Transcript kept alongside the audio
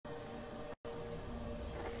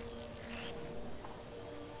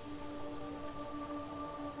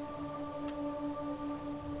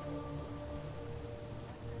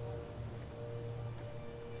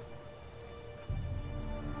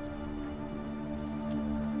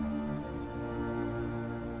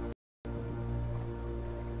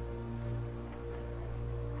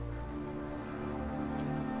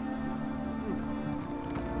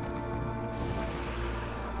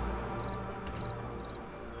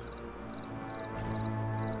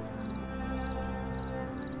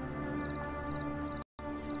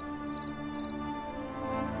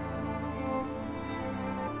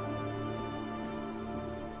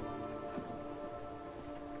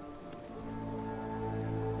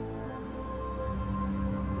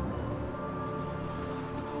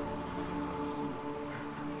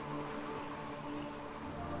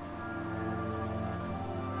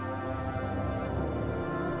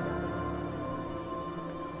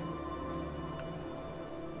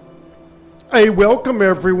Hey, welcome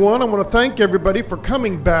everyone. I want to thank everybody for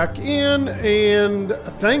coming back in, and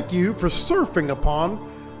thank you for surfing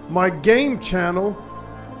upon my game channel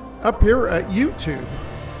up here at YouTube.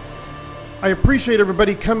 I appreciate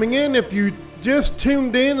everybody coming in. If you just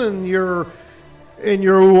tuned in and you're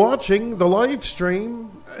watching the live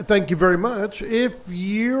stream, thank you very much. If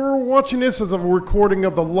you're watching this as a recording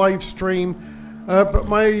of the live stream, but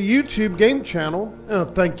my YouTube game channel,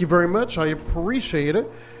 thank you very much. I appreciate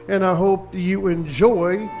it. And I hope you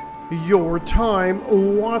enjoy your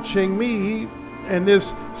time watching me and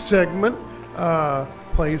this segment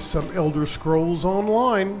play some Elder Scrolls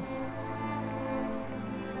Online.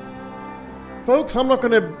 Folks, I'm not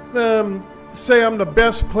going to say I'm the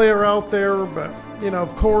best player out there, but, you know,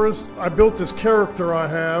 of course, I built this character I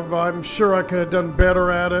have. I'm sure I could have done better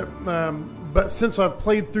at it. But since I've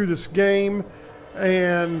played through this game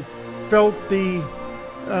and felt the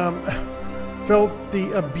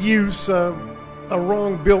abuse of a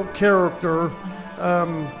wrong-built character,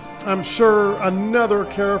 I'm sure another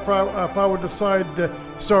character, if I would decide to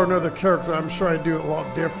start another character, I'm sure I'd do it a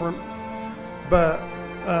lot different. But,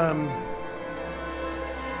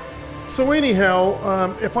 so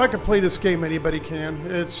anyhow, if I could play this game, anybody can.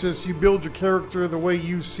 It's just you build your character the way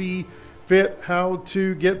you see fit, how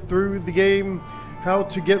to get through the game, how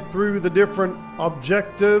to get through the different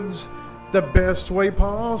objectives the best way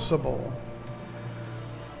possible.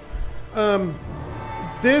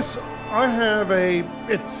 This, I have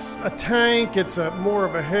it's a tank, it's a more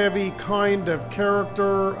of a heavy kind of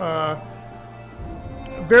character,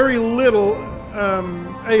 very little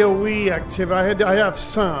AoE activity. I have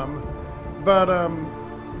some, but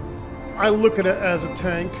I look at it as a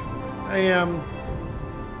tank, and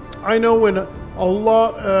I know in a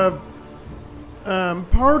lot of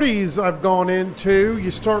parties I've gone into,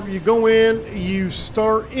 you go in, you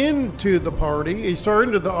start into the party, you start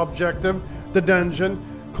into the objective, the dungeon.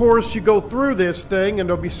 Of course, you go through this thing, and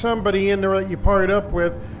there'll be somebody in there that you partied up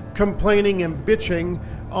with complaining and bitching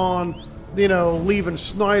on, you know, leaving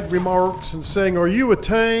snide remarks and saying, "Are you a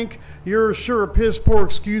tank? You're sure a piss poor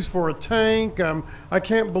excuse for a tank. I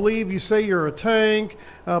can't believe you say you're a tank."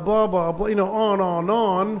 Blah blah blah. You know,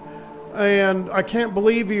 on. And I can't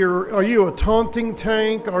believe are you a taunting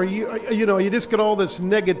tank? Are you, you know, you just get all this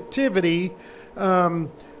negativity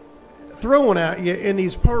thrown at you in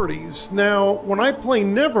these parties. Now, when I play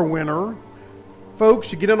Neverwinter,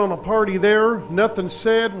 folks, you get in on a party there, nothing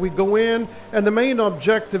said, we go in, and the main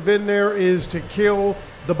objective in there is to kill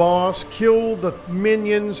the boss, kill the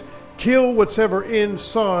minions, kill what's ever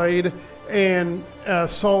inside, and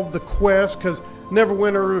solve the quest, because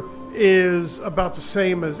Neverwinter is about the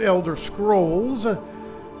same as Elder Scrolls.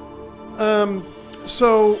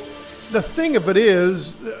 So the thing of it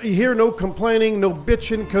is, you hear no complaining, no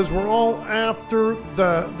bitching, because we're all after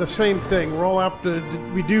the same thing. We're all after,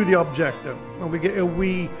 we do the objective. And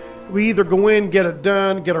we either go in, get it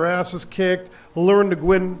done, get our asses kicked, learn to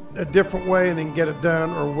go in a different way and then get it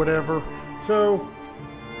done or whatever. So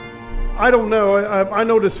I don't know. I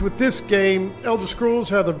noticed with this game, Elder Scrolls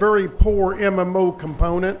had a very poor MMO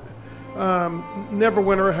component.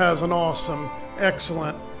 Neverwinter has an awesome,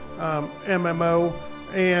 excellent MMO,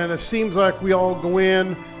 and it seems like we all go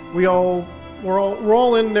in, we're all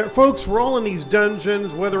in there, folks. We're all in these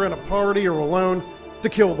dungeons, whether in a party or alone, to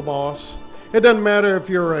kill the boss. It doesn't matter if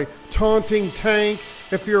you're a taunting tank,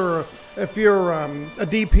 if you're a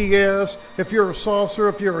DPS, if you're a sorcerer,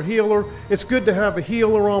 if you're a healer. It's good to have a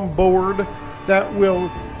healer on board that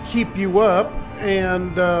will keep you up,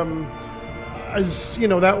 and as you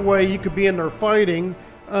know, that way you could be in there fighting.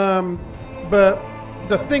 But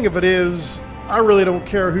the thing of it is, I really don't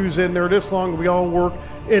care who's in there. This long we all work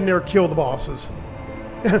in there, kill the bosses.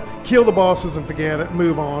 Kill the bosses and forget it,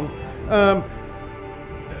 move on.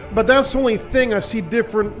 But that's the only thing I see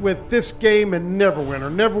different with this game and Neverwinter.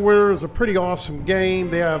 Neverwinter is a pretty awesome game.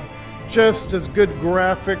 They have just as good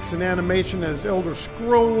graphics and animation as Elder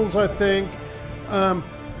Scrolls, I think.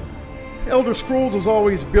 Elder Scrolls is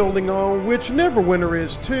always building on, which Neverwinter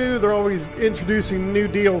is too. They're always introducing new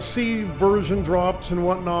DLC version drops and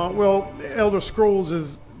whatnot. Well, Elder Scrolls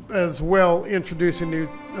is as well introducing new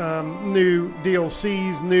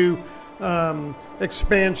DLCs, new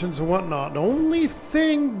expansions and whatnot. The only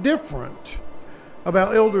thing different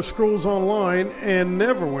about Elder Scrolls Online and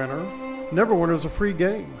Neverwinter is a free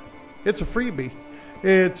game. It's a freebie.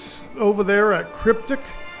 It's over there at Cryptic.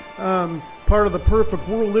 Part of the Perfect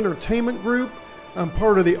World Entertainment Group. I'm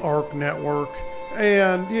part of the ARC Network.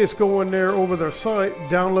 And you just go in there over their site,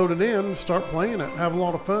 download it in, start playing it. Have a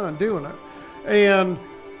lot of fun doing it. And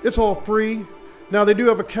it's all free. Now, they do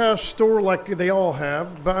have a cash store like they all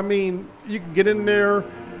have. But, I mean, you can get in there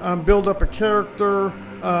build up a character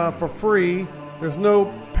for free. There's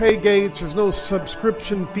no pay gates. There's no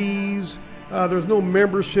subscription fees. There's no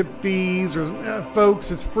membership fees.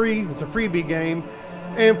 Folks, it's free. It's a freebie game.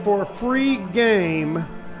 And for a free game,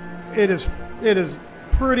 it is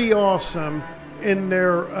pretty awesome in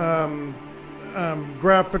their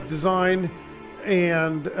graphic design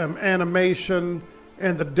and animation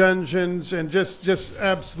and the dungeons, and just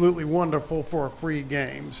absolutely wonderful for a free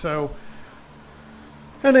game. So,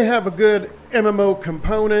 and they have a good MMO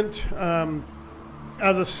component.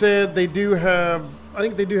 As I said, I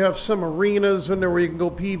think they do have some arenas in there where you can go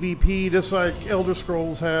PvP, just like Elder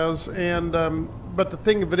Scrolls has. And but the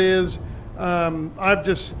thing of it is, I've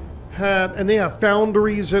just had, and they have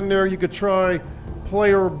foundries in there. You could try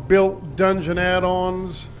player-built dungeon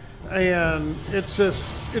add-ons, and it's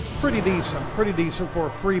pretty decent for a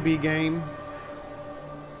freebie game.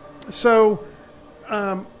 So,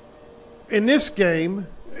 in this game,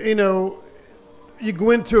 you know, you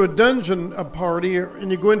go into a dungeon,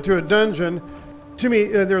 and you go into a dungeon. To me,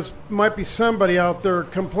 there's might be somebody out there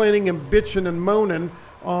complaining and bitching and moaning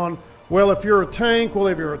on, well, if you're a tank, well,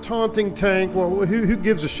 if you're a taunting tank, well, who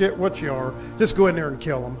gives a shit what you are? Just go in there and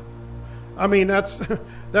kill them. I mean, that's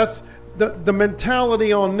the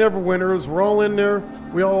mentality on Neverwinter. We're all in there.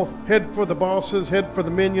 We all head for the bosses, head for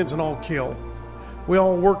the minions, and all kill. We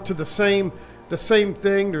all work to the same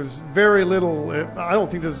thing. There's very little. I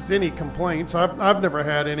don't think there's any complaints. I've never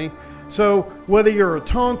had any. So whether you're a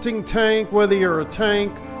taunting tank, whether you're a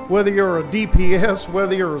tank, whether you're a DPS,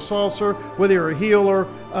 whether you're a saucer, whether you're a healer,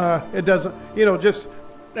 it doesn't. You know, just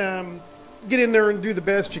get in there and do the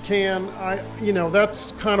best you can.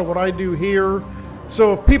 That's kind of what I do here.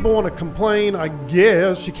 So if people want to complain, I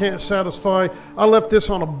guess you can't satisfy. I left this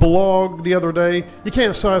on a blog the other day. You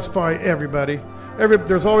can't satisfy everybody.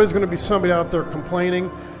 There's always going to be somebody out there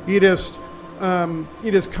complaining. You just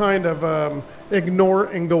kind of ignore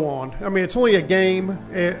it and go on. I mean, it's only a game.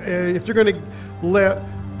 If you're going to let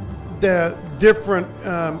the different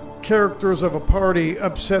characters of a party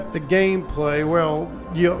upset the gameplay, well,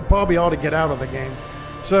 you probably ought to get out of the game.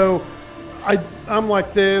 So I'm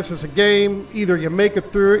like this. It's a game. Either you make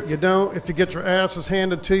it through it, you don't. If you get your asses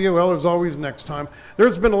handed to you, well, there's always next time.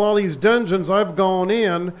 There's been a lot of these dungeons I've gone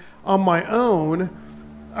in on my own.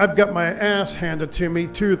 I've got my ass handed to me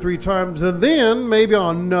 2 or 3 times, and then maybe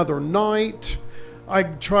on another night I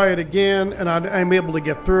try it again and I'm able to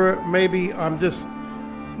get through it. Maybe I'm just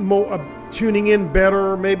tuning in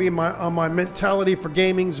better. Maybe my mentality for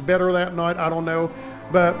gaming's better that night. I don't know,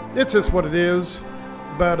 but it's just what it is.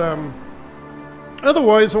 But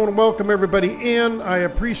otherwise, I want to welcome everybody in. I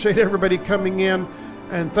appreciate everybody coming in,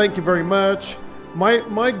 and thank you very much. My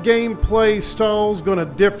gameplay style is going to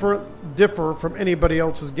differ from anybody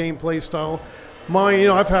else's gameplay style.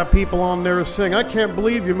 I've had people on there saying, "I can't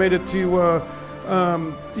believe you made it to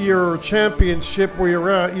your championship where you're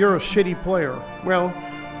at. You're a shitty player." Well,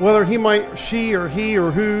 whether she or he or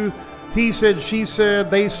who, he said, she said,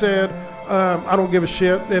 they said, I don't give a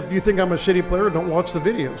shit. If you think I'm a shitty player, don't watch the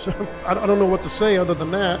videos. I don't know what to say other than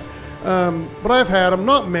that. But I've had them,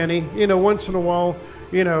 not many. Once in a while,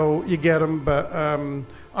 you get them. But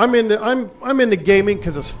I'm into gaming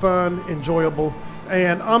because it's fun, enjoyable,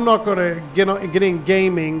 and I'm not going to get in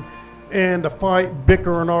gaming and to fight,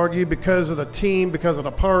 bicker, and argue because of the team, because of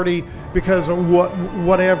the party, because of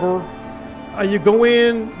whatever. You go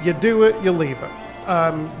in, you do it, you leave it.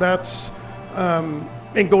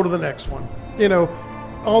 And go to the next one.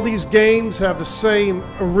 All these games have the same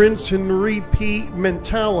rinse and repeat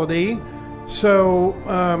mentality, so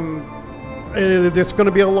there's going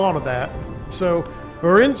to be a lot of that. So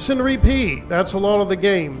rinse and repeat. That's a lot of the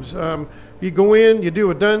games. You go in, you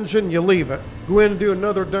do a dungeon, you leave it. Go in and do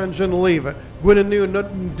another dungeon, leave it. Go in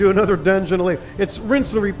and do another dungeon, leave it. It's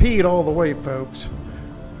rinse and repeat all the way, folks.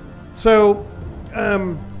 So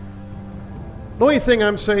the only thing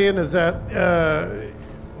I'm saying is that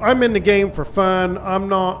I'm in the game for fun. I'm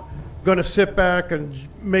not going to sit back and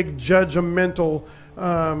make judgmental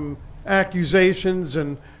accusations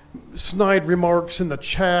and snide remarks in the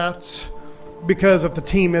chats because if the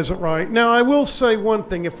team isn't right. Now, I will say one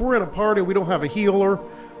thing. If we're in a party, we don't have a healer,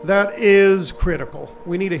 that is critical.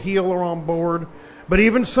 We need a healer on board. But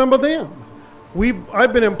even some of them,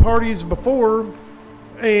 I've been in parties before,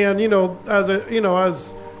 and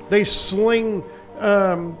as they sling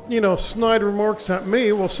snide remarks at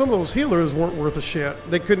me. Well, some of those healers weren't worth a shit.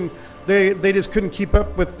 They just couldn't keep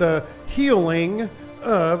up with the healing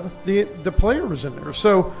of the players in there.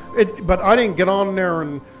 So, but I didn't get on there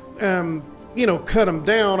and cut them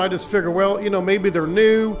down. I just figure, well, maybe they're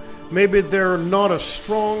new, maybe they're not as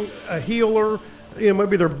strong a healer You know,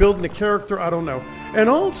 maybe they're building a character. I don't know. And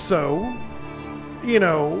also, you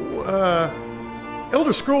know,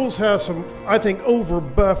 Elder Scrolls has some, I think,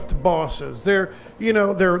 over-buffed bosses.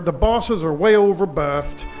 The bosses are way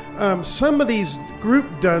over-buffed. Some of these group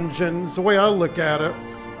dungeons, the way I look at it,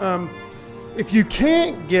 if you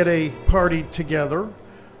can't get a party together,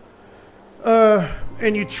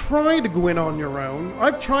 and you try to go in on your own,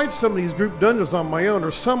 I've tried some of these group dungeons on my own.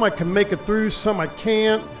 Or some I can make it through, some I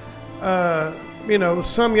can't. You know,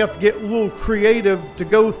 some you have to get a little creative to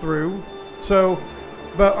go through. So,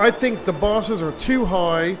 but I think the bosses are too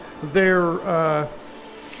high. They're,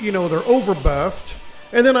 you know, they're overbuffed.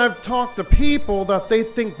 And then I've talked to people that they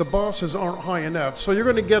think the bosses aren't high enough. So you're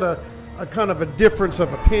going to get a kind of a difference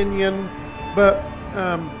of opinion. But,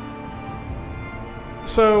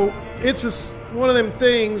 so it's just one of them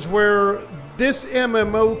things where this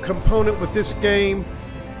MMO component with this game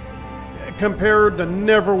compared to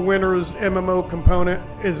Neverwinter's MMO component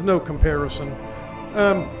is no comparison.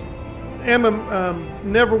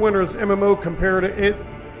 Neverwinter's MMO compared to it,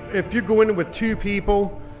 if you go in with 2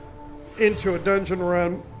 people into a dungeon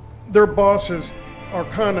run, their bosses are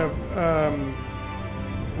kind of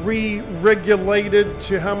re-regulated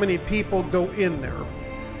to how many people go in there.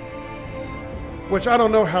 Which I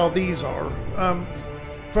don't know how these are.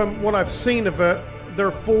 From what I've seen of it,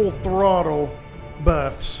 they're full throttle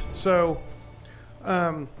buffs. So,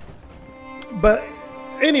 but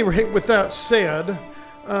anyway, with that said,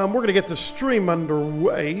 we're going to get the stream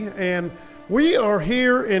underway, and we are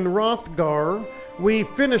here in Hrothgar. We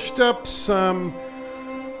finished up some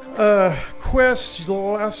quests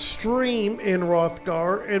last stream in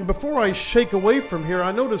Hrothgar, and before I shake away from here,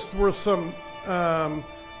 I noticed there were some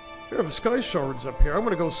here are the skyshard up here. I'm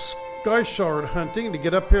going to go skyshard hunting to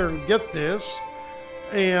get up here and get this,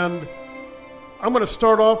 and I'm going to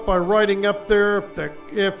start off by riding up there.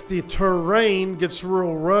 If the terrain gets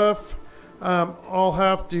real rough, I'll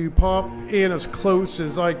have to pop in as close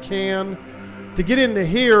as I can. To get into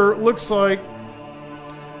here, it looks like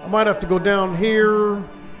I might have to go down here.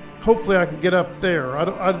 Hopefully I can get up there.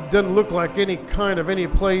 It doesn't look like any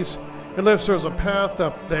place, unless there's a path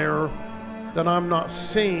up there that I'm not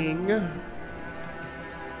seeing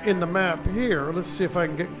in the map here. Let's see if I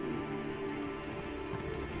can get...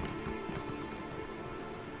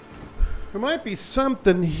 There might be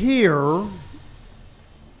something here.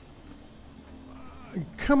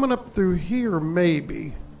 Coming up through here,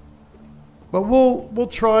 maybe. But we'll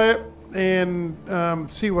try it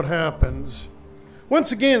and see what happens.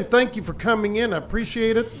 Once again, thank you for coming in. I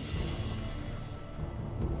appreciate it.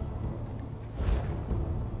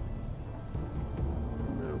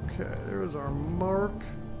 Okay, there's our mark.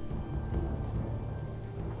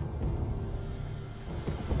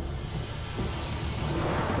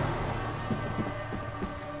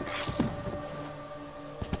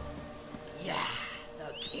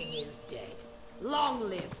 Long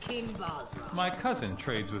live King Basra. My cousin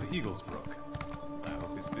trades with Eaglesbrook. I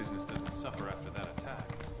hope his business doesn't suffer after that attack.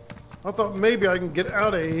 I thought maybe I can get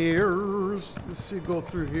out of here. Let's see, go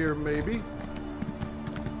through here maybe.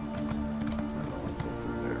 I don't want to go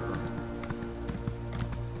through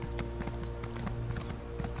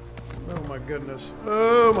there. Oh my goodness.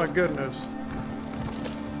 Oh my goodness.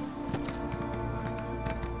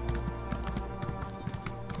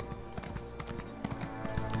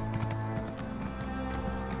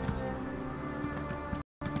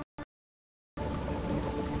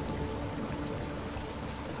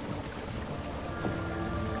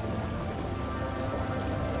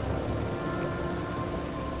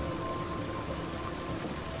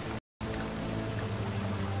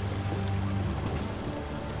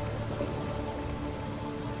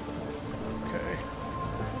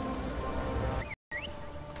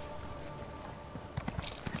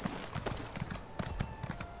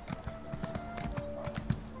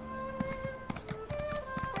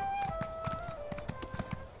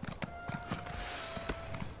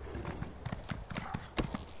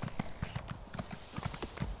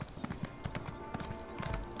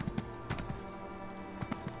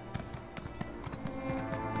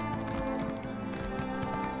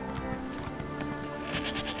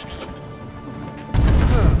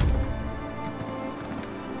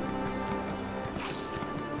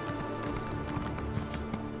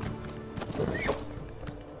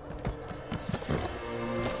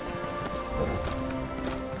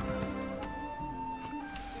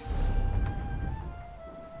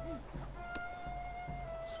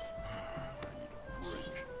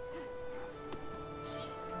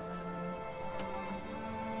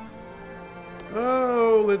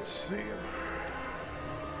 Oh, let's see.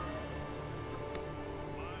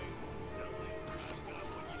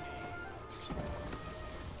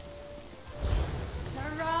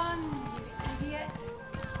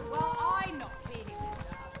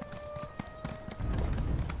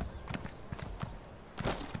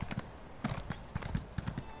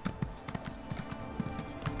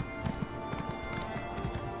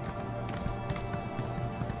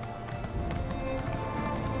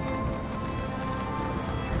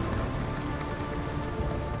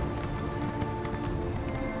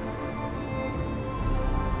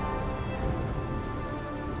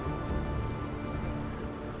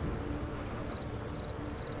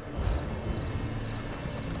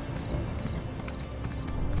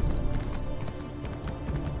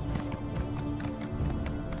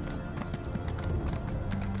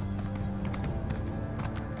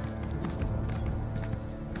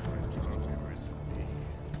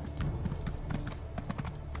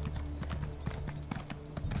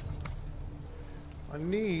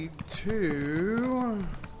 need to...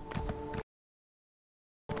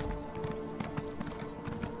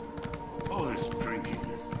 All this drinking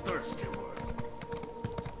is thirsty work.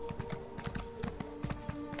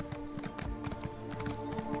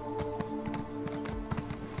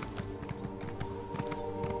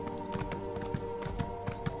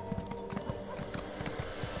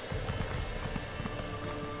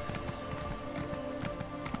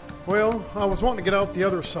 Well, I was wanting to get out the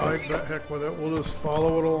other side, but heck with it. We'll just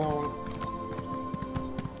follow it along.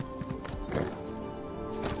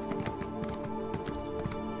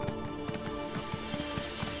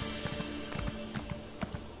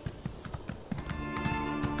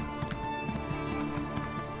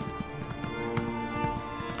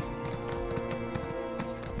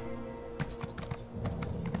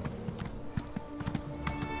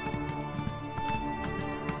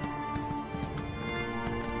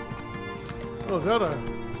 Oh, is that a...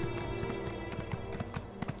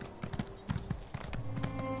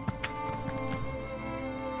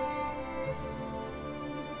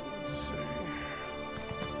 Let's see.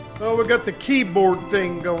 Oh, we got the keyboard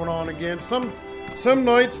thing going on again. Some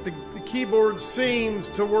nights the keyboard seems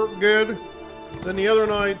to work good, then the other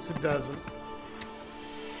nights it doesn't.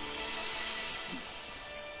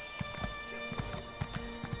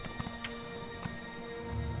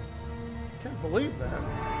 Can't believe that.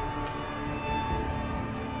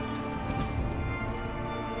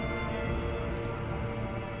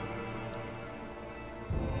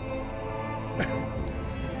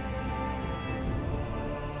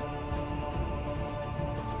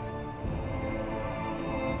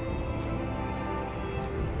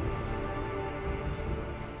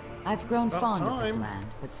 I've grown About fond of this time. land,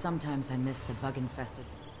 but sometimes I miss the bug-infested...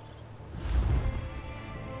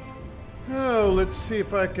 Oh, let's see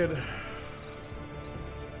if I could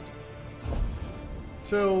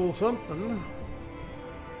sell something.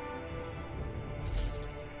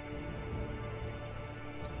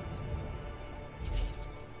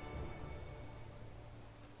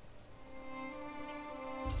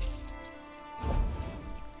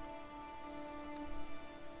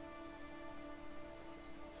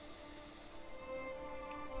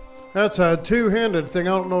 That's a two-handed thing.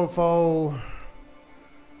 I don't know if I'll...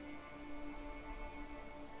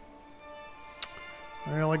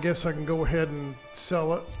 Well, I guess I can go ahead and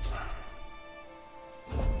sell it.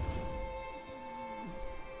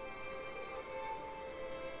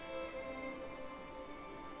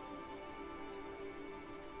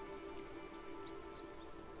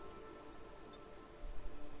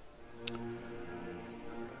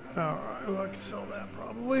 Alright, well, I can sell that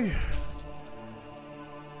probably.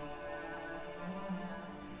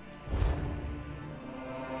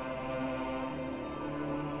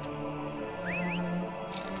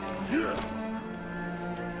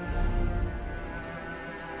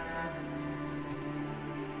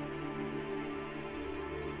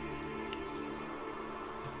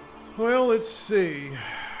 Well, let's see.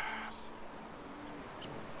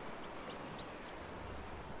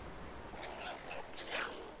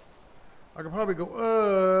 I could probably go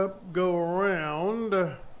up, go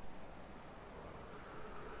around.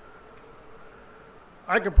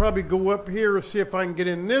 I could probably go up here and see if I can get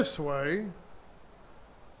in this way.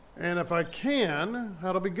 And if I can,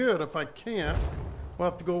 that'll be good. If I can't, we'll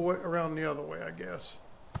have to go around the other way, I guess.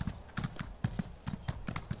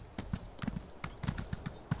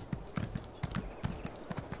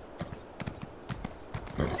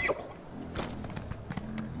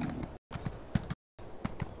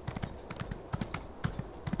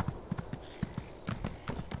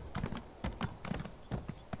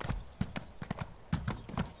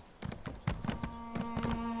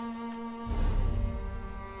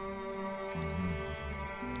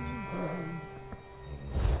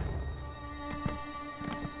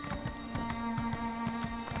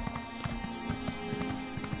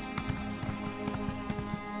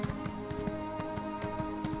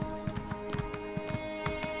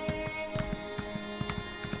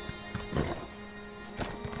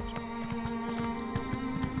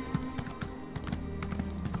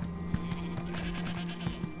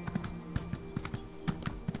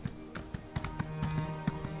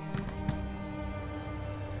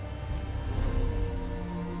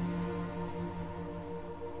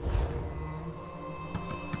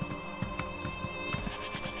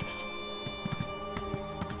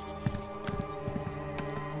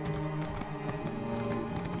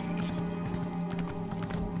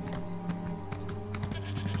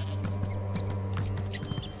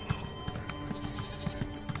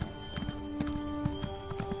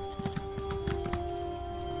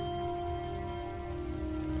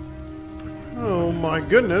 Oh my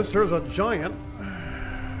goodness, there's a giant.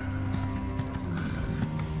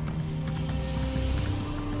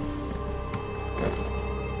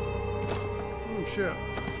 shit.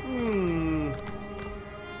 Hmm.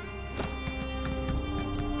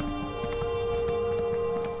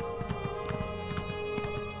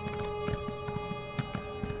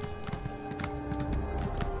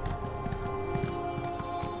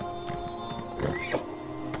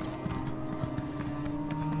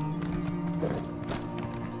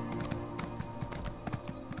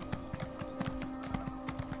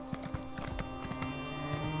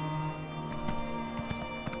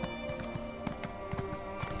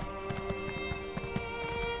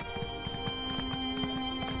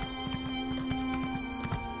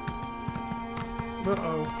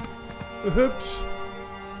 Uh-oh. Oops.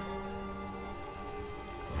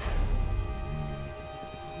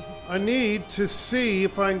 I need to see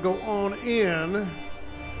if I can go on in.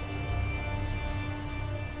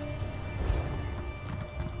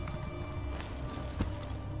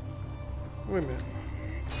 Wait a minute.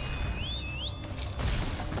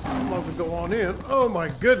 I'm about to go on in. Oh my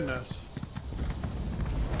goodness.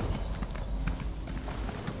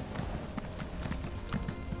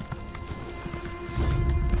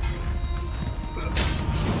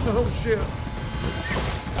 Oh shit.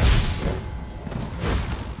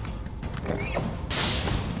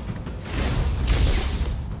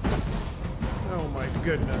 Oh my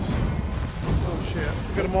goodness. Oh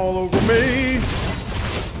shit. Got them all over me.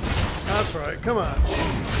 That's right. Come on.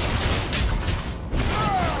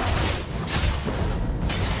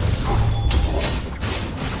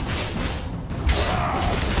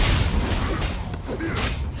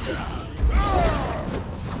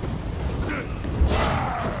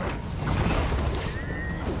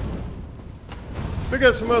 We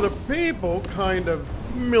got some other people kind of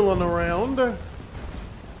milling around.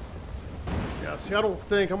 Yeah, see, I don't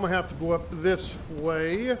think I'm gonna have to go up this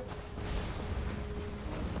way.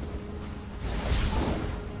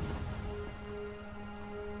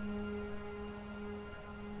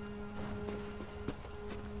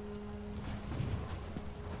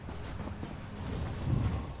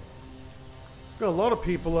 Got a lot of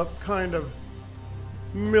people up kind of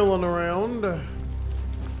milling around.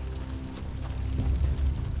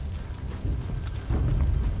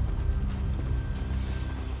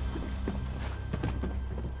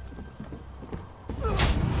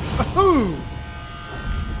 Ooh!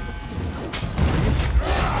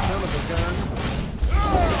 Son of a gun.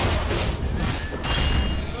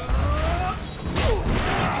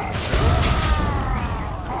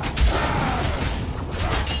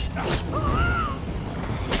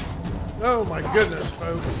 Oh my goodness,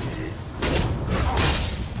 folks.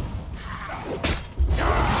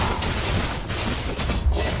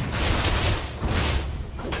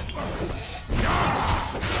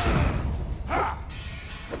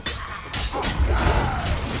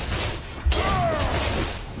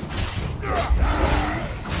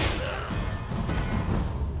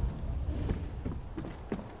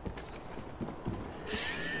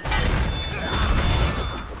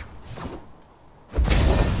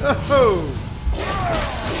 Oh!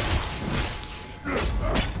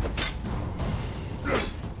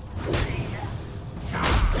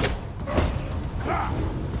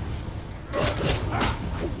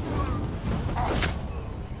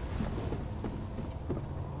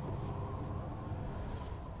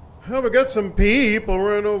 Well, we got some people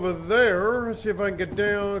right over there. Let's see if I can get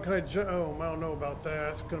down. Can I jump? Oh, I don't know about that.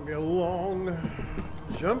 It's going to be a long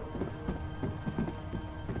jump.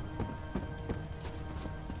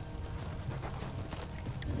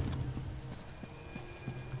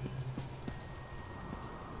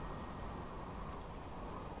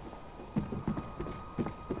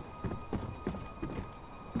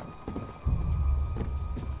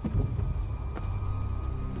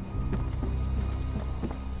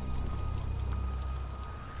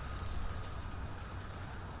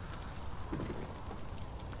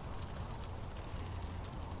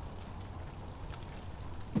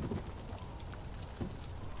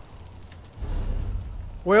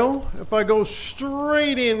 Well, if I go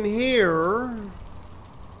straight in here,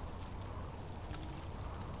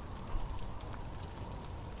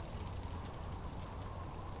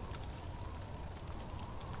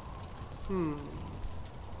 well,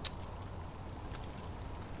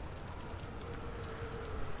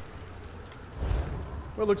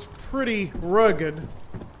 it looks pretty rugged.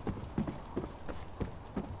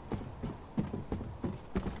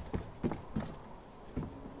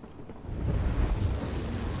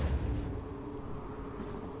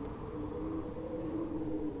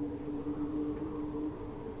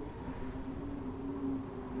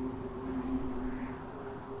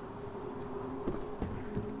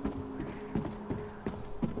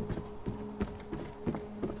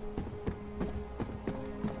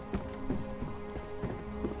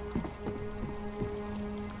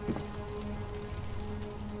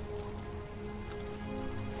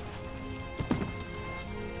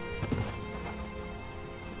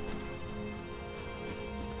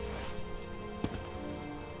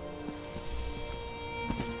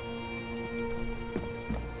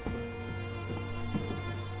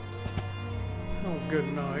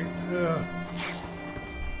 Yeah.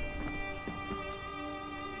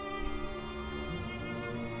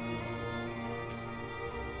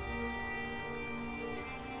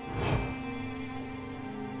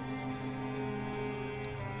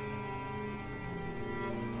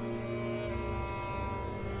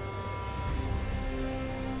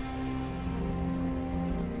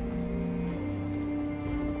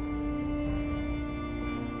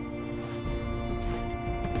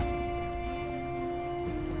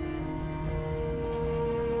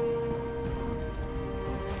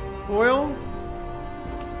 Well,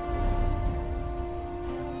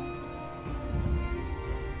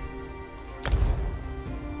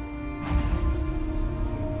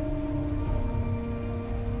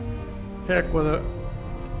 heck with it.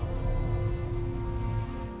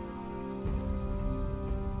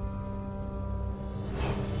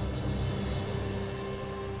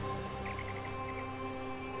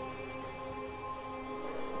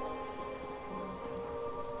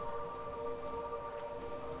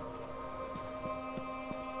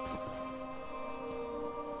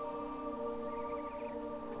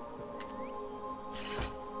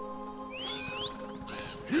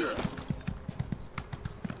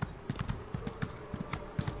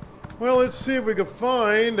 Well, let's see if we can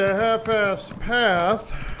find a half-assed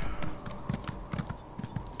path.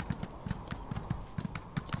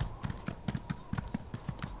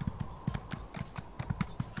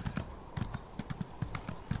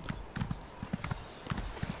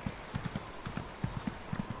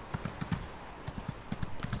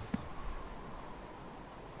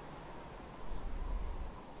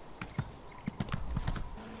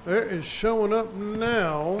 It is showing up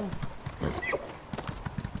now.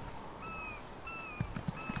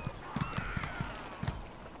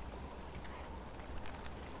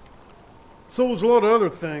 So there's a lot of other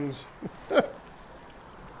things.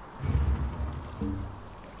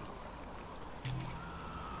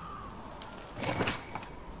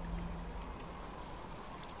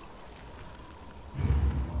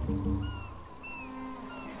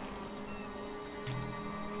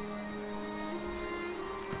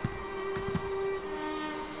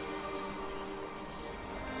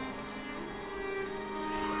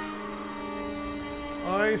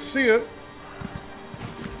 I see it.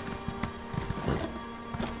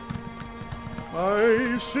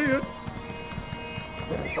 I see it.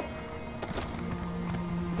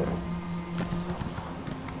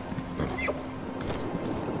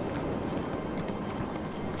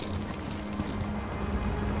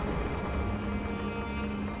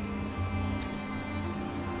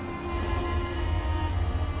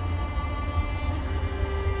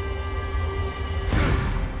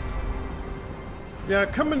 Yeah,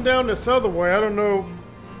 coming down this other way, I don't know.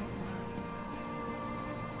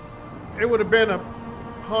 It would have been a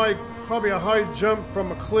high, probably a high jump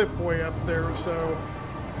from a cliff way up there, so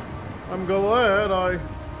I'm glad I...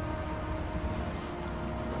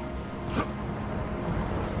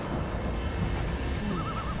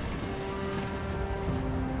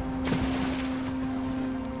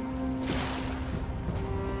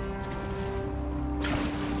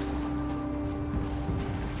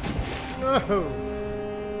 No!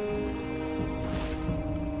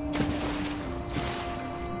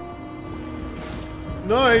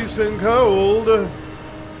 Nice and cold.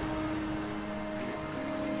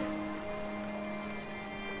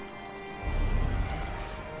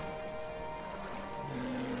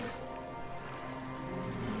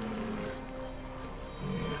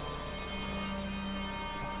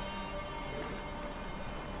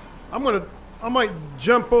 I might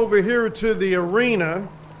jump over here to the arena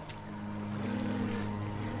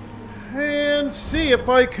and see if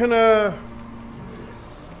I can do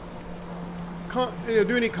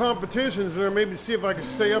any competitions there, maybe see if I can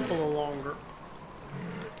stay up a little longer.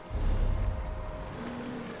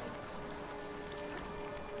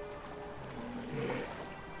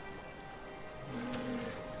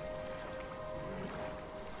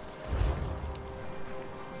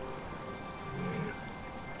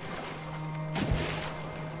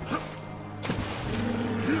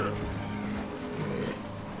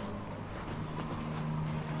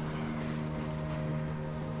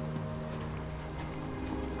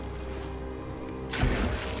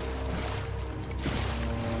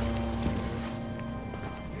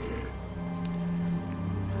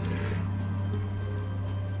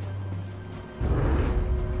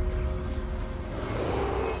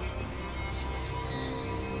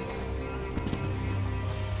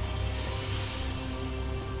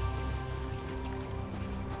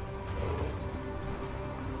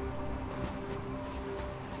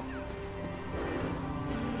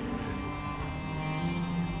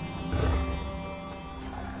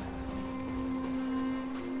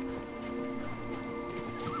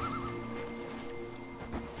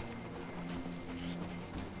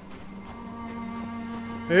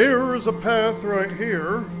 Here's a path right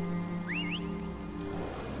here.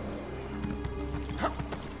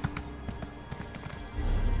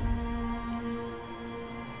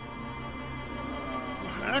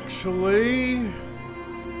 Actually,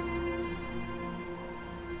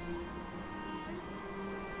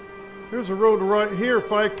 there's a road right here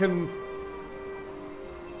if I can.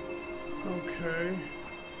 Okay.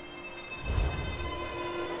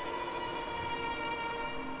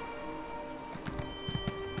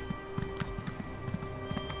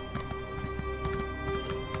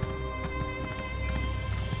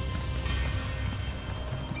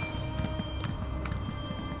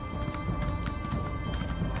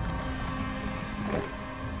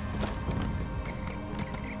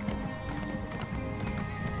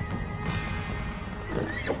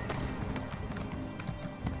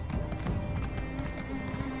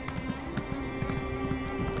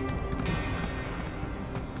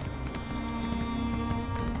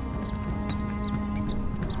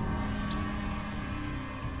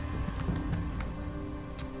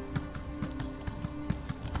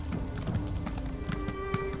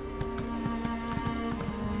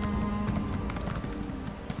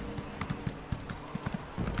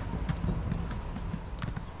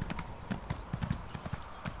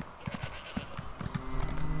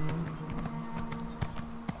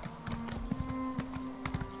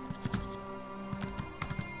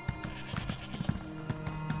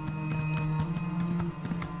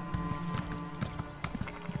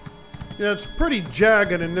 Yeah, it's pretty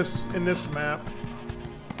jagged in this map.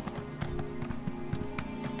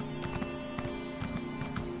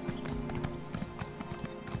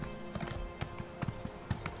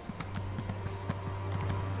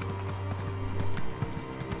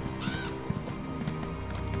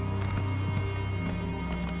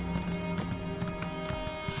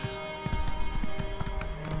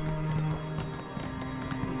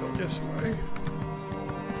 Go this way.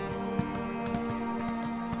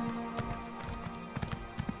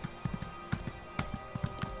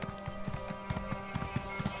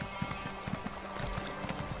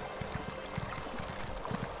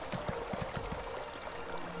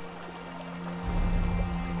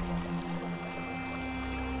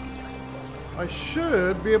 I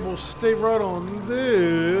should be able to stay right on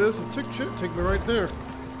this. It should take me right there.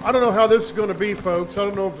 I don't know how this is going to be, folks. I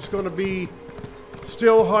don't know if it's going to be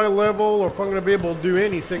still high level or if I'm going to be able to do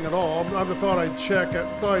anything at all. I thought I'd check.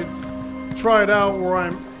 I thought I'd try it out where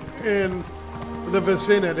I'm in the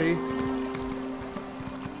vicinity.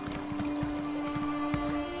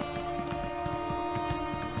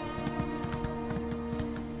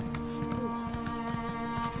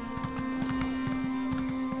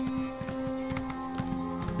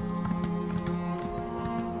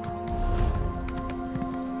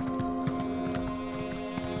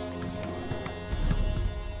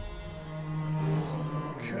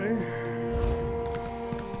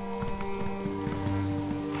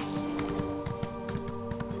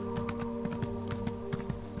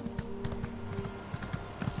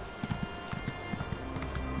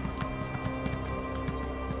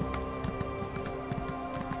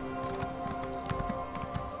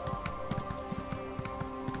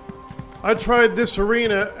 I tried this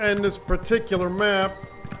arena and this particular map,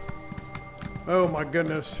 oh my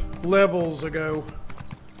goodness, levels ago.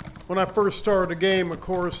 When I first started the game, of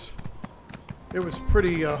course, it was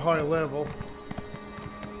pretty high level.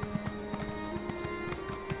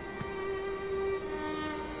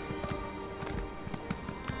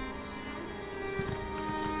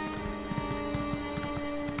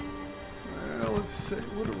 Well, let's see,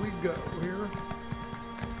 what do we got here?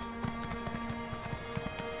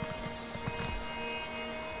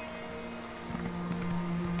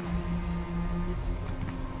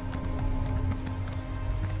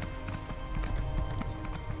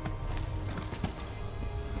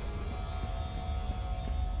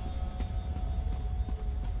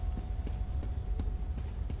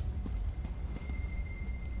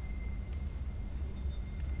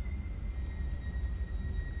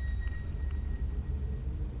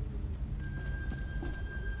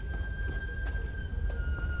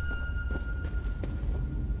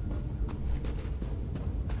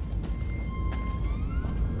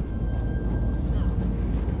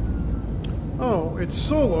 Oh, it's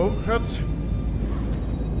solo. That's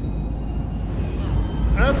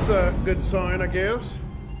a good sign, I guess.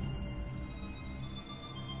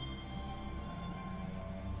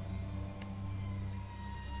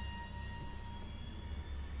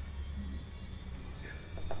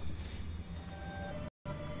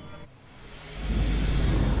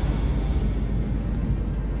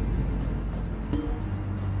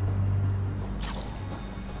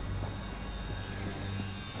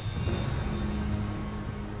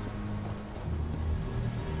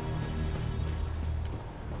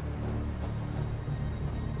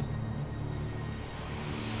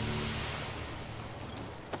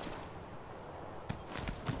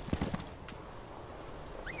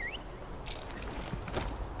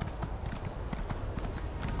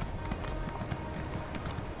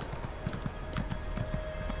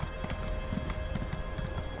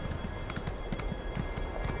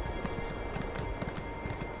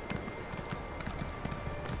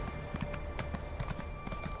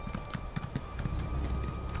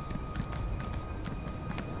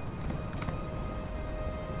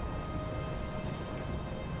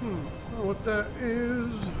 know what that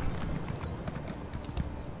is.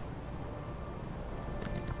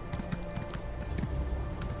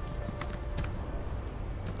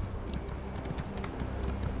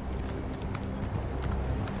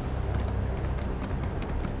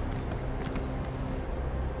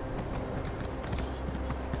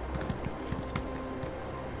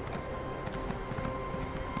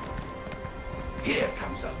 Here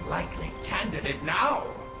comes a likely candidate now.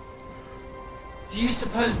 Do you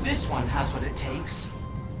suppose this one has what it takes?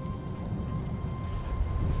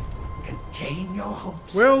 Contain your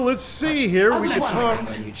hopes. Well, let's see here. I We was can wondering talk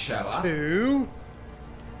when you'd show up. to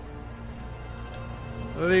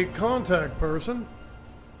the contact person.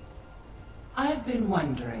 I've been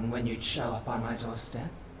wondering when you'd show up on my doorstep.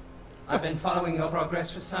 I've been following your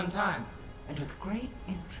progress for some time, and with great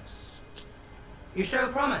interest. You show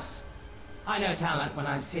promise. I know talent when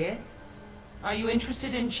I see it. Are you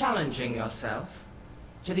interested in challenging yourself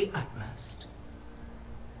to the utmost?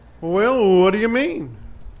 Well, what do you mean?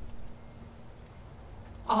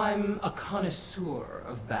 I'm a connoisseur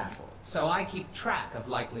of battle, so I keep track of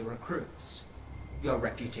likely recruits. Your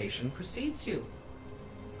reputation precedes you.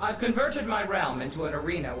 I've converted my realm into an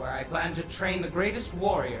arena where I plan to train the greatest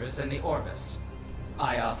warriors in the Orbis.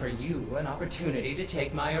 I offer you an opportunity to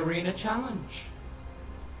take my arena challenge.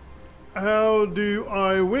 How do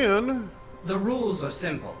I win? The rules are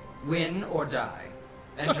simple. Win or die.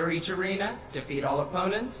 Enter each arena, defeat all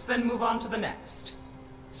opponents, then move on to the next.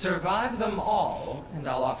 Survive them all, and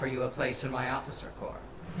I'll offer you a place in my officer corps.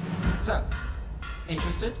 So,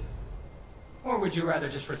 interested? Or would you rather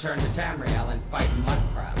just return to Tamriel and fight mud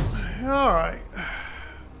crabs? Alright.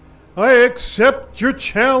 I accept your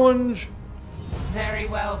challenge. Very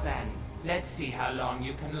well then. Let's see how long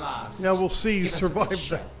you can last. Now we'll see you Give us a good survive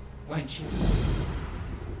show, that. won't you?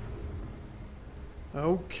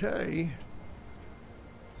 Okay.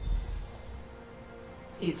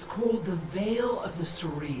 It's called the Veil of the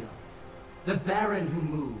Surreal. The Baron who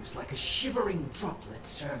moves like a shivering droplet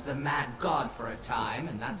served the mad god for a time,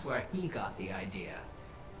 and that's where he got the idea.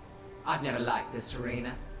 I've never liked this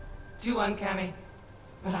arena. Too uncanny.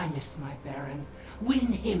 But I miss my Baron.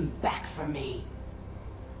 Win him back for me.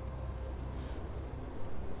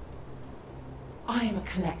 I am a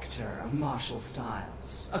collector of martial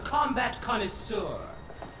styles, a combat connoisseur,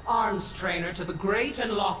 arms trainer to the great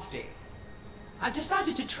and lofty. I've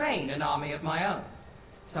decided to train an army of my own.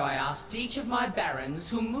 So I asked each of my barons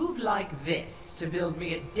who move like this to build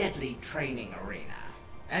me a deadly training arena.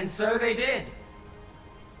 And so they did.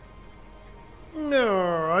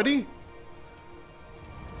 Alrighty.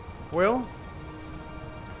 Well,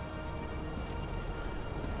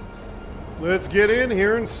 let's get in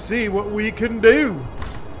here and see what we can do.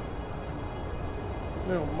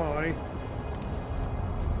 Oh my.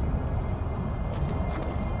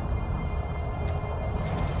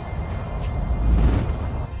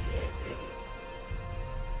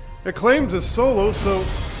 It claims it's solo, so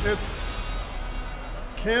it's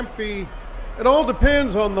can't be. It all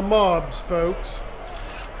depends on the mobs, folks.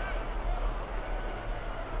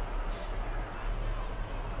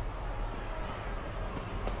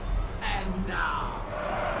 And now,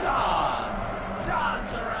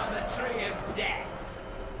 dance around the tree of death.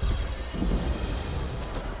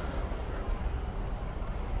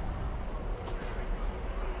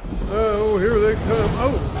 Oh, here they come.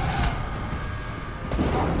 Oh.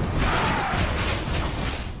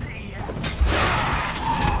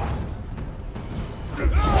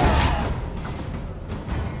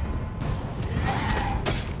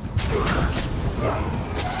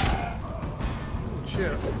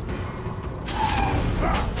 Shit.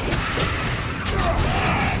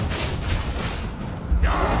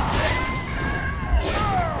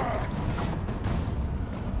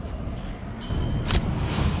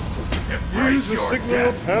 Use the signal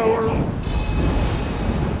of power.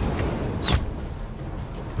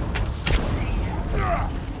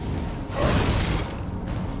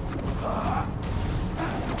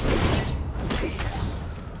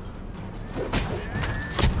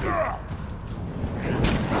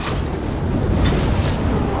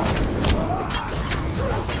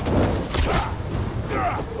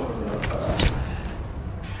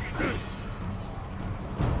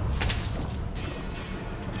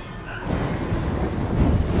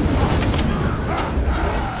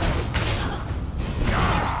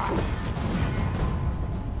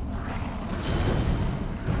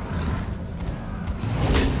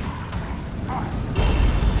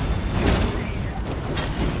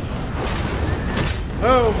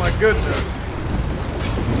 Oh my goodness.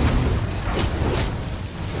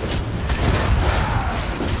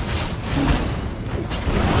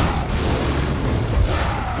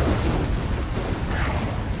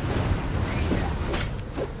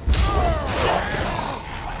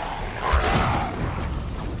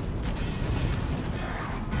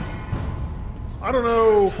 don't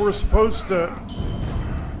know if we're supposed to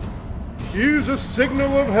use a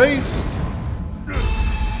signal of haste.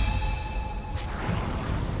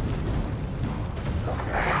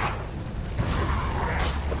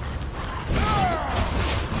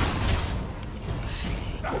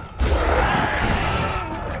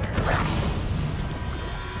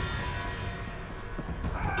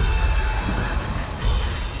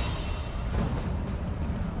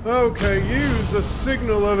 Okay, use a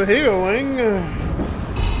signal of healing.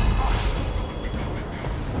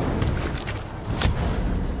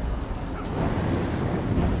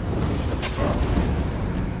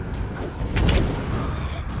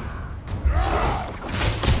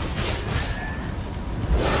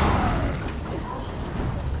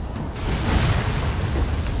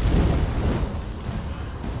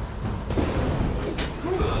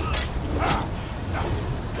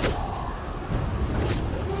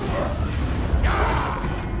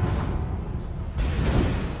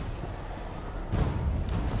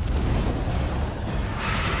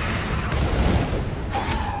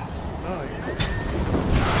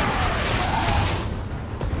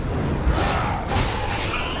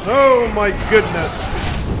 Oh my goodness.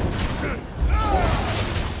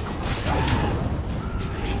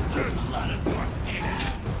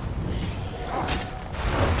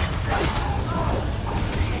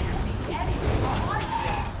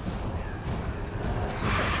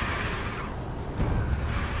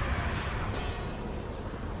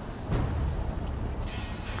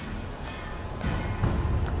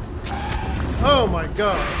 Oh my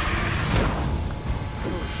gosh.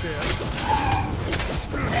 Oh shit.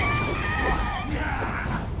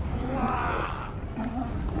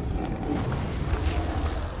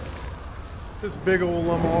 This big old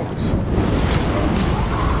lummox.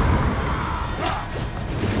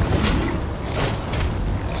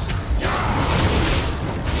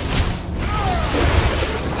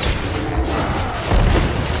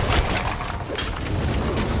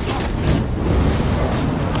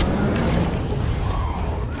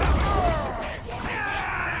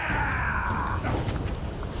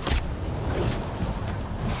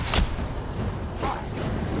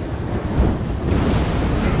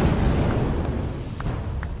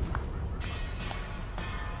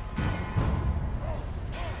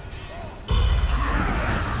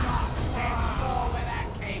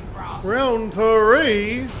 Round 3.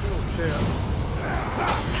 Oh shit.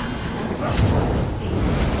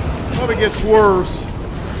 Probably gets worse.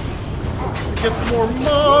 It gets more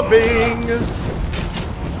mobbing.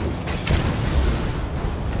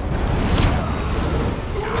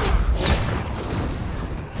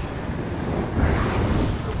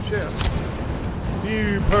 Oh shit.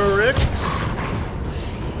 You pricks.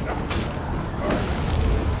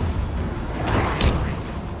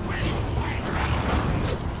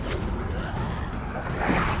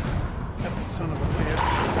 Son of a bitch.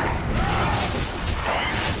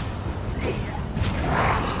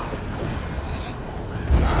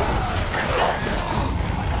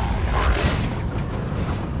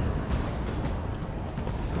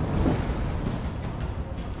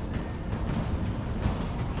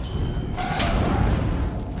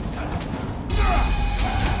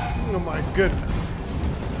 Oh my goodness.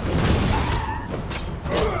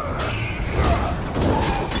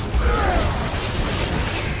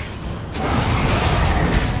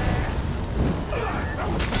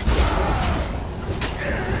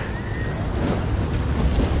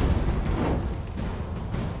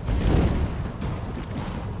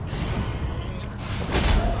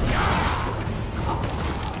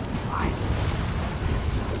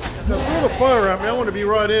 Now throw the fire at me. I want to be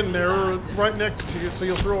right in there, right next to you, so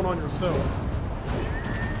you'll throw it on yourself.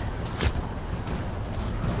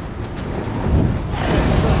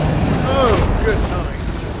 Oh, good night.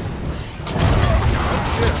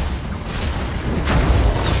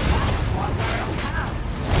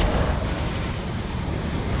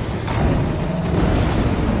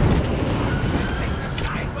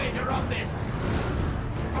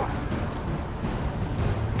 Oh,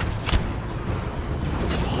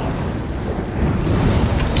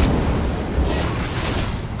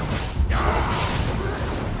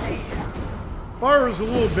 Fire's a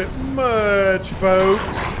little bit much, folks.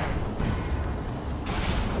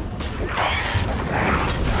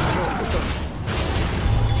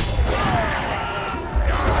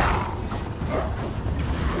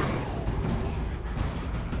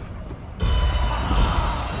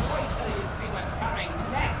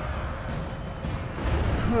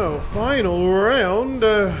 Oh, final round.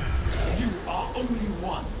 You are only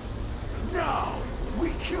one. Now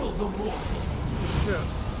we kill them all. Yeah.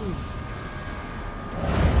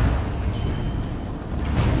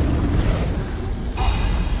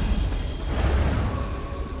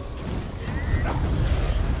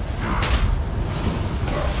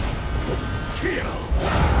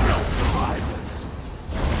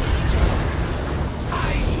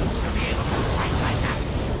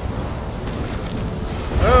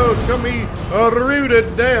 Oh, it's got me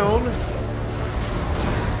rooted down.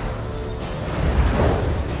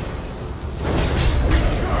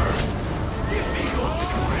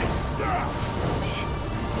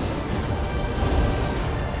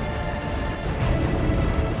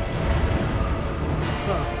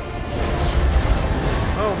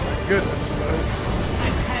 Oh my goodness,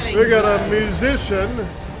 folks. We got a musician.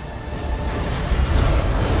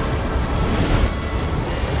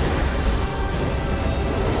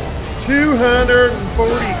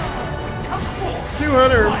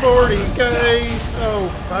 $240K. Oh,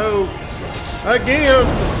 folks. Again.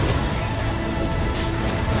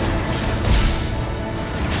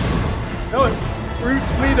 Hell, it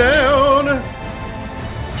roots me down.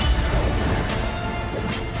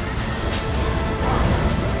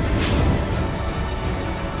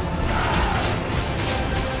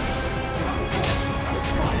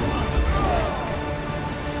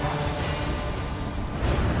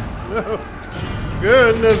 Oh,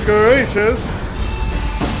 goodness gracious.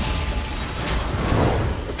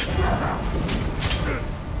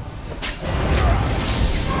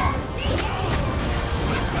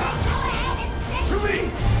 To me!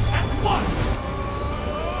 At once!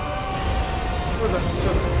 Where's that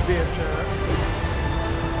son of a bitch at?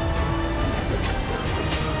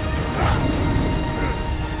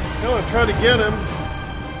 Hell, I tried to get him,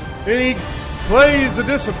 and he plays the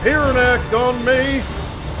disappearing act on me.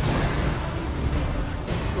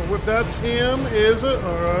 If that's him, is it?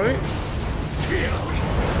 Alright. Kill!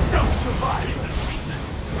 No surviving the season!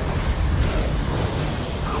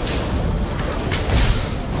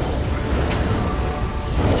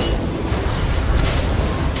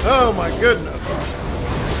 Oh my goodness.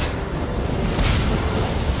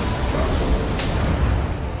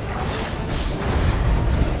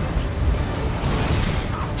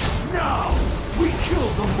 Now, we kill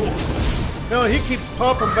the wolf! No, he keeps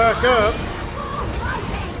popping back up.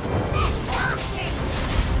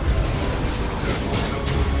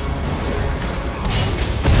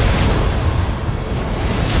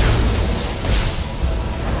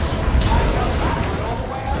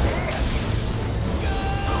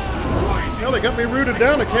 They got me rooted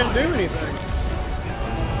down. I can't do anything.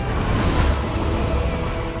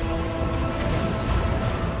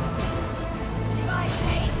 If I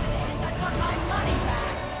paid for this, I'd want my money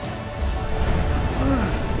back.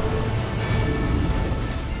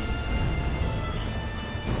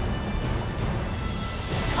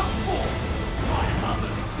 Come forth! Climb on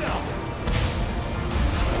the cell!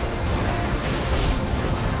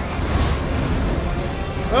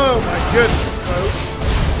 Oh my goodness, folks.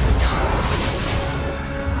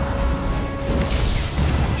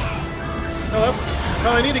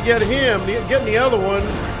 I need to get him. Getting the other ones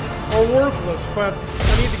are worthless. But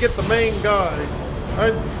I need to get the main guy.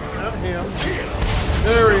 Not him.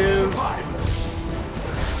 There he is.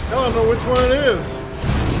 Hell, I don't know which one it is.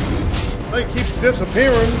 He keeps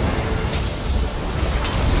disappearing.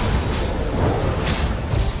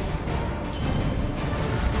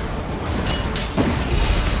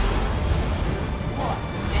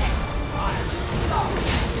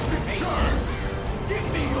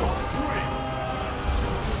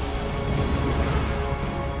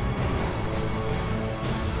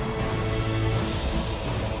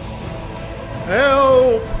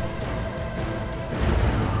 Help!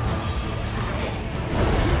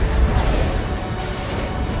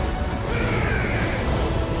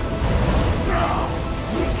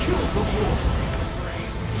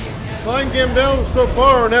 I can get him down so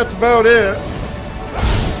far, and that's about it.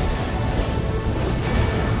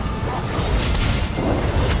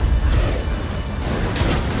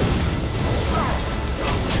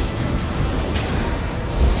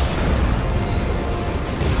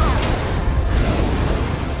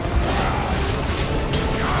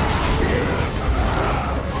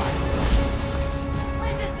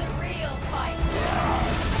 When does the real fight?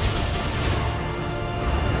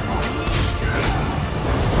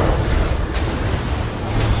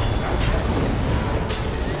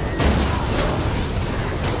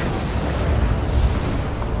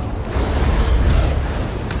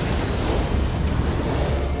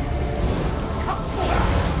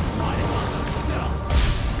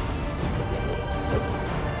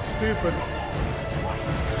 Stupid.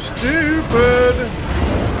 Stupid!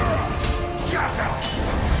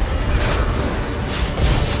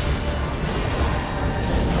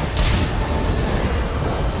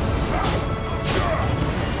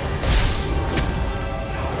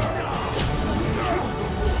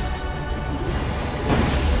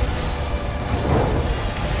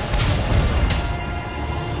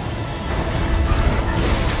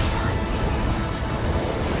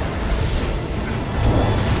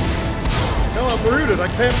 I'm rooted. I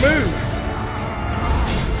can't move.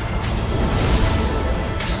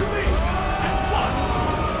 To me, at once!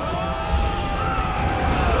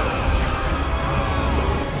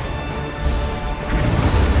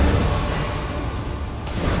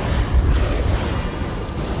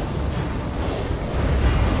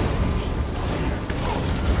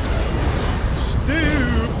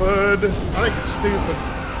 Stupid. I think it's stupid.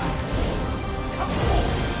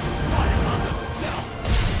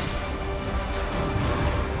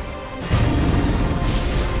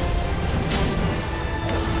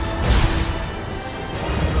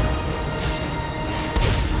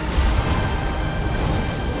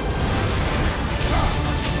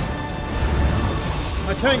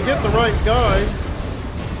 I can't get the right guy.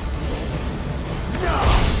 Now,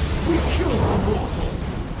 we kill the mortal.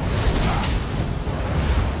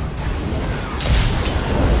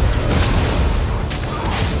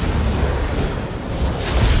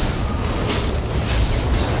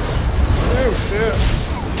 Oh shit.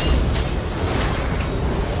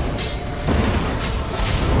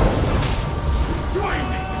 Join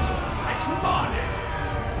me! I command it!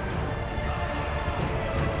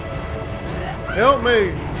 Help me.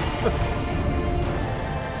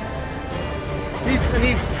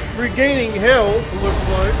 He's regaining health, it looks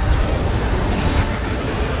like.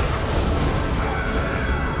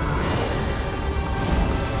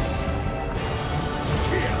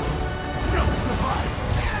 Here! No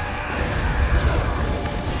survivors!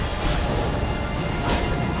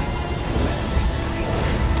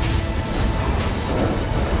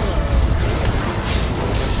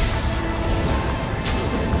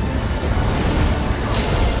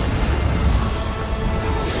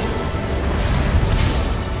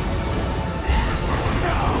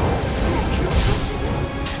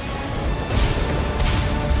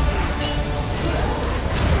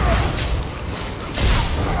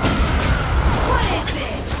 What is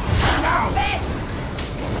this? Our best!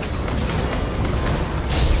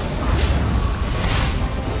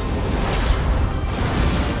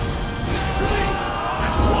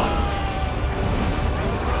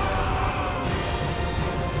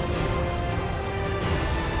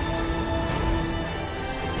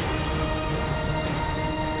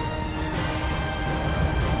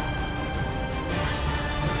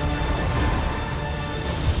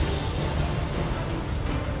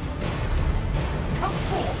 Come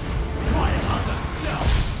forth! My other self!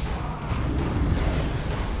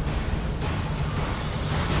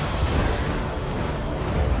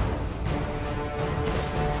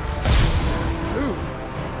 Ooh.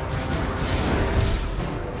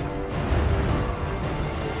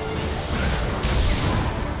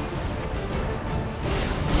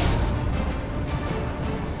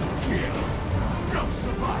 Here! No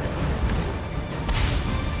survivors!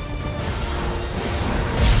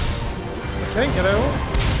 Can't get out.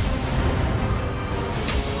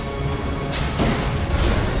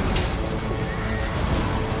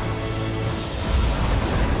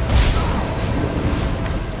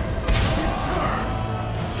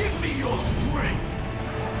 Give me your strength!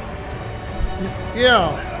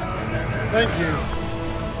 Yeah. Thank you.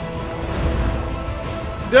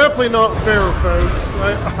 Definitely not fair, folks.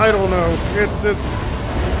 I don't know. It's just.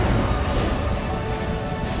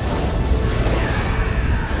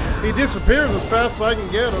 He disappears as fast as I can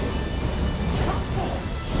get him. Come forth!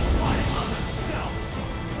 My other self!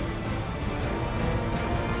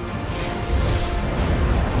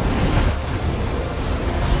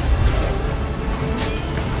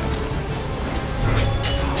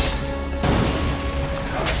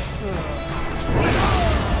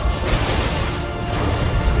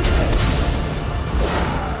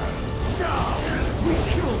 Now, we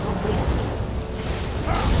kill the mortal!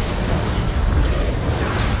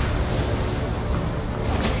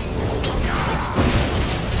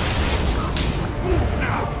 Move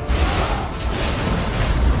now!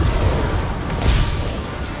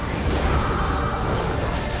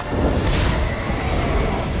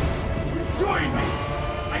 Join me!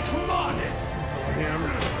 I command it!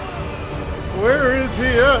 Where is he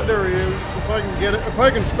at? There he is. If I can get it. If I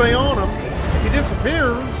can stay on him. He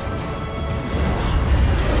disappears.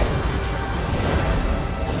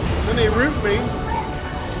 Then they root me.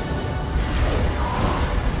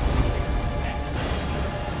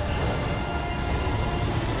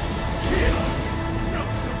 Here! No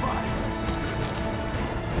survivors!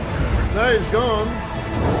 Now he's gone.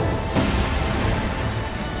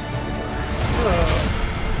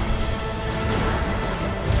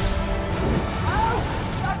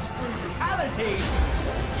 Such brutality!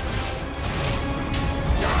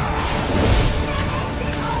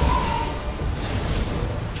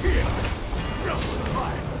 Here! No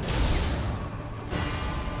survivors!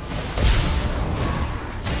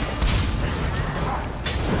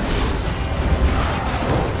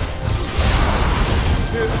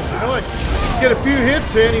 get a few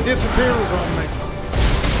hits in, he disappears on me.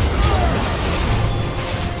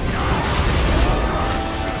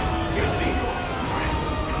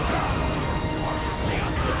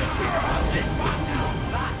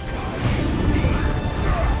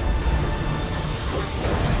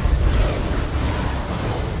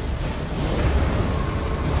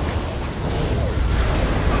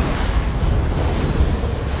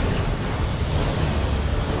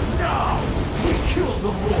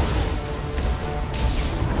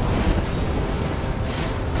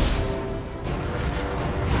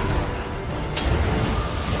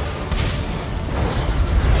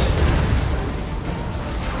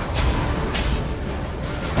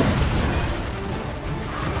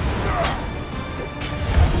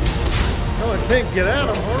 Can't get at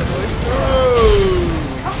him hardly. Whoa!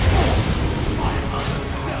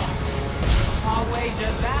 I'll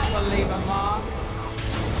wager that will leave a mark.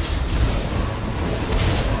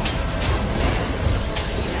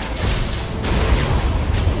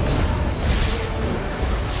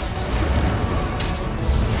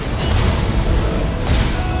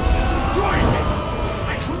 Join me!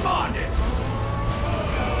 I command it!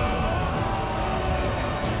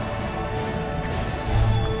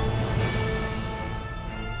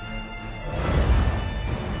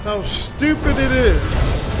 How stupid it is.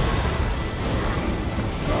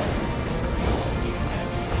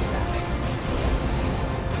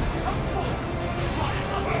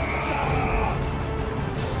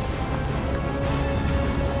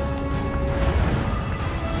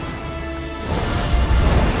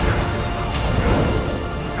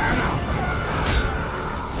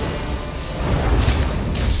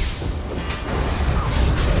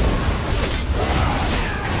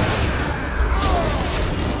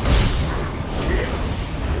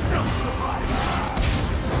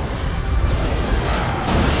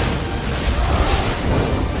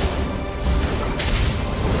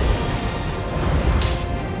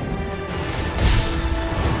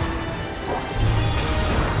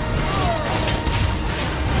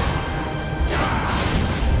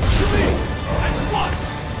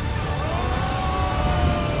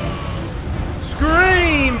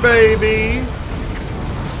 Baby!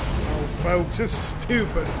 Oh, folks, this is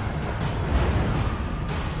stupid.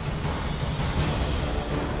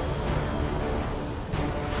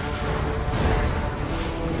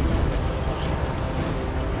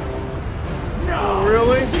 No! Oh,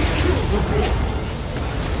 really?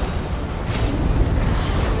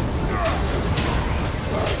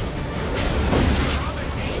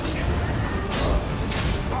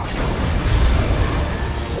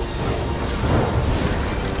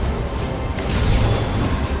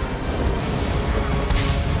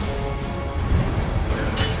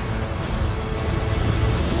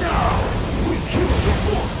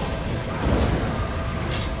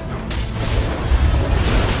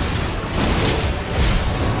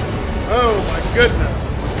 Goodness.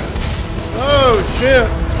 Oh shit.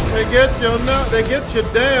 They get you they get you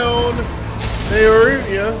down. They root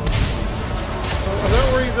you. Oh, is that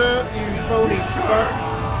where he's at? You phony fuck.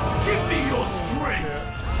 Give me your strength.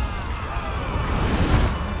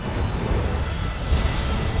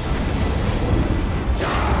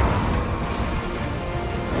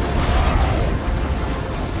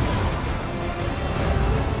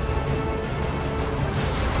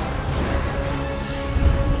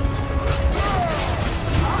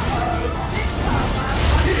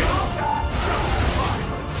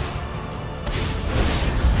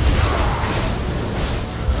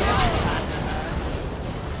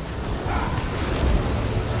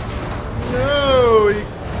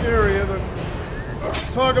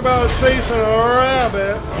 Talk about chasing a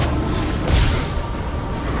rabbit.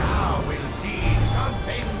 Now we'll see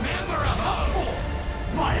something memorable.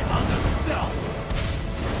 My other self.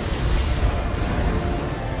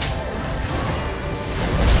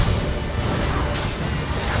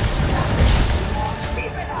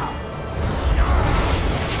 Keep it up.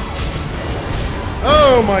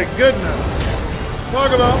 Oh my goodness.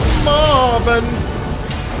 Talk about mobbing.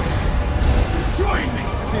 Join me.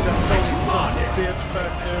 See that phony son of a bitch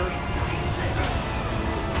back there.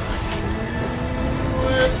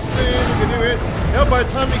 Let's see if we can do it. Now by the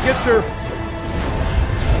time you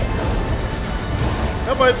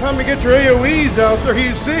get your AoEs out there,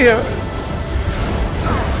 you see it.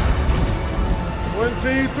 1,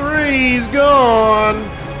 2, 3, he's gone.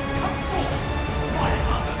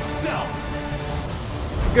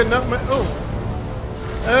 Good enough, man.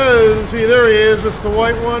 Oh, see, there he is. It's the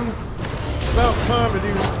white one. About time to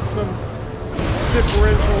do some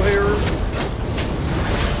differential here.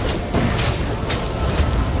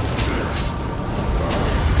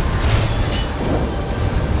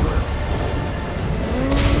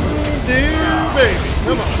 baby.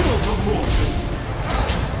 Come on. Kill the mortal.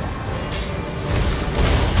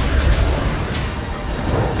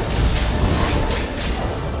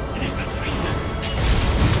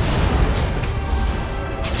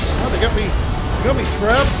 Oh, they got me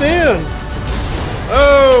trapped in.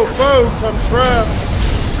 Oh, folks, I'm trapped.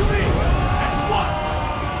 Flee at once.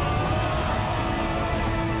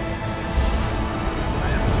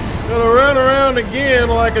 Gonna run around again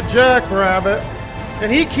like a jackrabbit,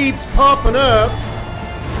 and he keeps popping up.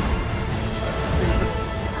 That's stupid.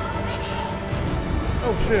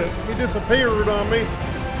 Oh shit, he disappeared on me.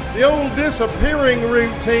 The old disappearing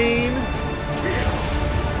routine. Kill.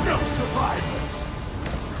 No survivors.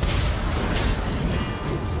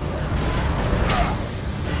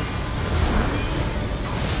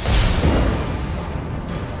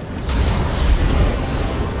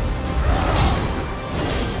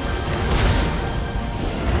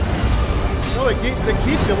 Well, they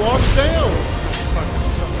keep you locked down. Fucking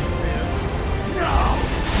son of a bitch. Now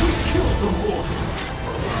we kill the mortal.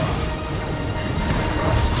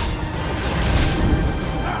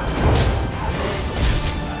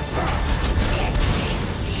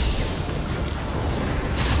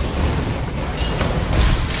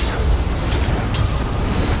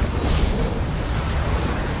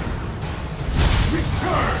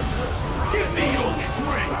 Return. Give me your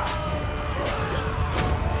strength.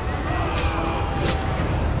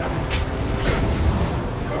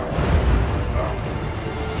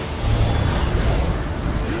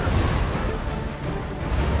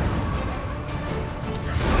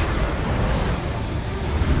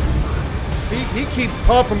 He keeps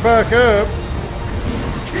popping back up.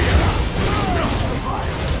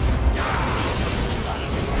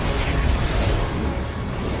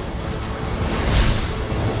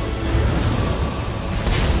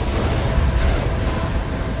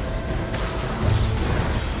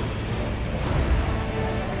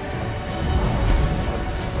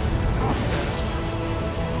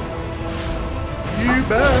 You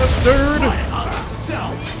bastard! My other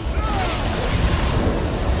self.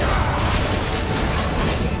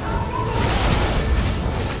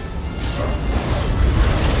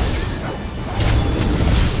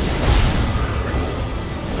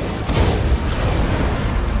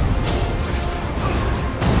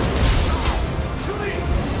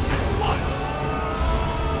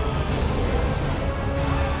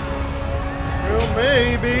 Well,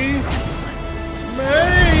 maybe.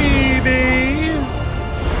 Maybe.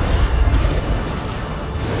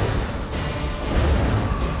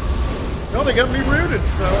 Well, they got me rooted,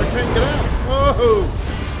 so I can't get out. Whoa!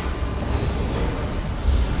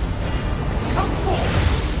 Come forth,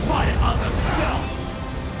 my other self.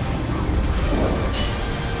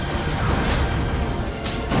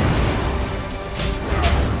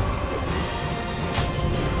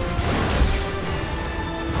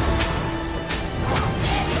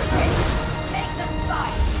 Make them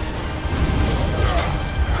fight!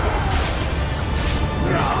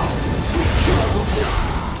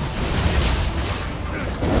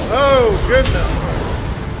 Oh, goodness.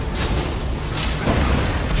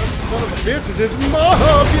 Son of a bitch is just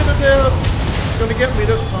mob you to death. It's gonna get me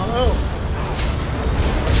this time. Oh.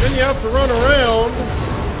 Then you have to run around.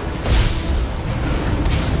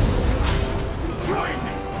 Join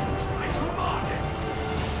me. I command it.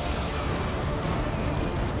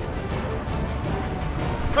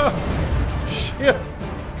 Huh. Shit.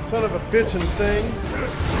 Son of a bitchin' thing.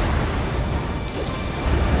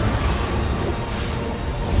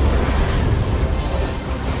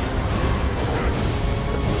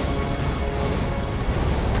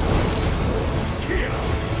 Kill.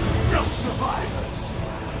 No survivors.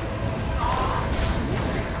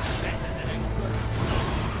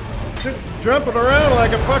 Jumping around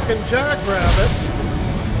like a fucking jackrabbit.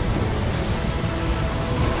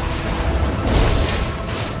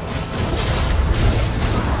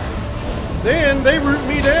 Then they root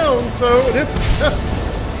me down, so this is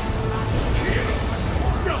Kill.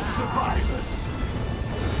 No survivors.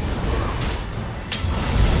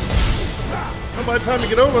 and by the time you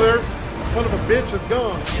get over there, son of a bitch is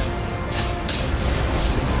gone.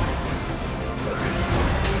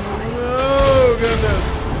 Oh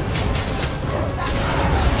goodness.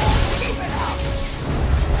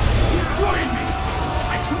 Join me.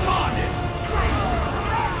 I command it.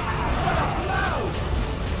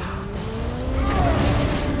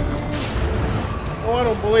 Oh, I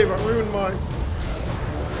don't believe I ruined my...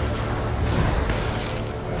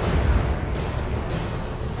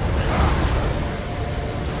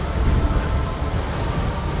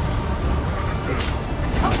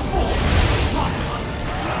 Come forth, my other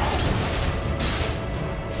self.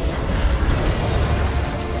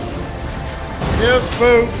 this,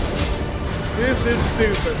 folks. This is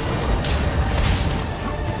stupid.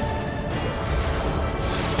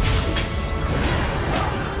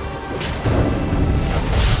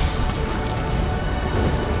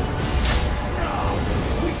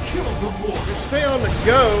 Stay on the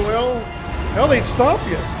go, well, hell, they stop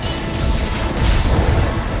you.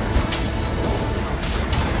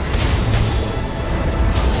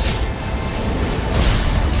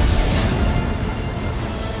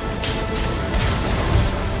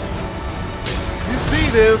 You see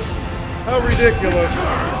this? How ridiculous.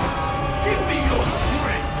 Give me your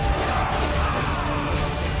strength!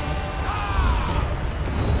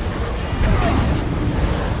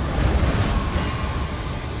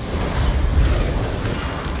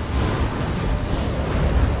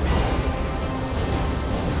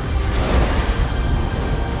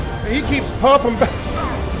 He keeps popping back.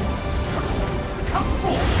 Come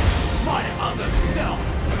forth, my other self!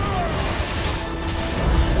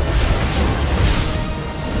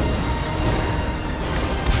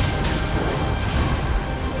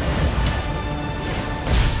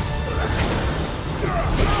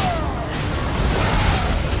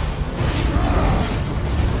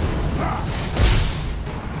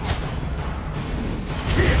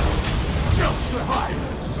 Here, no survivors!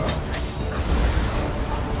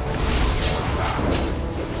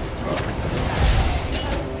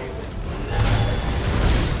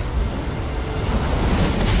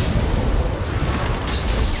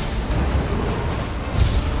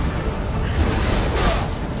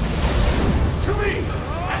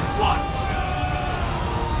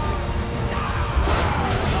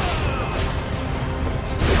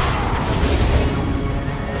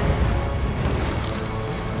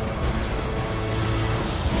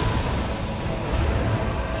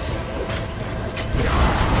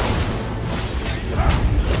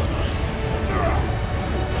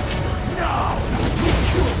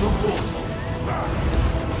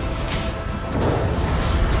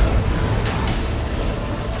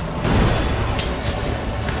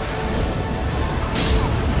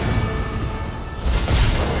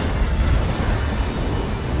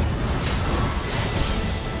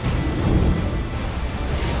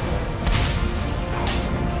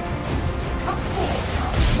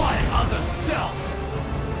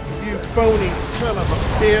 Phony son of a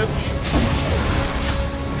bitch.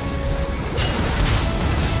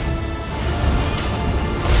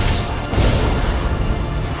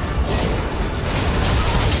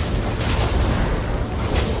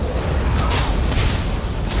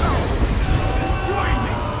 Join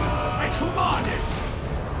me! I command it!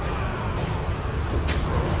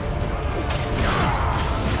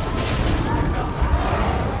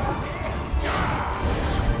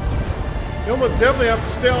 You'll most definitely have to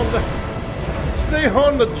stay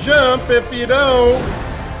on the jump. If you don't,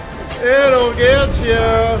 it'll get you.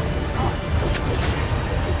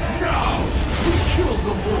 Now, we kill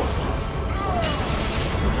the mortal!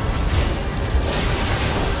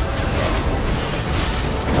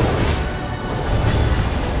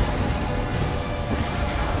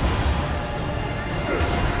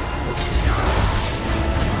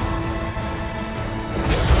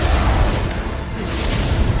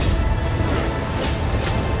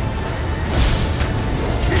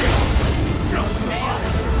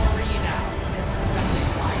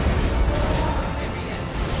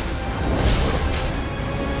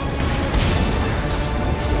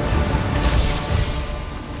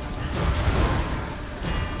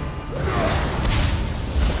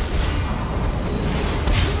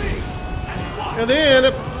 And then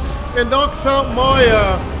it knocks out my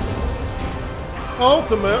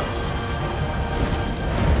ultimate.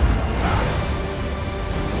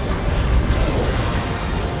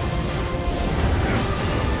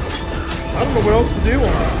 I don't know what else to do on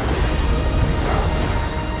it.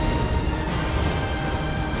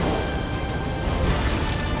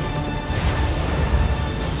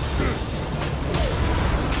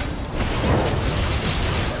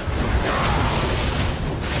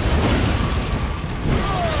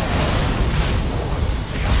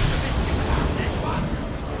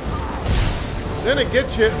 Then it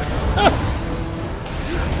gets you.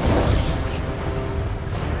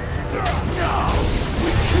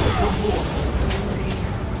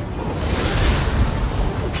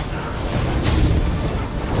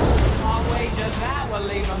 I'll wager that will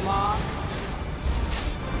leave a mark.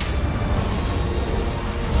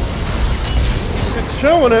 It's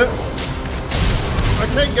showing it. I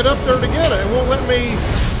can't get up there to get it. It won't let me.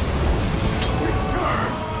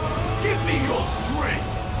 Return! Give me your strength!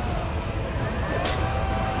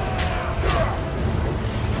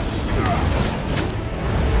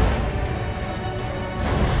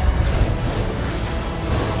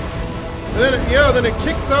 then it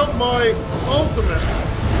kicks out my ultimate.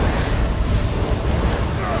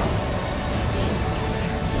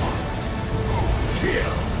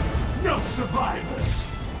 Kill! No survivors!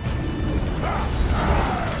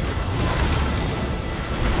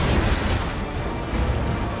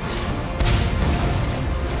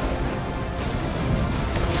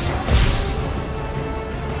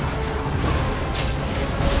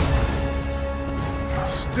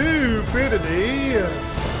 Stupidity,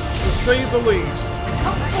 to say the least.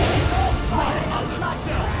 My other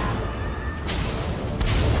self!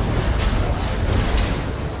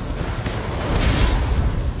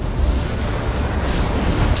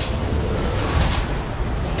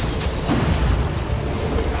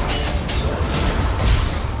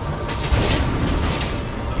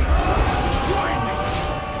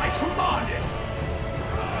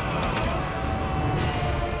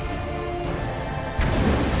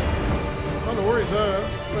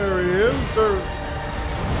 There he is.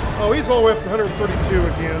 Oh, he's all the way up to 132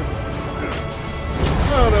 again.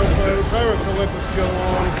 I don't know, folks. I was going to let this go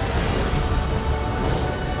on.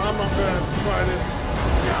 I'm not going to try this.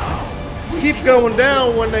 Keep going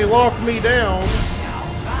down when they lock me down.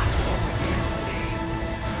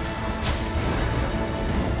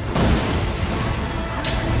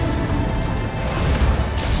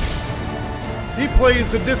 He plays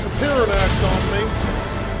the disappearing act on me.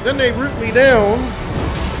 Then they root me down.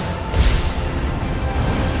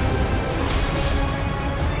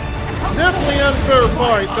 Definitely unfair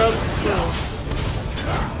fight, that's true.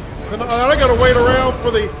 And I gotta wait around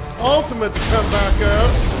for the ultimate to come back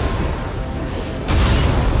up.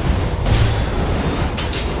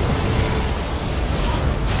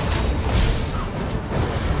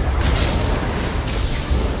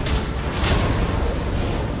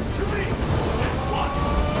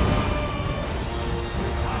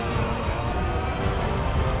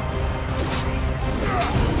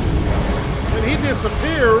 And he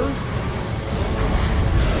disappears.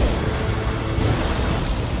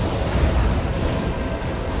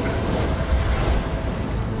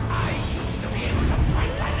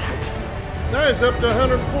 Now he's up to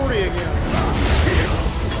 140 again.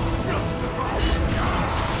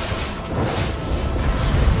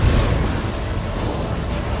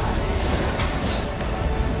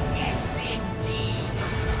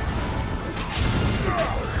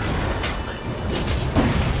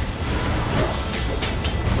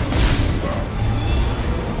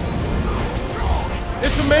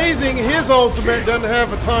 It's amazing his ultimate doesn't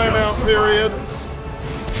have a timeout period.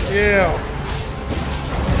 Yeah.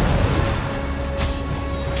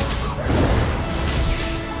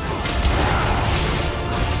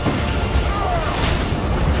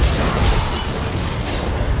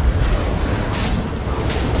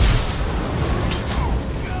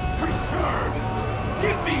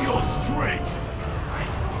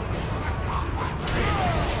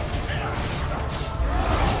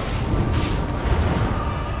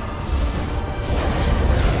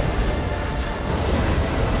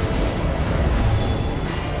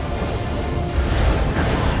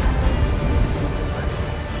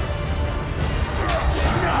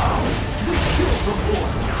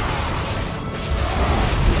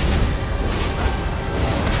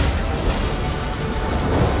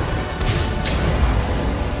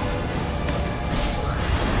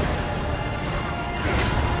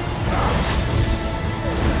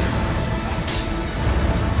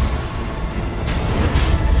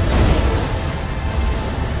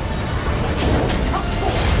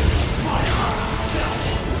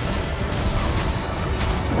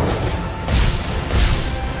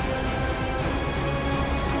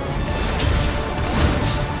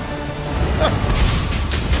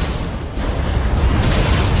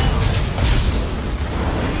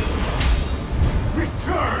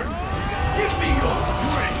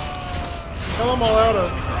 I'm all out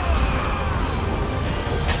of.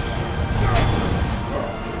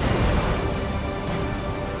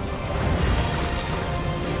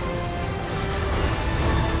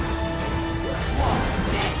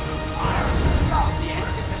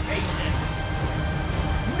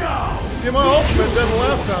 Yeah, my ultimate doesn't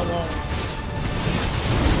last that long.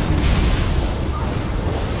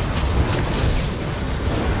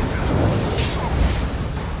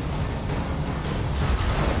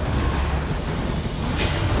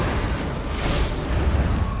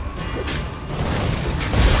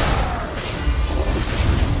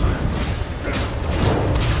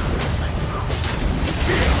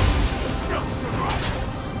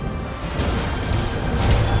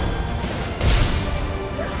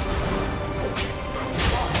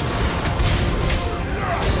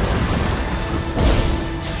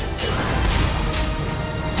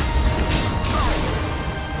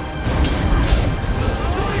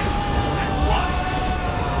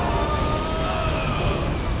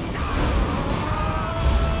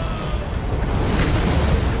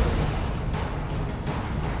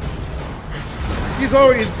 He's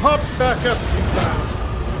always pops back up sometimes.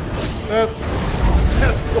 That's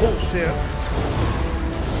bullshit.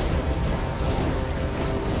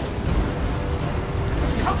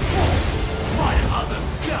 Come forth, my other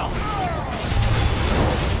self.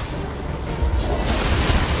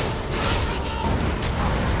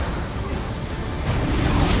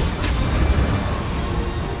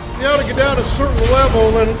 He ought to get down to a certain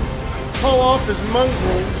level and pull off his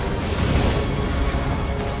mongrels.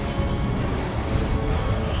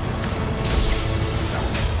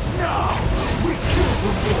 Now, we kill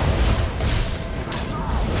the wolf.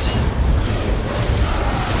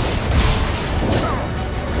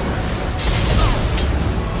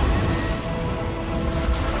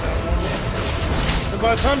 And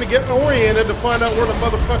by the time you get oriented to find out where the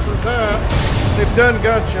motherfucker's at, they've done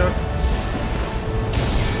gotcha.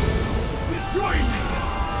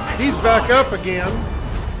 He's back up again.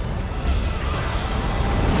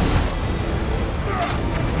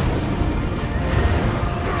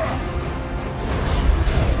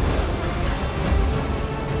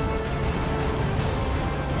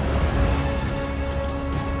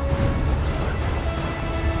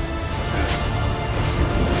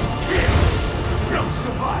 No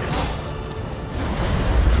survivors.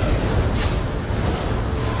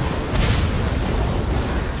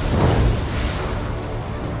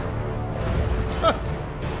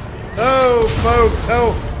 Oh, folks,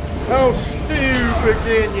 how stupid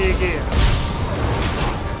can you get?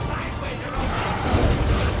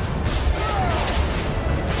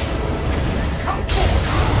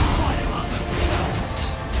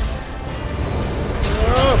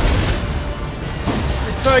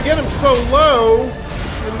 So I get them so low,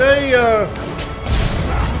 and they,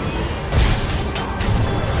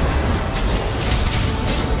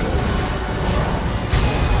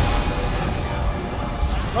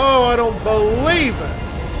 oh, I don't believe it.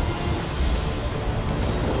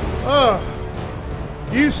 Oh,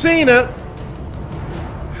 you've seen it.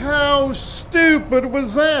 How stupid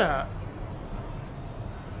was that?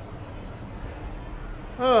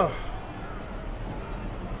 Oh.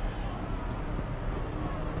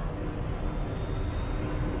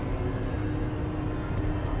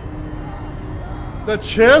 The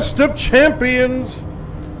chest of champions.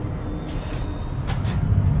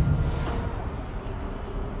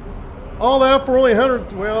 All that for only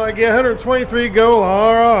 100, well, I get 123 gold.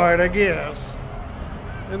 All right, I guess.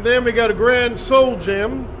 And then we got a grand soul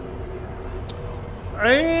gem.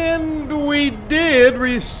 And we did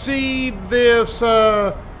receive this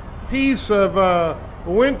piece of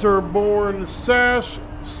Winterborn sash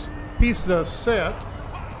piece of set.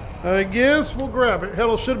 I guess we'll grab it.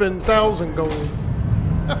 Hell, it should have been 1,000 gold.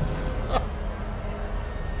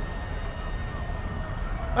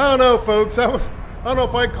 I don't know, folks. I don't know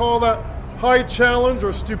if I call that high challenge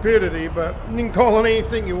or stupidity, but you can call it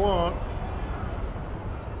anything you want.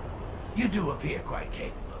 You do appear quite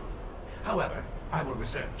capable. However, I will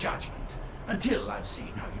reserve judgment until I've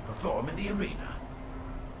seen how you perform in the arena.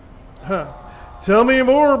 Huh. Tell me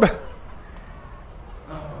more about...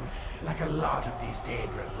 Oh, like a lot of these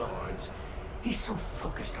Daedra lords, he's so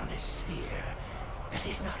focused on his sphere that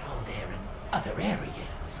he's not all there in other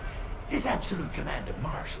areas. His absolute command of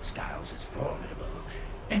martial styles is formidable,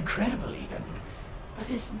 incredible even, but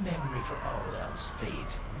his memory for all else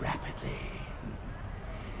fades rapidly.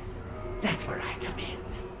 That's where I come in.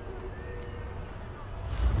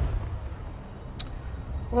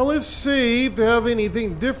 Well, let's see if they have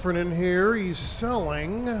anything different in here he's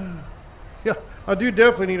selling. Yeah, I do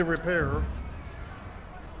definitely need a repair.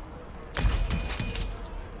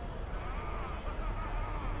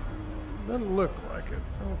 Doesn't look like it.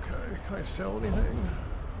 Okay, can I sell anything?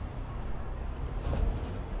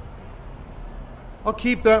 I'll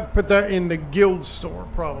keep that, put that in the guild store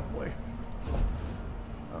probably.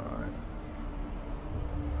 Alright.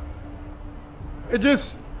 It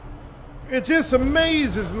just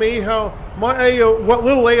amazes me how my what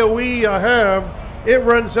little AoE I have, it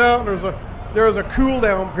runs out and there's a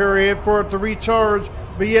cooldown period for it to recharge,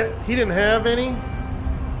 but yet he didn't have any.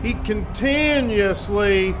 He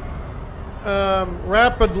continuously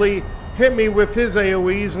rapidly hit me with his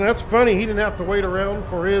AoEs, and that's funny, he didn't have to wait around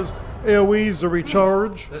for his AoEs to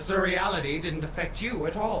recharge. The surreality didn't affect you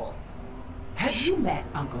at all. Have you met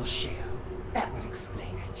Uncle Sheo? That would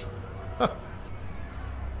explain it.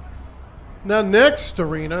 Now next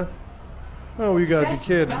arena. Oh, you gotta Seth's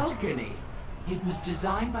be kidding. balcony. It was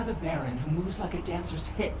designed by the Baron, who moves like a dancer's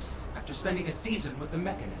hips. After spending a season with the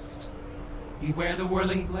Mechanist. Beware the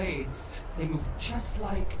whirling blades. They move just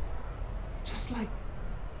like...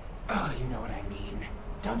 Oh, you know what I mean,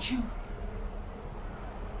 don't you?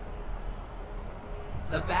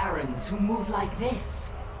 The barons who move like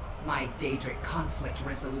this. My Daedric conflict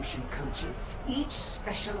resolution coaches, each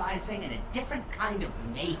specializing in a different kind of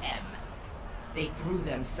mayhem. They threw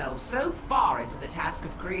themselves so far into the task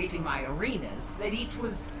of creating my arenas that each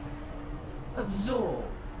was absorbed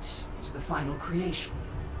into the final creation.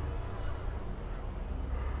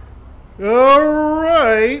 All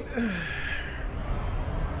right.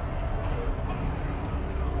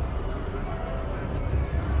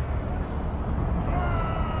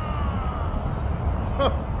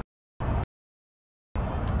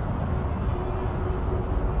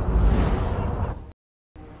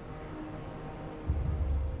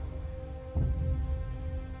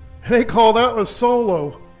 They call that a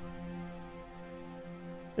solo.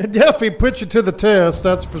 It definitely puts you to the test,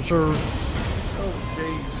 that's for sure. Oh,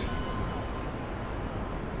 jeez.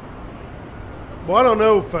 Well, I don't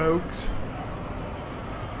know, folks.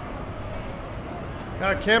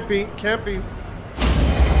 I can't be.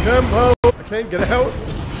 Come home. I can't get out.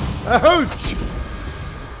 Ouch!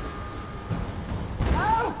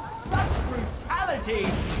 Oh, such brutality!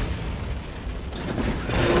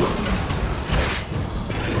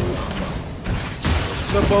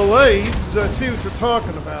 The blades, I see what you're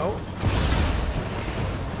talking about.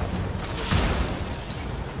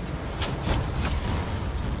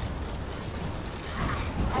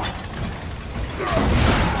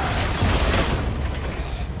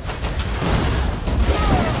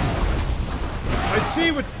 I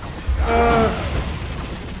see what,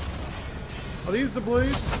 are these the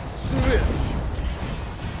blades? Switch.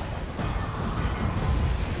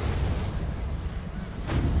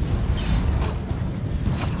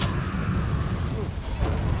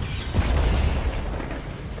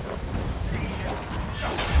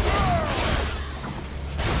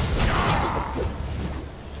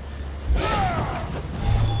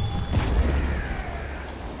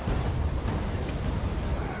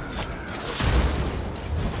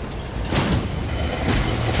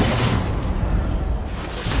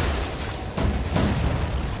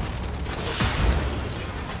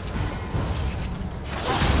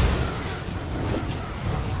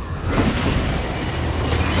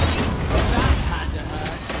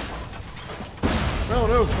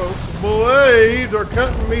 Folks, blades are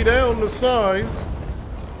cutting me down to size.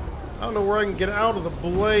 I don't know where I can get out of the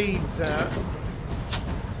blades at.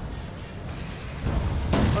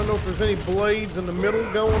 I don't know if there's any blades in the middle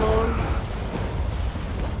going on.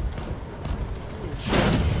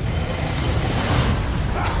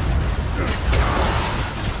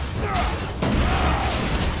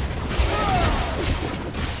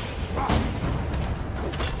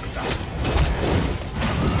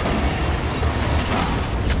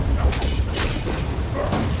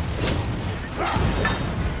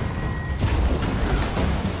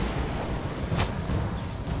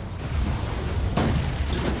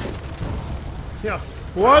 Yeah,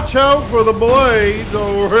 watch out for the blades.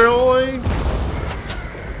 Oh, really?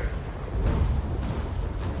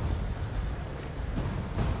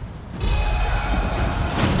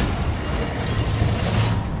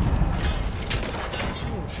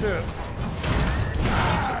 Oh, shit.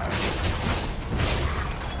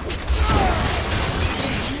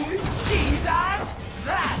 Did you see that?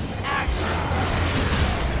 That's action!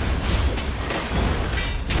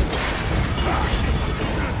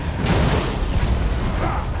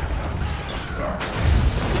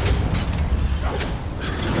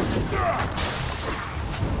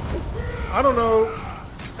 I don't know.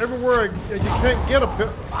 Everywhere you can't get a bit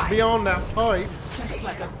beyond that pipe. It's just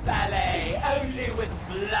like a ballet, only with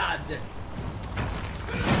blood.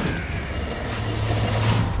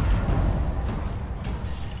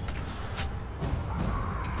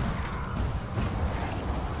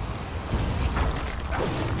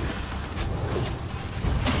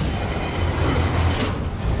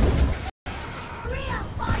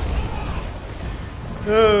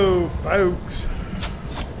 Oh, folks.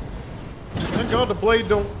 Thank God the blade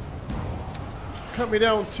don't cut me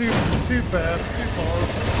down too fast, too far.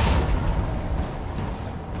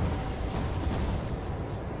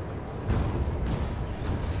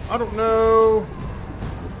 I don't know.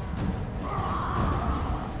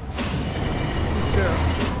 Shit.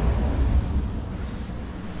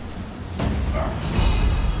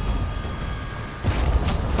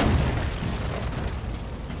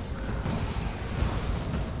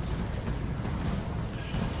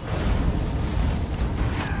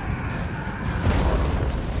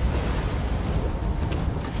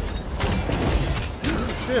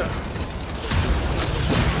 Shit.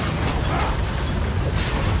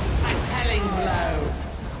 A telling blow.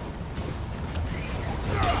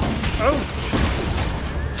 Oh.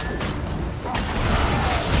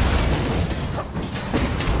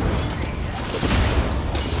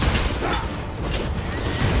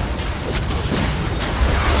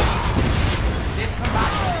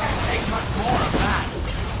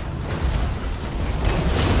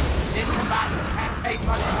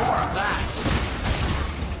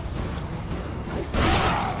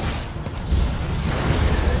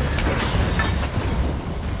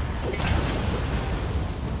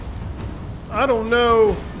 I don't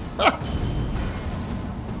know.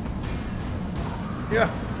 Yeah,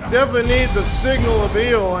 definitely need the signal of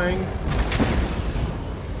healing.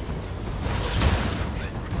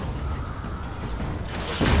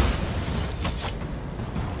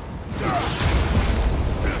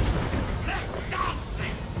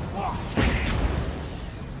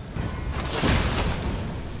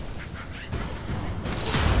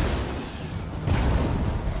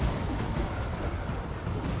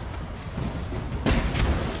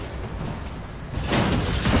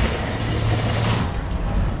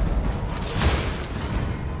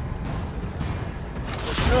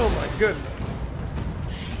 Oh my goodness.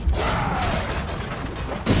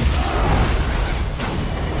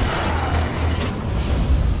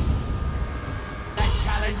 The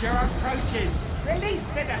challenger approaches. Release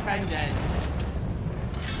the defenders.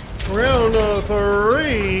 Round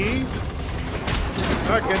 3.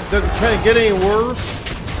 Does it kind of get any worse?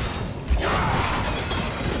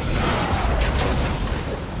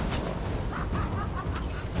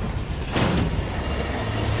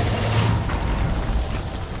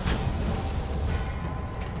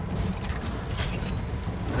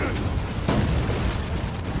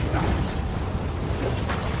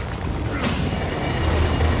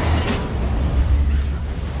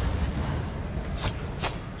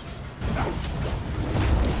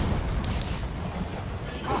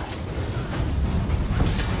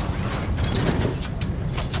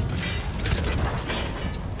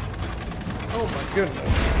 Oh my goodness.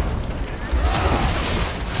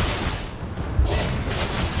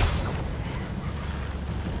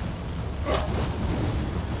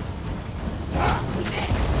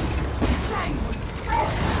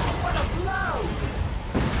 What a blow!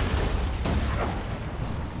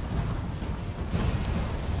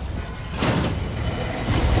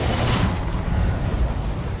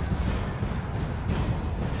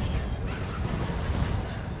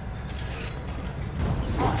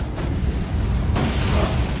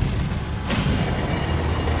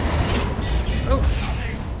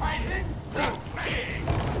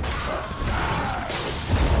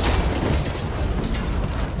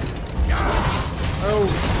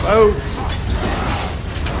 Oh.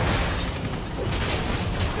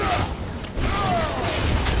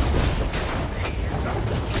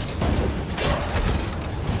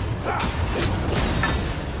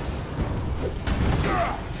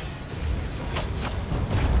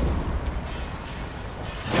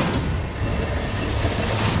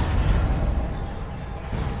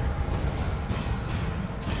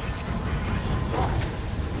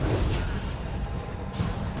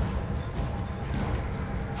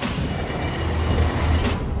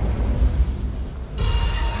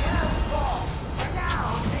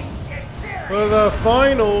 For the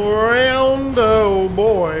final round, oh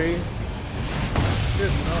boy.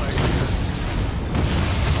 Good night.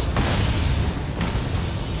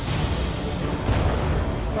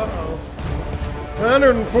 Uh-oh.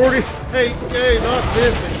 148, hey, not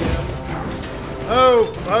this again. Oh,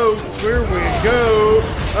 folks, here we go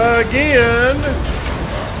again.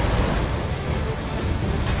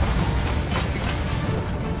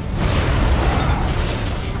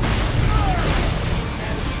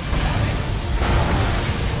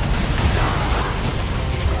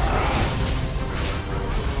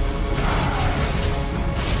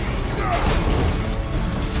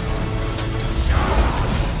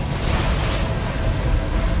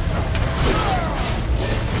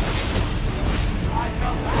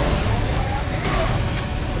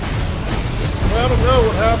 I don't know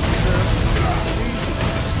what happened there.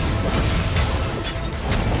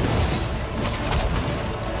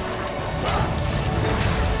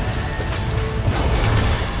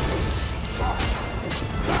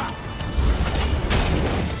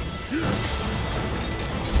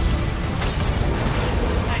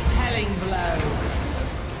 A telling blow.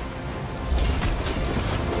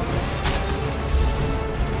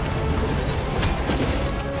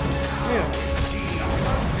 Yeah.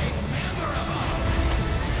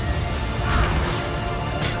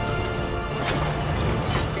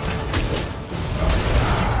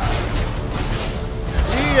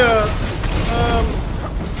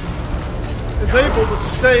 Is able to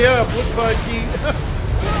stay up. Looks like he,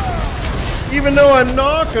 even though I'm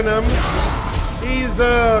knocking him, he's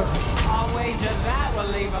I'll wager that will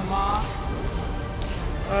leave a mark.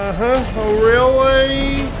 Oh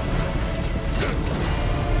really?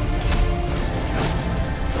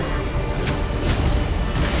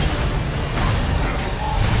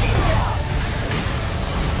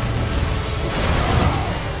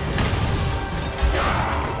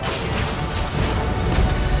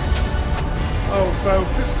 Oh,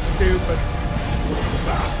 folks, this is stupid.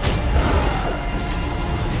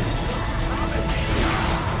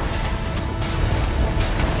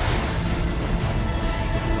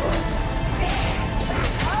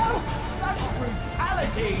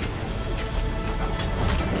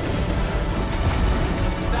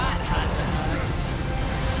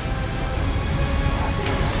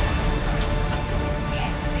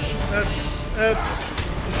 That's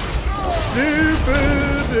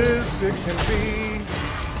stupid as it can be.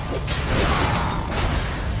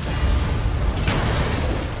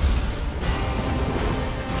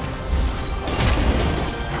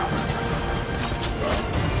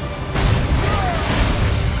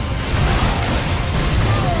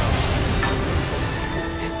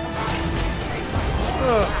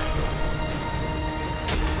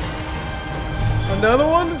 Another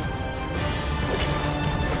one?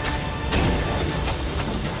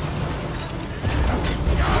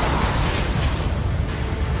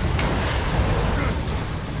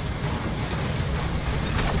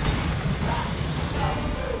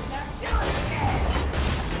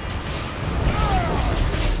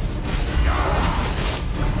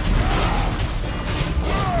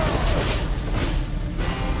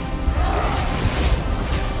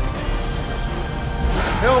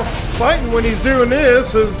 Hell, fighting when he's doing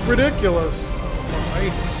this is ridiculous. Oh my.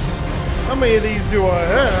 How many of these do I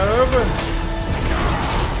have?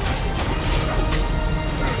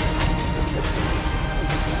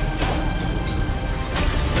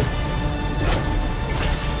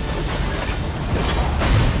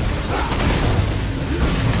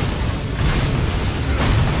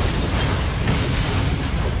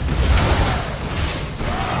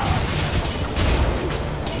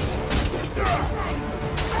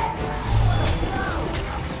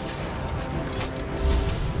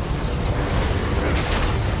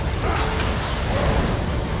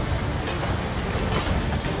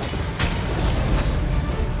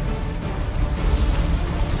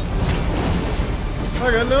 I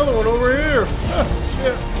got another one over here. Ah,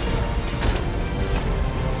 shit.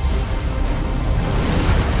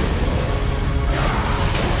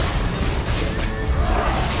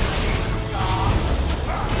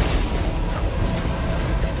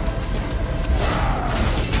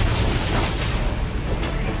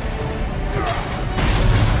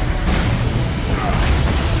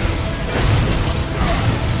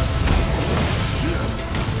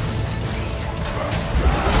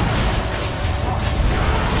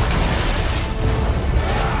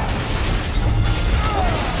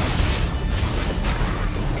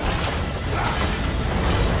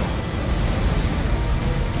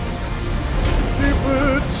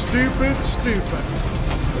 Stupid.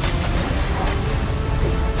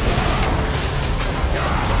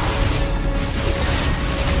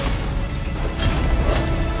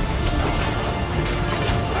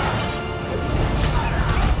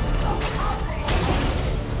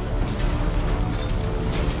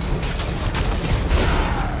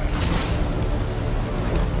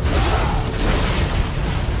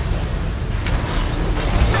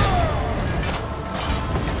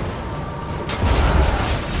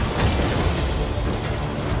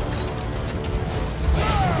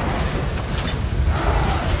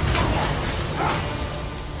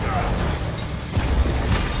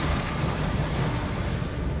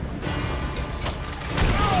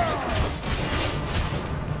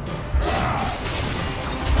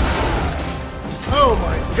 Oh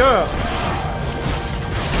my god!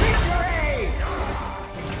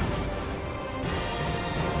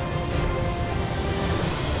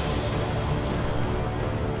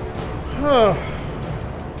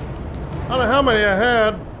 I don't know how many I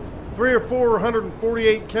had. 3 or 4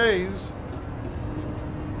 148 Ks.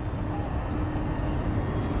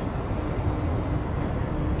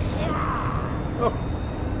 Oh.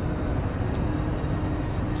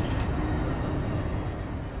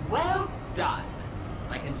 Well done.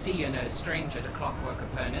 I can see you're no stranger to clockwork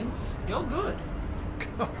opponents. You're good.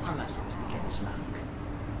 Unless it was against luck.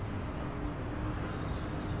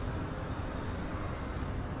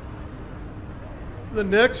 The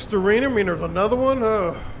next arena, I mean, there's another one?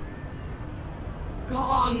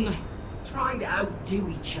 Gone. Trying to outdo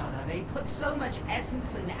each other. They put so much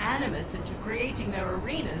essence and animus into creating their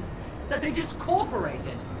arenas that they just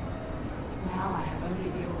corporated. Now I have only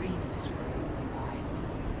the arenas to remember them by.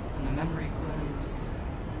 And the memory grows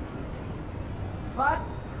easy. But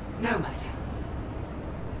no matter.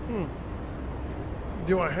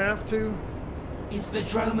 Do I have to? It's the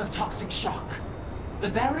drome of toxic shock. The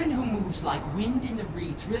Baron who moves like wind in the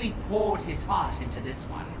reeds really poured his heart into this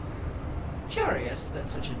one. Curious that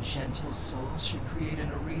such a gentle soul should create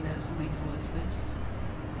an arena as lethal as this.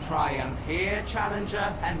 Triumph here,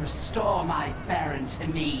 challenger, and restore my Baron to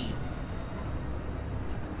me.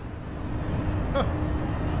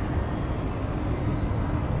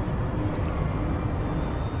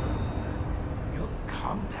 Your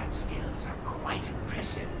combat skills are quite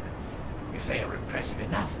impressive. If they are impressive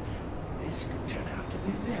enough, this could turn out to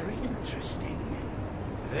be very interesting.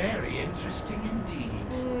 Very interesting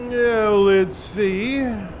indeed. Yeah, let's see.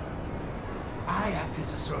 I act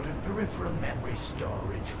as a sort of peripheral memory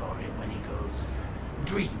storage for him when he goes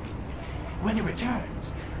dreaming. When he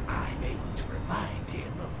returns, I'm able to remind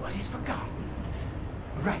him of what he's forgotten.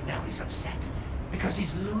 Right now he's upset because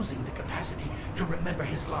he's losing the capacity to remember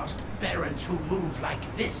his lost barons who move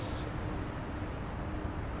like this.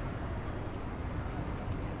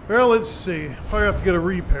 Well, let's see. Probably have to get a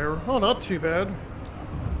repair. Oh, not too bad.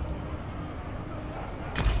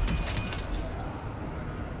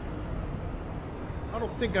 I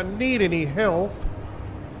don't think I need any health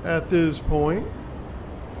at this point.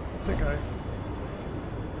 I think I...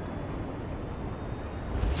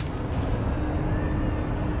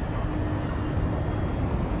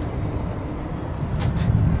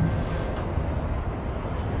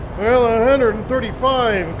 Well,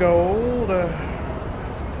 135 gold.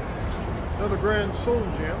 Another grand soul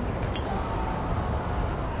gem.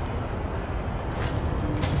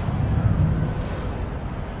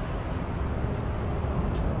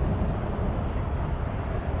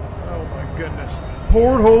 Oh my goodness.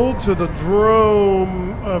 Porthole to the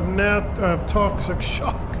drome of toxic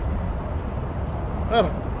shock.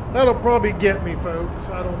 That'll probably get me, folks.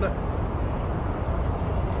 I don't know.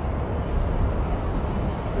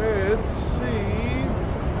 Let's see.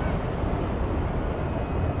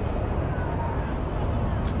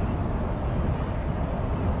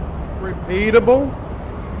 Repeatable.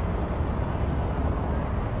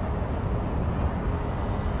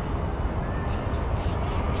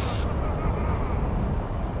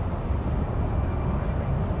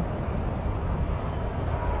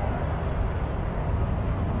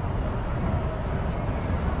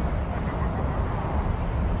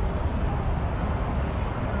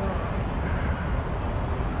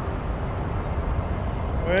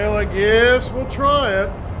 Well, I guess we'll try it.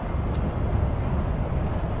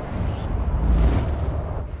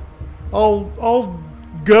 I'll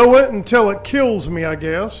go it until it kills me, I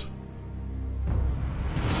guess.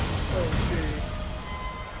 Oh,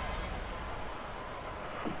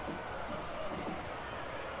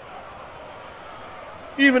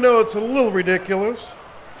 gee. Even though it's a little ridiculous,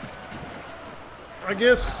 I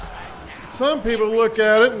guess some people look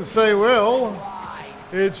at it and say, well,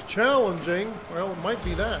 it's challenging. Well, it might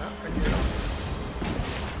be that, I guess.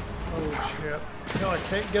 Oh, shit. Now I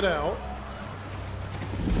can't get out.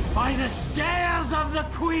 By the scales of the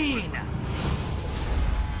Queen!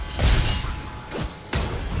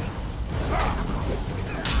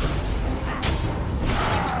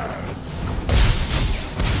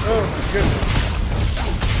 Oh my goodness.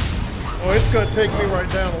 Oh, it's gonna take me right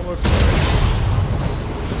down, it looks like.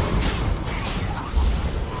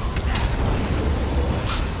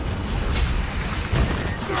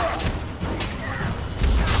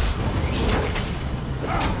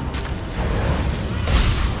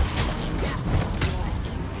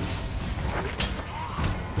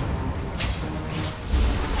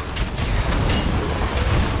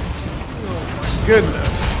 Goodness.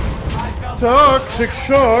 Toxic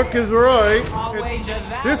shock is right.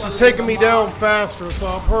 This is taking me down faster, so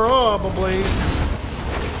I'll probably...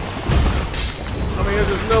 I mean,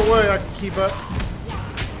 there's no way I can keep up.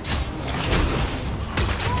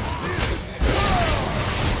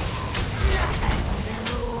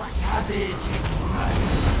 Savage.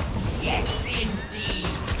 Yes, indeed.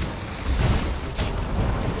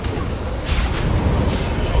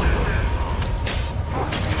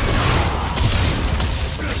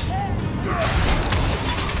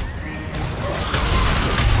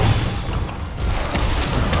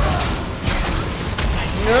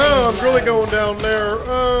 No, I'm really going down there.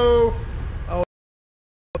 Oh.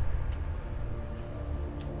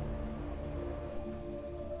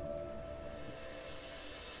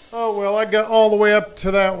 Oh, well, I got all the way up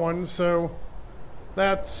to that one, so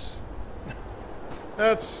that's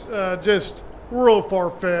just real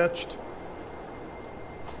far-fetched.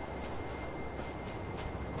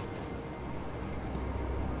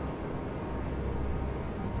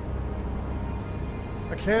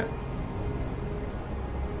 I can't...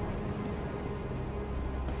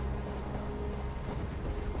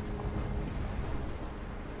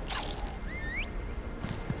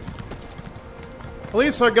 At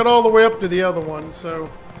least I got all the way up to the other one, so...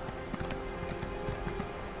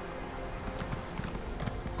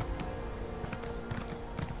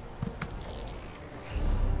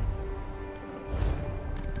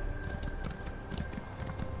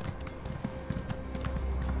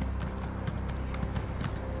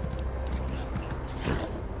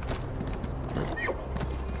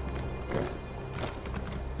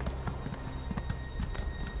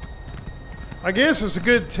 I guess it's a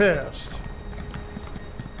good test.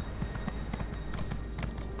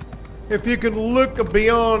 if you can look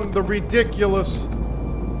beyond the ridiculous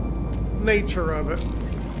nature of it.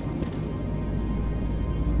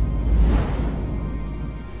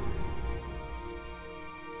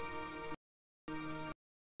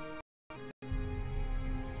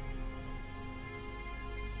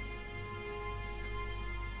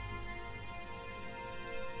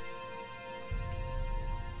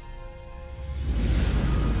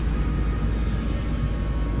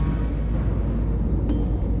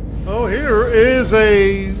 Oh, here is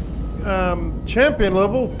a champion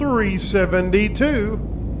level 372.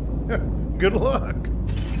 Good luck.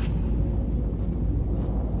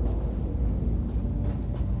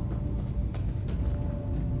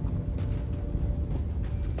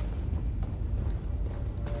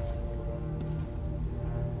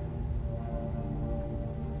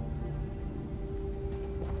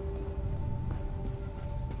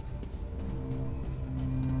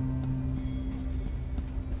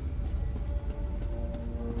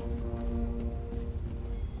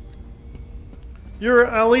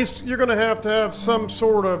 At least you're going to have some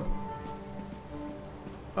sort of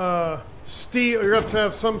steel. You have to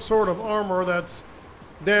have some sort of armor that's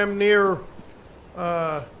damn near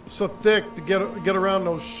so thick to get around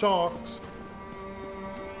those shocks,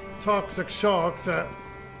 toxic shocks. That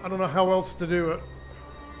I don't know how else to do it.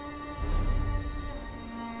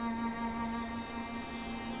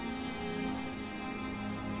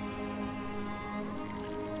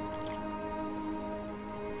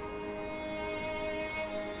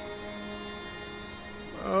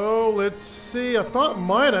 Let's see, I thought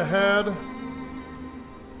might have had...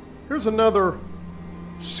 Here's another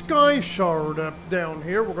skyshard up down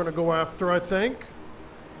here we're going to go after, I think.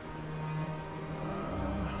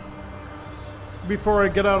 Before I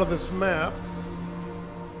get out of this map.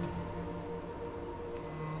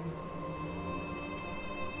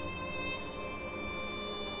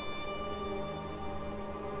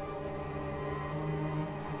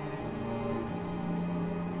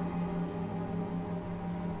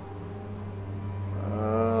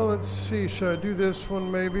 Let's see, should I do this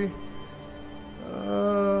one maybe?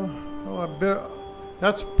 Oh, I bet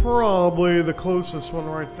that's probably the closest one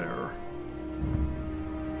right there.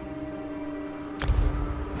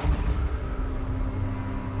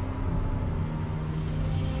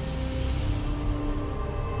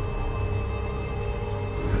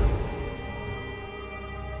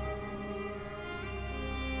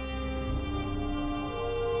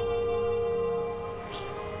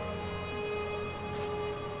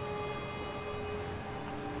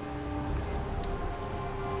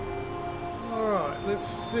 Let's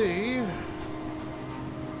see.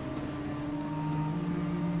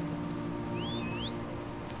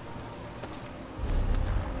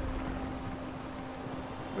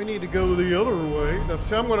 We need to go the other way. Now,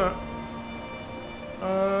 see, I'm gonna,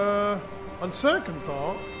 on second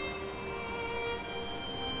thought,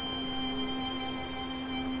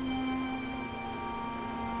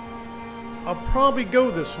 I'll probably go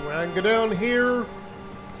this way. I can go down here,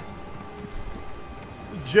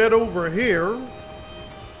 jet over here.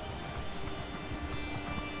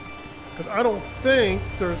 I don't think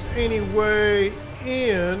there's any way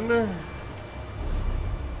in.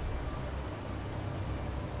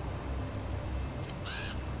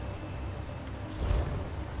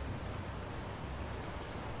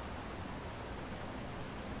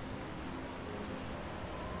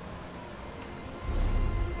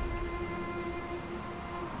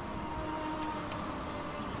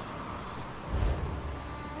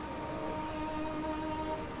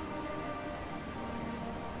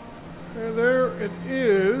 There it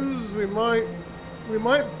is. We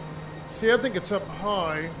might see. I think it's up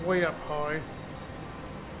high, way up high.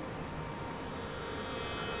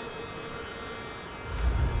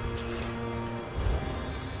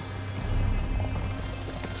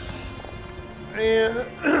 And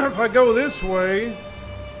if I go this way,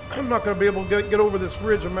 I'm not going to be able to get over this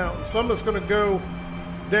ridge of mountains. So I'm just going to go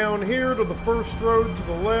down here to the first road to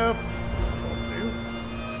the left.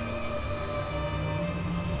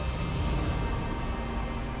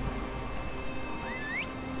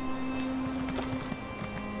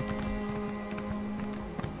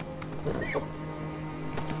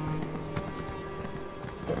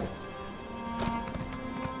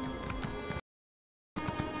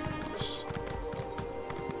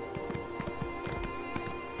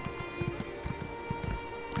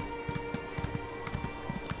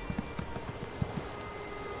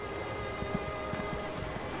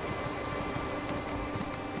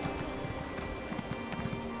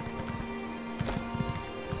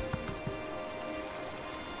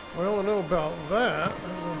 Well, I know about that.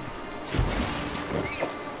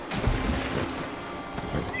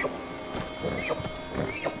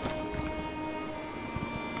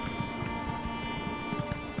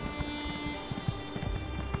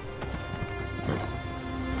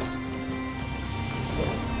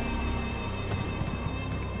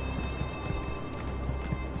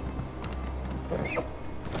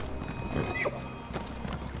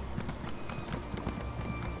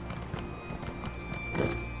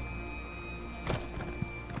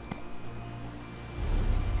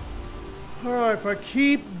 if I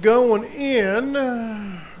keep going in,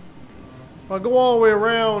 if I go all the way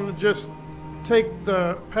around and just take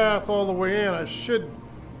the path all the way in, I should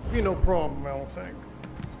be no problem, I don't think.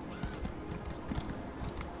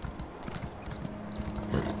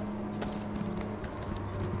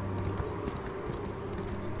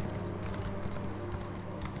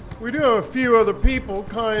 We do have a few other people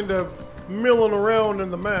kind of milling around in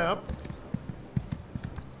the map.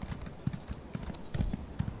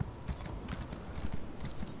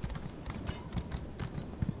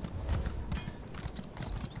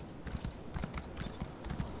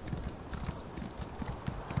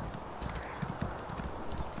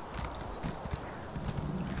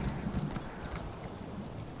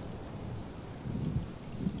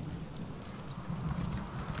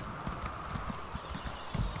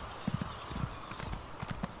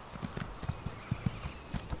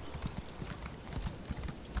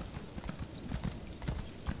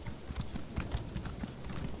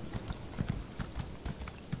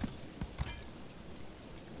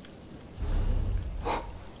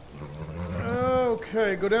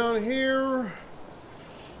 Okay, go down here,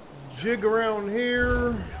 jig around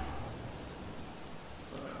here.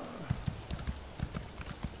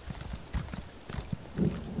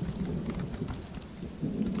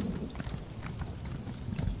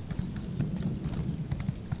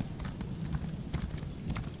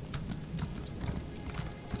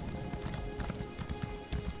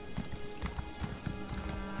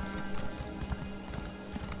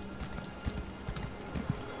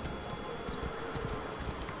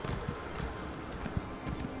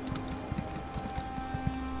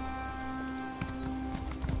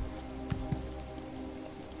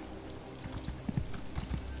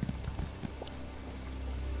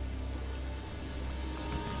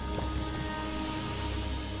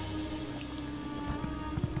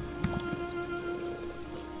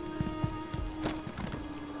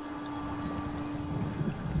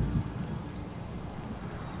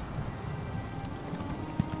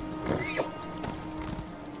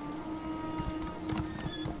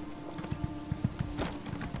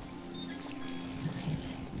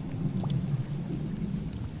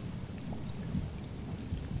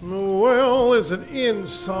 Well, is it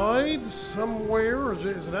inside somewhere, or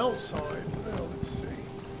is it outside? Well, let's see.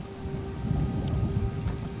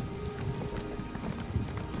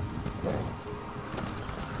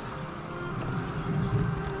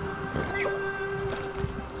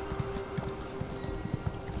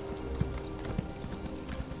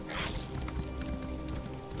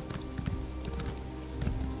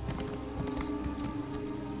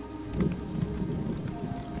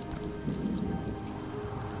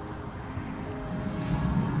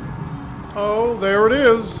 Oh, there it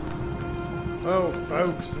is. Oh,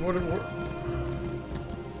 folks, what?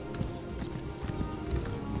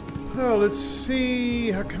 Oh, let's see.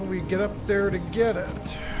 How can we get up there to get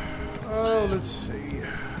it? Oh, let's see.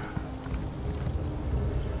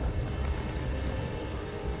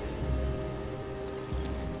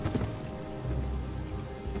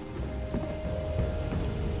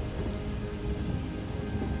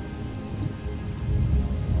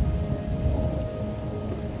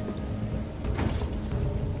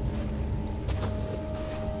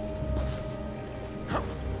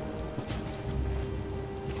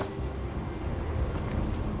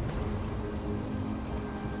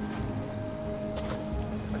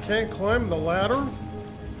 Can't climb the ladder?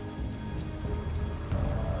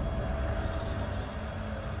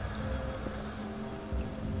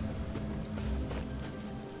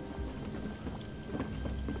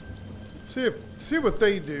 See what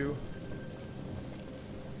they do.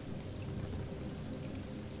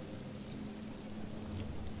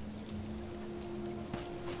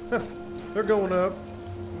 They're going up.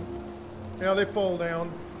 Yeah, they fall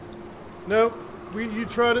down. Nope. You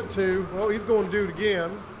tried it too. Well, he's going to do it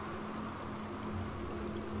again.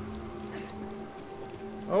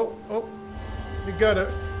 Oh, you got it.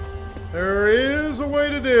 There is a way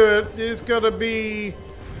to do it. It's got to be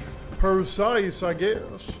precise, I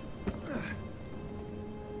guess.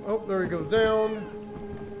 Oh, there he goes down.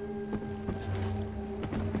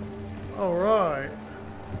 All right.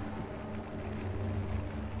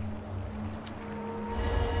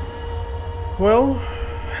 Well,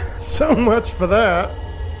 so much for that.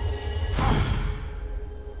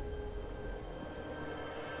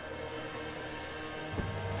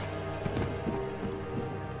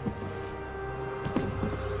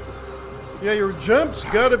 Yeah, your jump's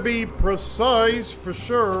got to be precise for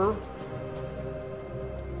sure.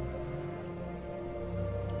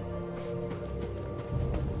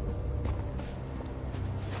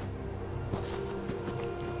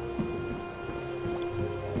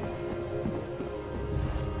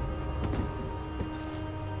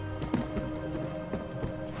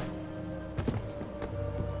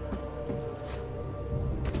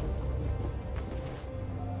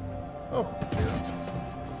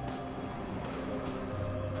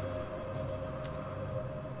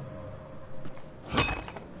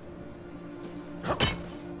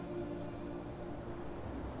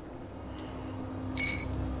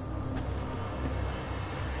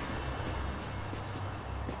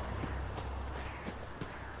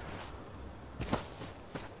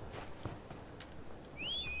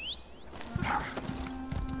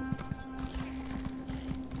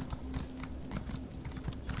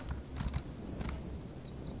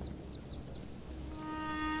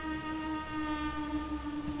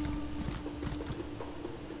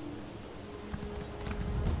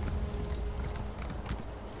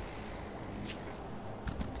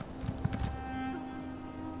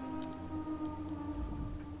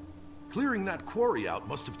 Clearing that quarry out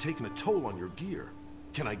must have taken a toll on your gear.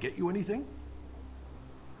 Can I get you anything?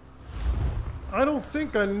 I don't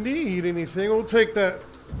think I need anything. We'll take that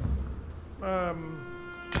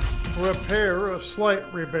repair, a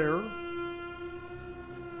slight repair.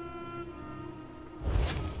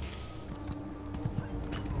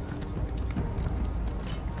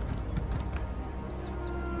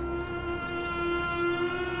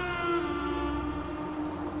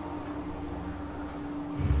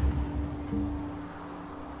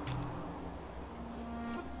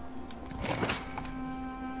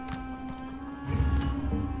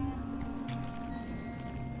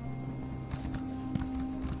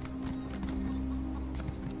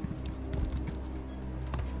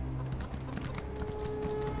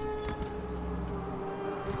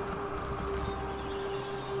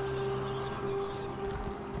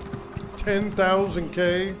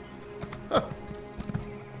 $10,000K.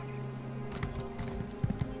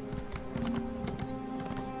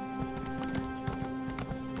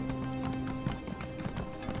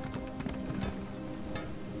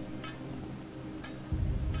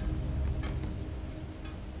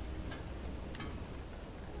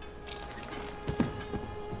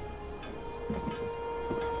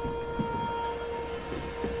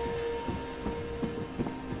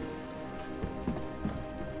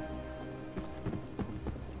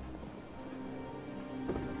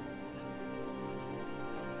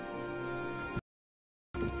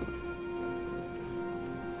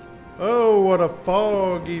 Oh, what a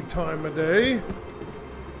foggy time of day.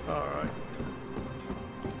 All right.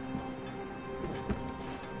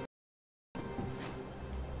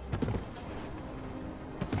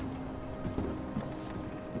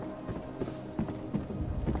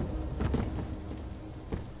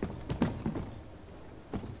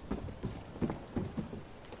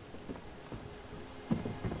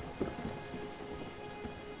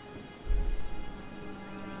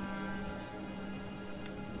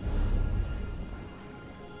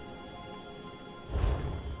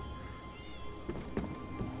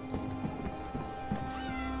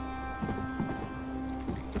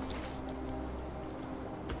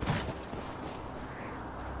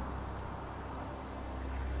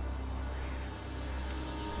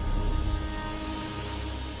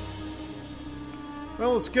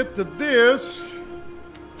 Well, let's get to this.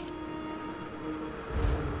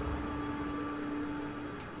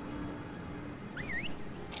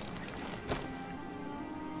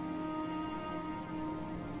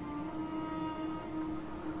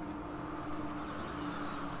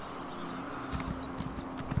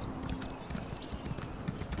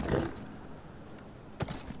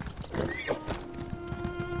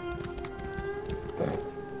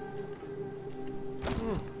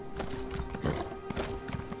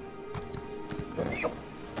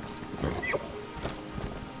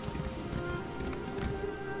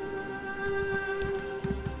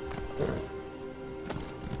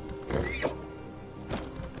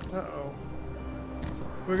 Uh-oh.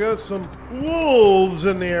 We got some wolves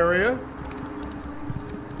in the area.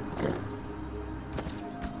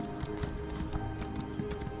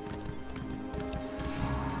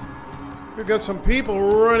 We got some people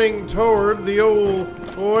running toward the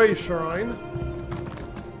old boy shrine.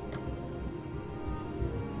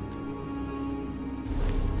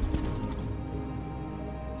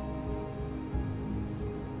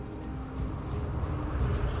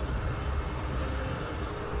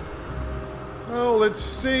 Oh, let's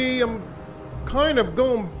see. I'm kind of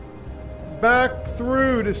going back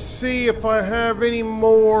through to see if I have any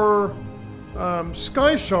more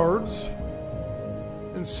sky shards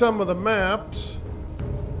in some of the maps.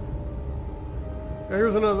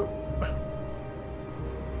 Here's another.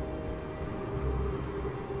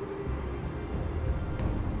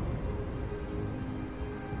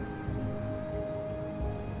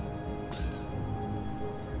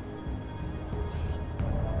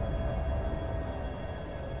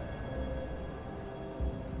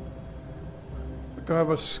 I have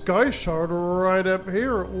a sky shard right up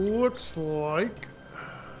here, it looks like.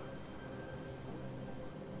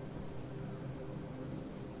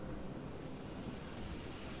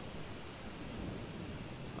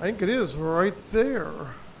 I think it is right there.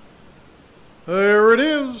 There it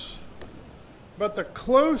is. But the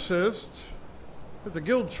closest, there's a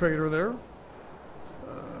guild trader there.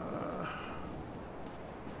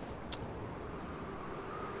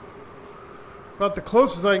 About the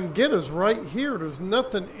closest I can get is right here. There's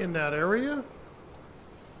nothing in that area.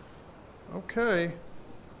 Okay.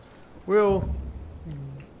 We'll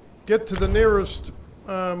get to the nearest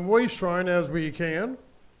way shrine as we can.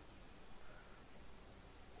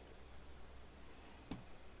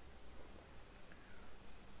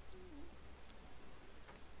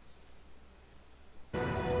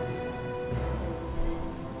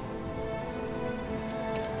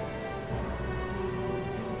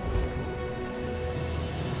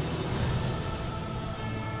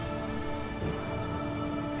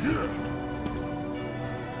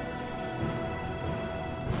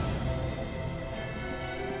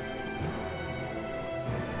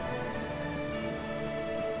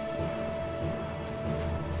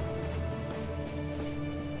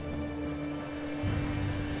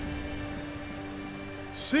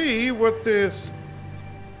 see what this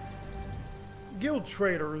guild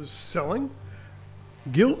trader is selling.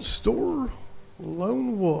 Guild store,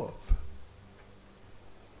 lone wolf.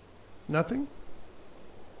 Nothing?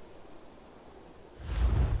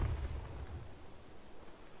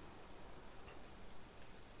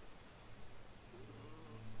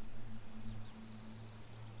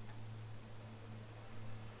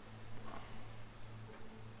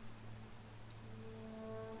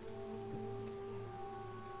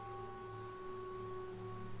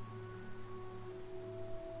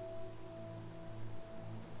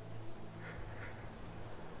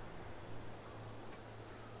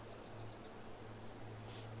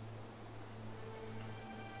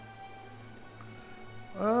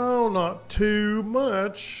 Oh, not too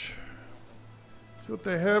much. See what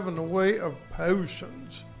they have in the way of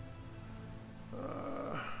potions.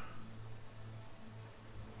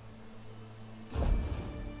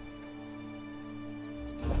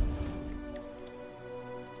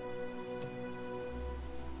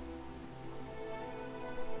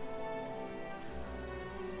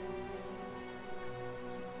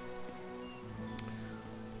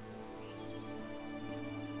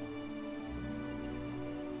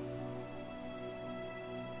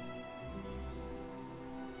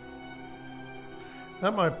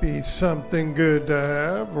 That might be something good to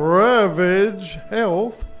have. Ravage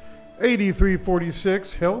health,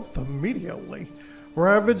 8346 health immediately.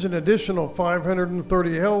 Ravage an additional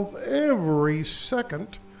 530 health every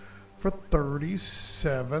second for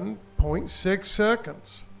 37.6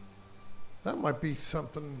 seconds. That might be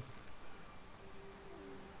something.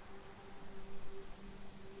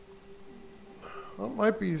 That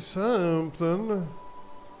might be something.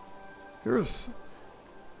 Here's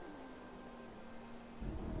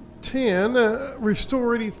 10,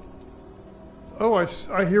 restore 80. Oh,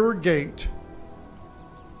 I hear a gate.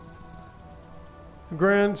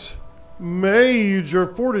 Grants major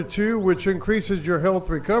fortitude, which increases your health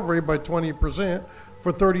recovery by 20%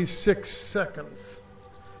 for 36 seconds.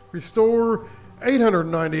 Restore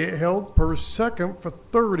 898 health per second for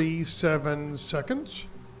 37 seconds.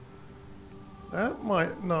 That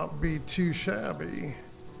might not be too shabby.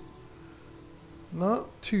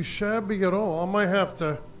 Not too shabby at all. I might have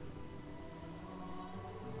to.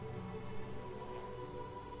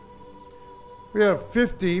 We have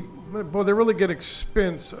 50, boy, they really get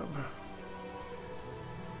expensive.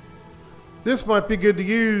 This might be good to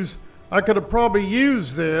use. I could have probably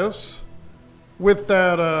used this with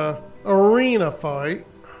that arena fight.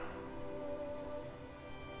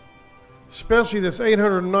 Especially this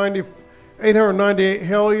 898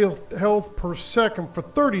 health per second for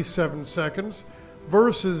 37 seconds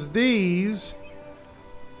versus these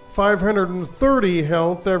 530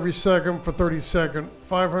 health every second for 30 seconds.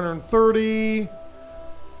 530,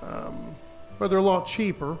 but they're a lot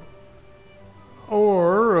cheaper.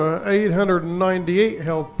 Or 898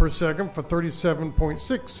 health per second for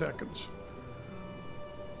 37.6 seconds.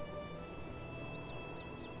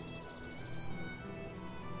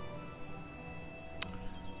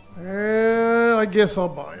 I guess I'll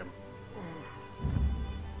buy them.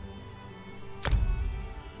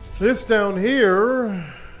 This down here,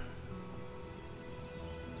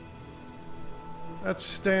 that's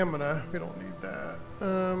stamina. We don't need that.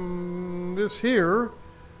 This here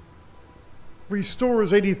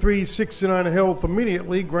restores 8369 health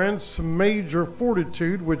immediately. Grants major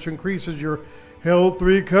fortitude, which increases your health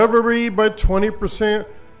recovery by 20%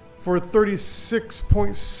 for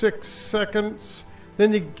 36.6 seconds.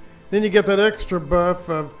 Then you get that extra buff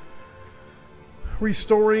of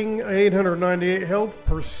restoring 898 health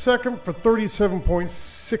per second for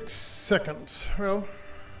 37.6 seconds. Well,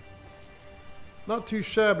 not too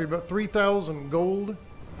shabby, but 3,000 gold.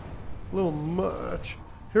 A little much.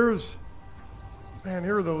 Here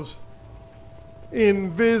are those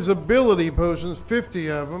invisibility potions, 50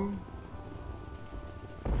 of them.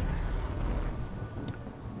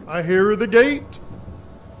 I hear the gate.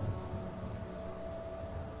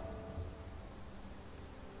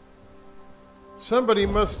 Somebody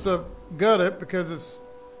must have got it because it's...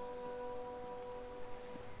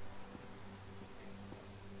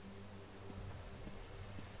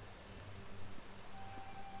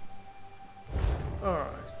 All right.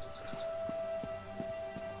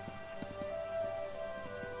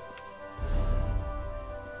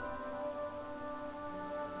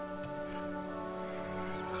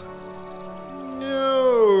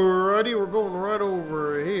 Alrighty, we're going right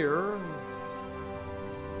over here.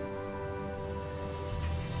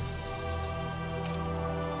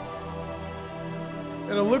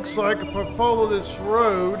 And it looks like if I follow this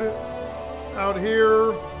road out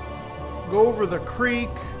here, go over the creek,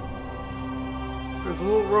 There's a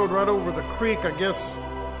little road right over the creek, I guess.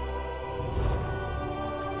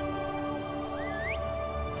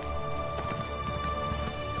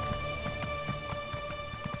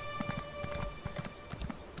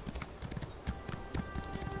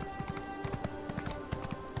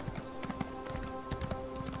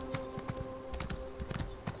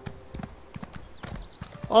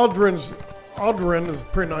 Aldrin is a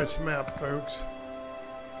pretty nice map, folks.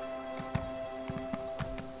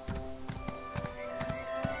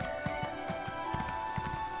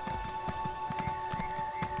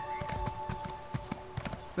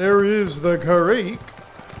 There is the creek.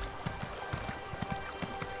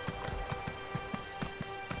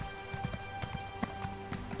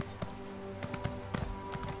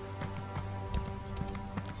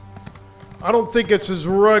 I don't think it's as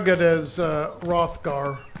rugged as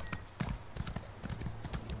Rothgar.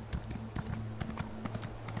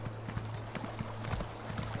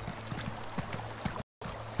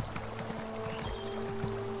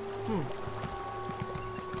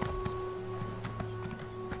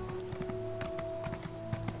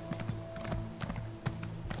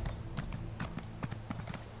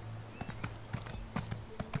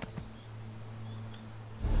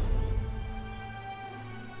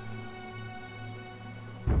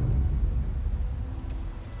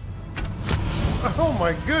 Oh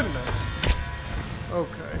my goodness.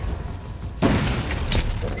 Okay.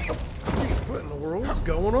 What in the world is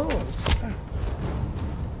going on?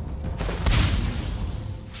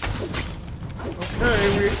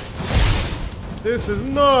 Okay, this is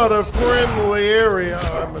not a friendly area,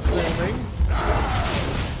 I'm assuming.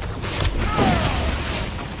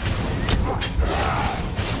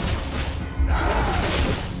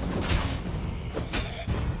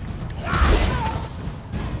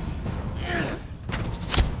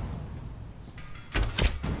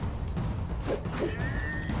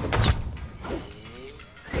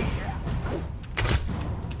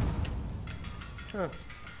 Huh.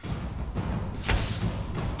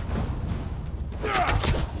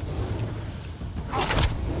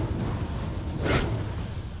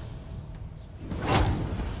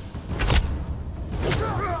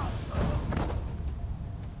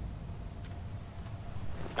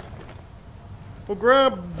 We'll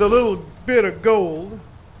grab the little bit of gold.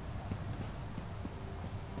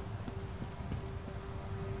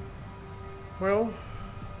 Well,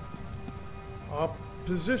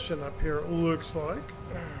 opposition up here, it looks like.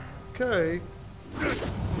 Okay.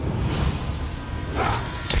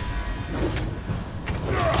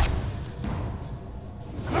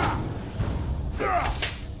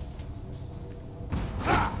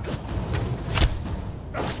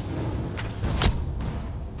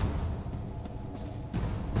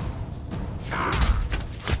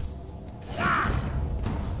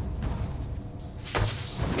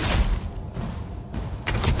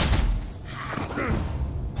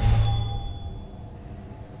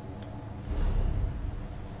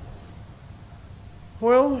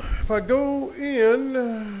 Well, if I go in,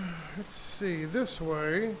 let's see, this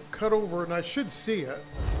way, cut over, and I should see it.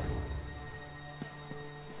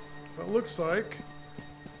 It looks like.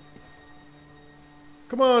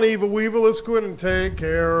 Come on, Evil Weevil, let's go in and take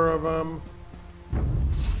care of them.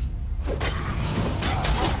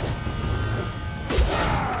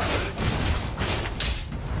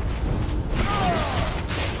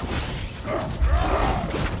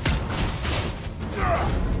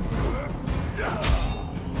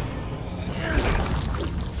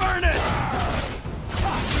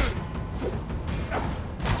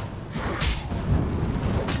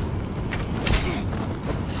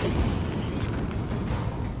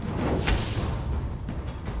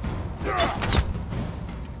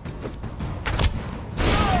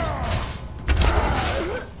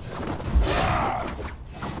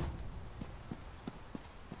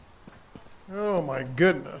 Oh my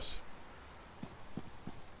goodness.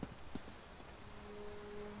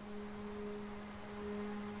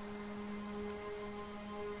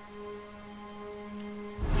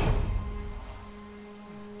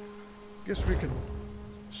 Guess we can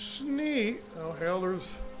sneak. Oh hell,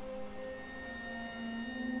 there's...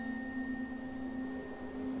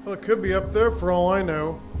 Well, it could be up there for all I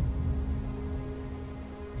know.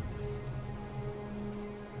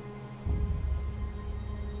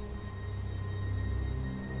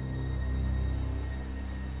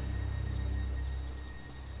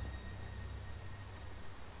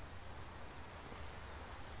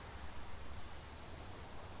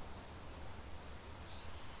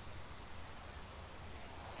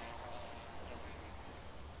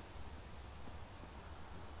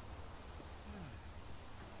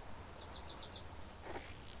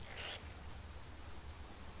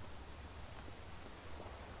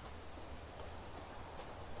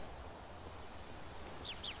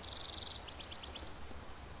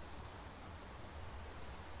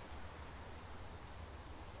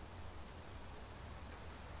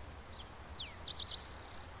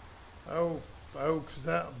 Oh, folks, is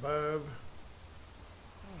that above?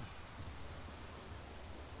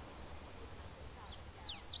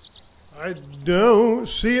 I don't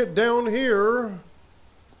see it down here.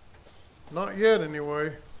 Not yet,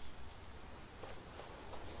 anyway.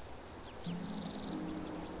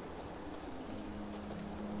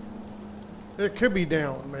 It could be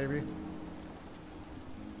down, maybe.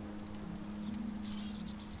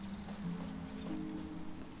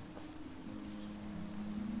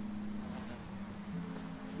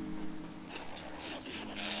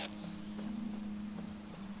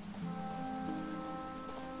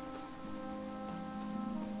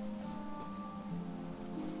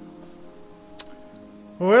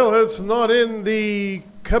 Well, it's not in the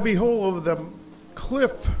cubby hole of the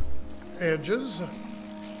cliff edges.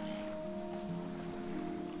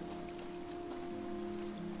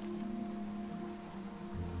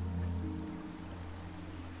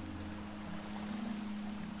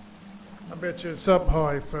 I bet you it's up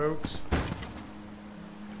high, folks.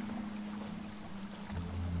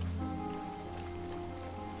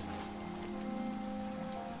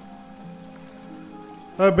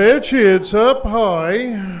 I bet you it's up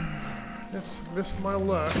high. This is my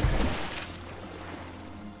luck.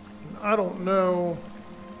 I don't know.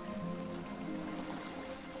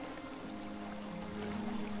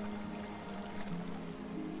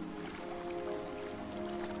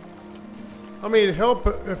 I mean, it'd help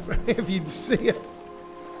if you'd see it.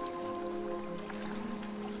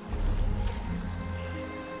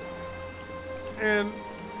 And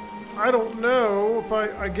I don't know if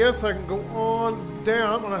I guess I can go on down.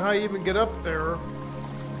 I don't know how you even get up there.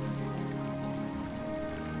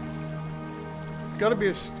 Gotta be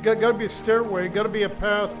a stairway, gotta be a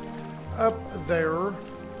path up there.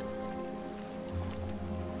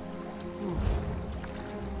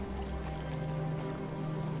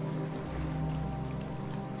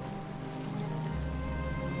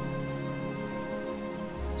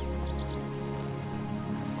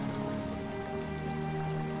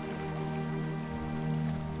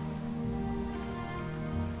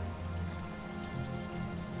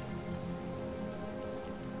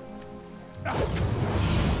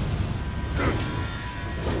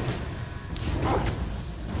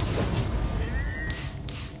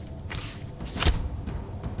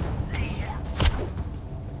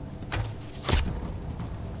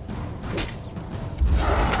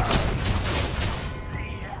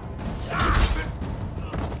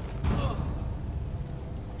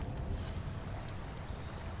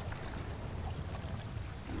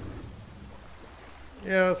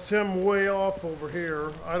 Yeah, see, I'm way off over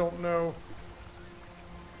here. I don't know.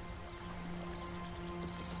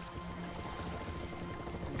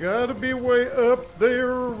 Gotta be way up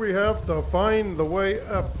there. We have to find the way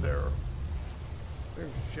up there. Oh,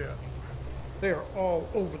 shit. They are all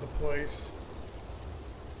over the place.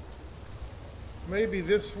 Maybe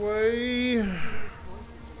this way.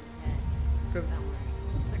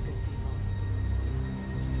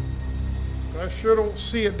 I sure don't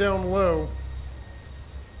see it down low.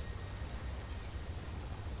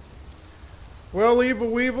 Well, Evil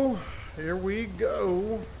Weevil, here we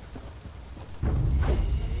go.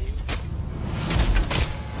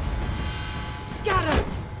 Scatter!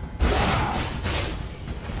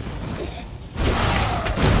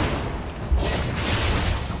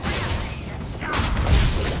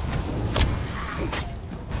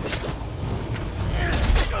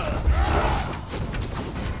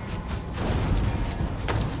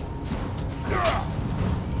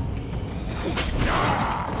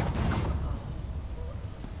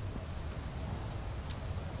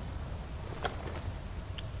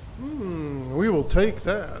 We will take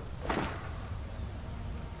that.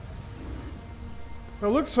 It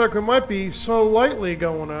looks like we might be slightly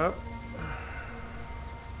going up.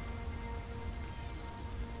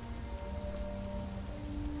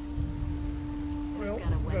 Well,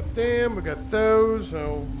 we got them, we got those.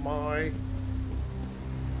 Oh my.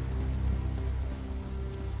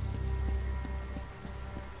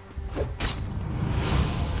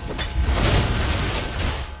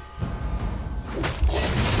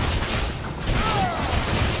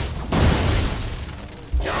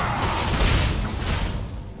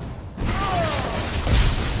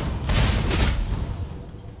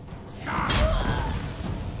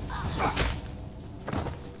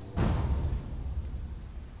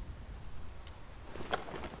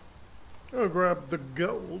 I'll grab the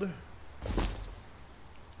gold.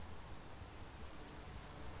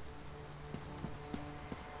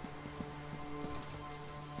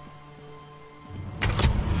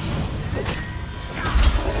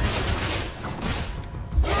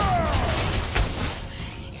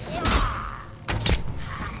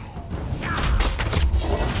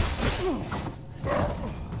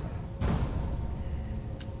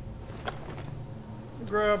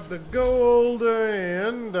 grab the gold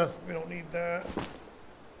and we don't need that.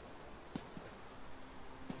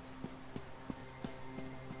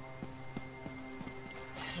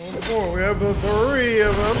 Oh boy, we have the 3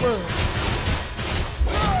 of them.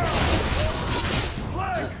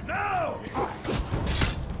 Flag, now!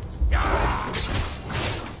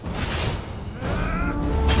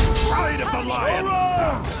 Pride of the lion!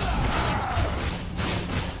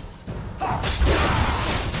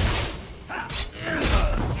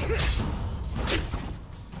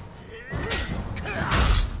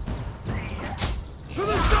 To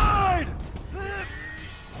the side!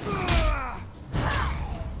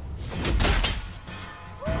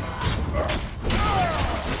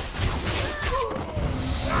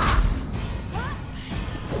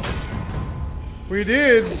 We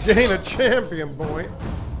did gain a champion point.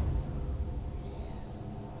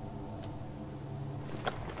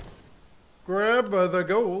 Grab the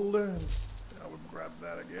gold. I would grab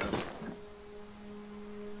that again.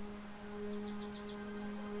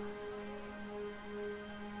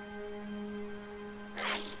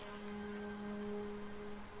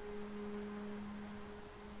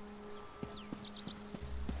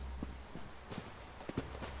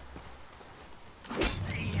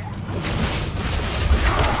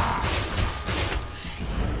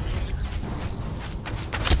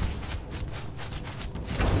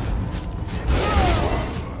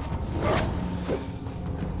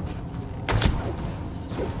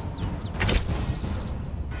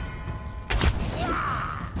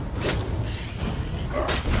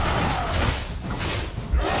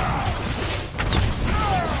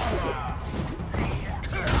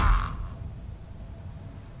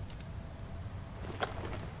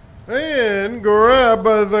 And grab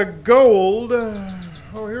the gold.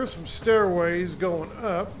 Oh, here's some stairways going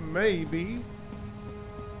up, maybe.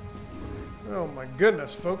 Oh my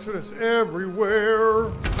goodness, folks, it is everywhere.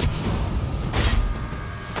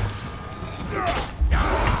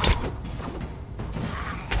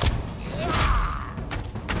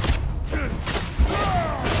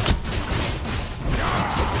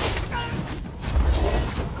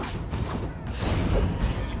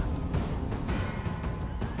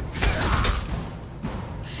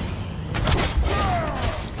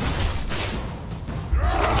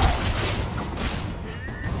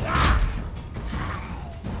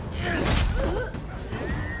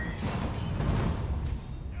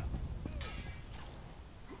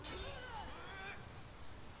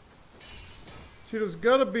 See, there's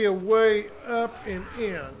got to be a way up and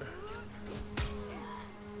in.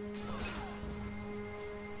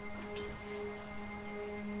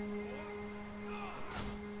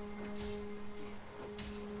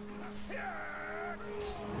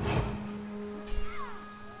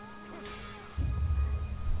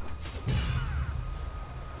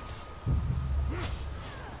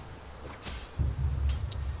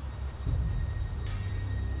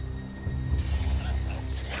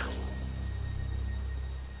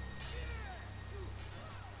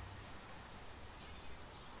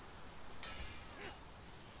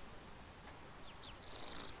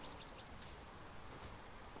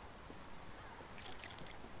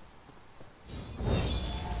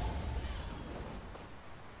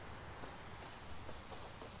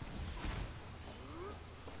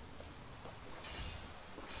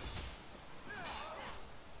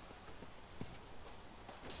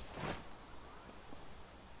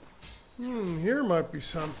 Here might be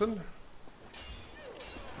something.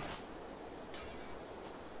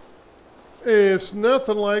 It's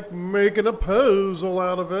nothing like making a puzzle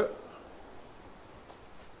out of it.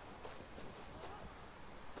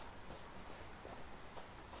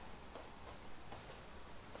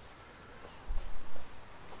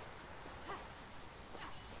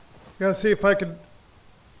 Gotta see if I could.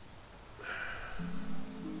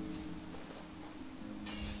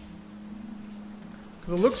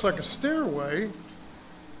 Because it looks like a stairway,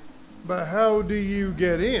 but how do you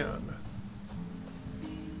get in?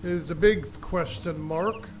 Is the big question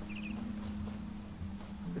mark.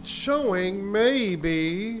 It's showing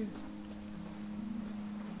maybe.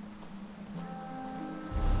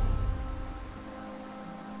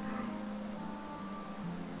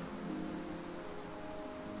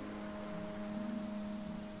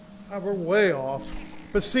 Oh, we're way off.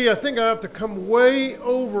 But see, I think I have to come way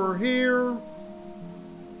over here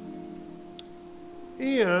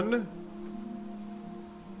in.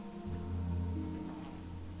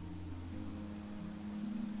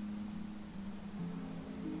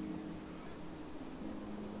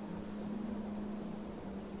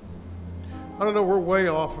 I don't know, we're way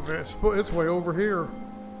off of it. It's way over here.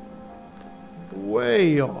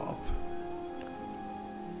 Way off.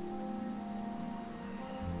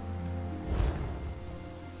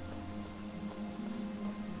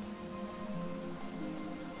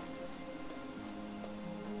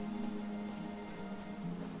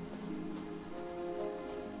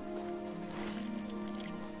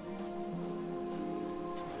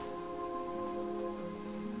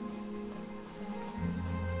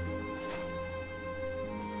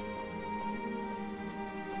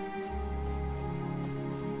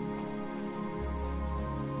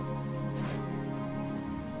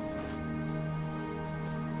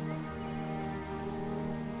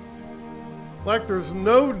 Like there's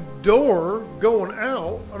no door going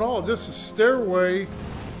out at all, just a stairway.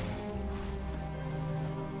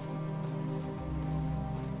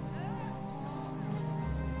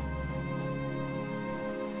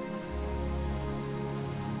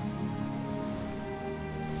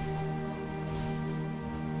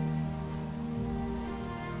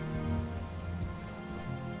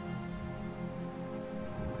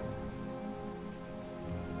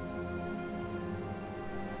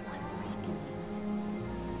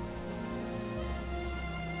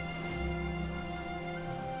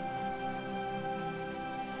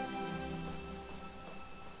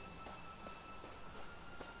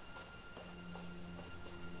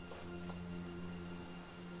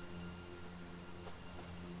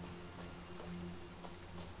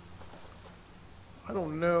 I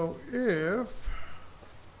don't know if...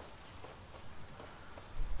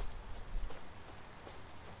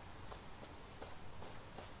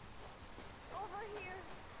 Over here.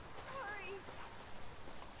 Hurry.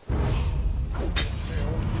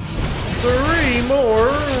 3 more.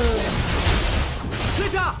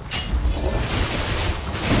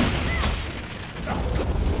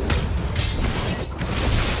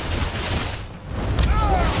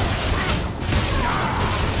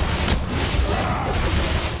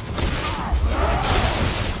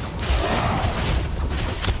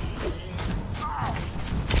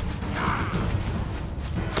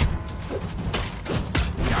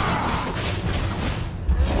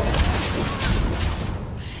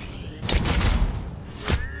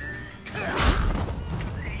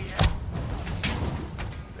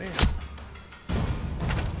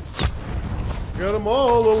 Got them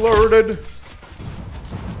all alerted.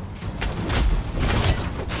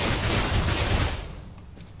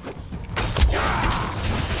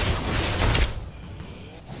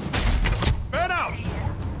 Burn out!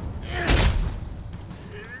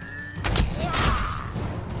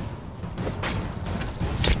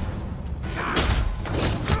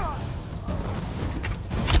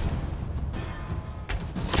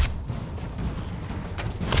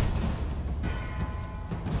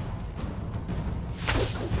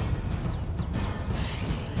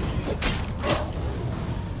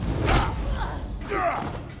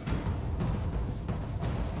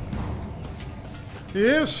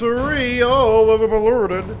 Yes, sirree, all of them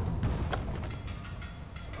alerted.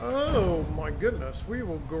 Oh my goodness, we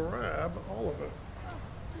will grab all of it.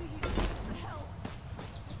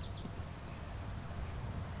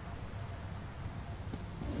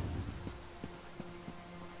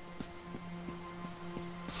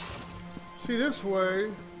 See, this way,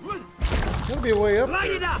 there'll be a way up there.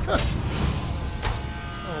 Light it up! Oh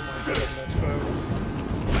my goodness, folks.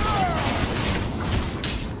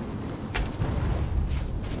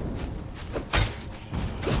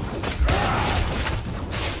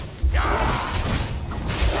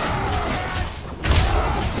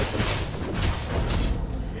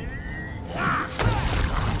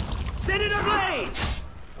 Set it ablaze!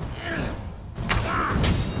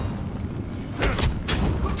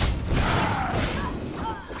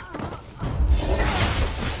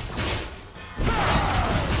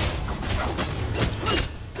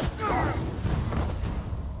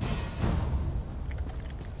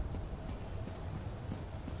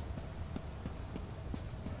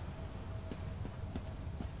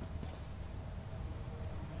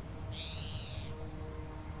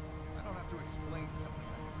 I don't have to explain something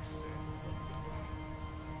I understand.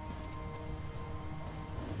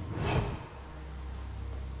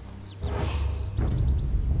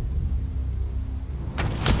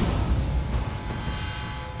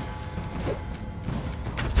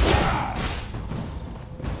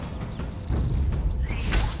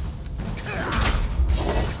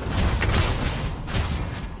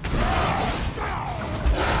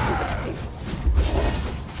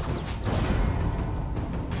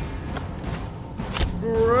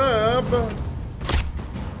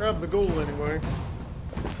 Grab the gold anyway.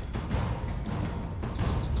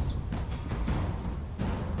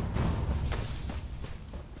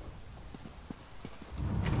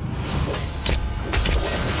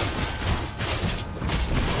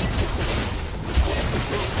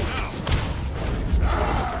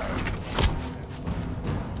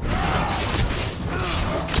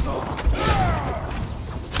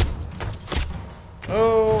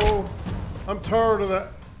 Oh, I'm tired of that.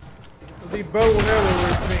 The bow and arrow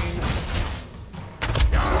routine.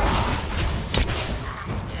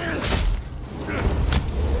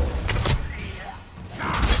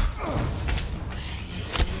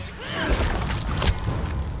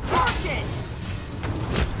 Watch it!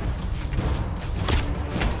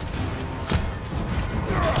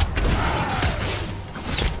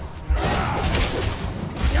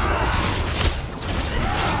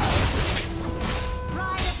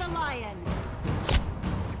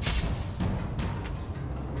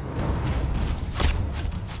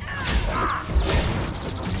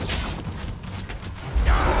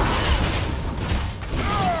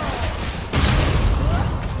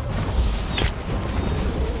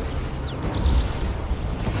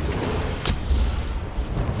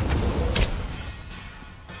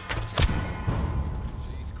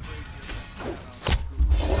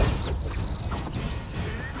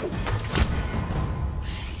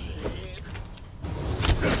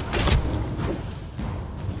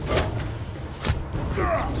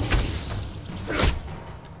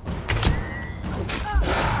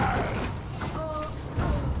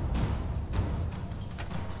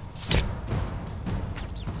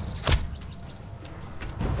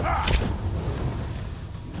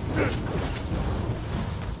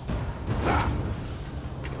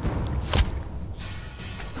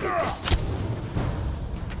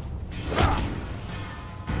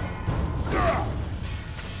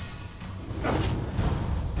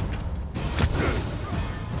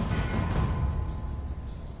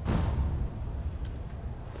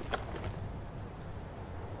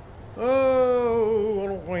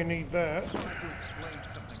 may need that. Try to explain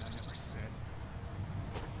something I never said.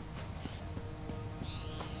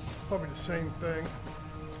 Probably the same thing.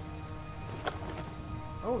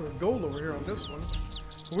 Oh, there's gold over here on this one.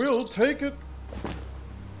 We'll take it.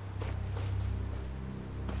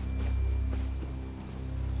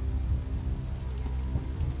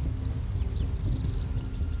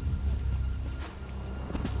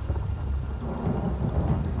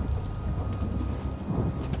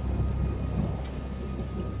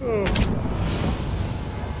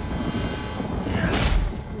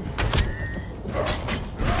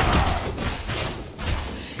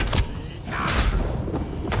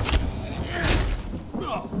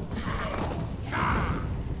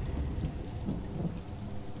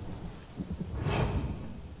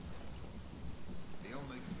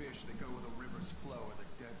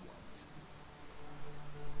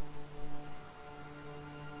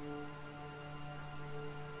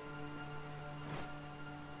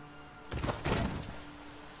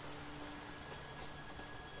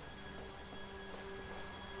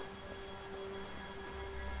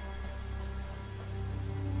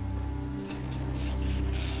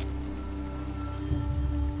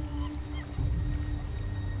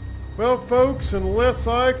 Well, folks, unless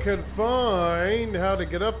I could find how to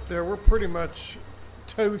get up there, we're pretty much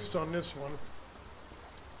toast on this one.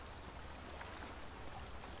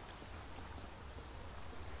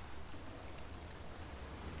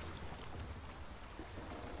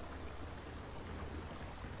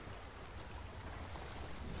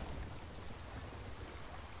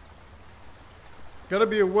 Gotta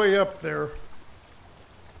be a way up there.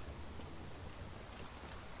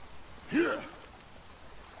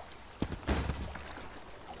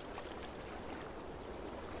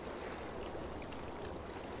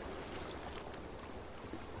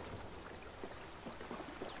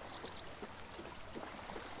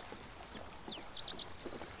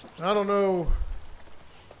 I don't know.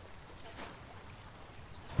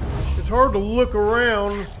 It's hard to look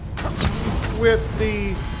around with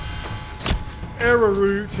the error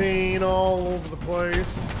routine all over the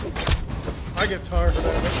place. I get tired of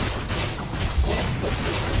that.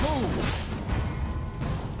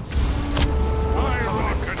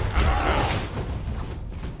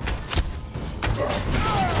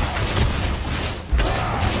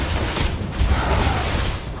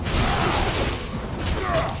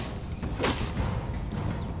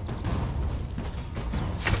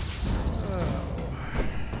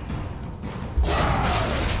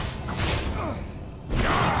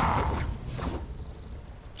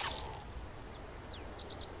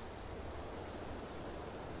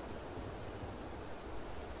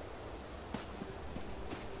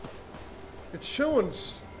 It's showing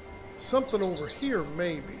something over here,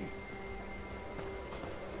 maybe.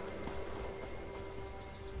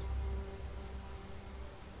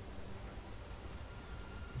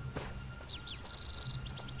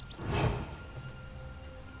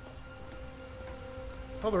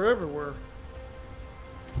 Oh, they're everywhere.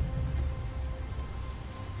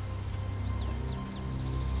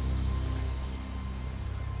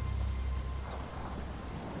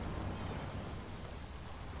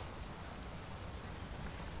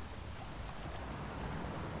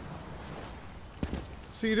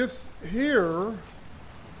 See, this here,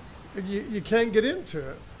 you can't get into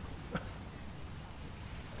it.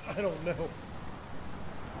 I don't know.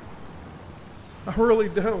 I really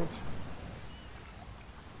don't.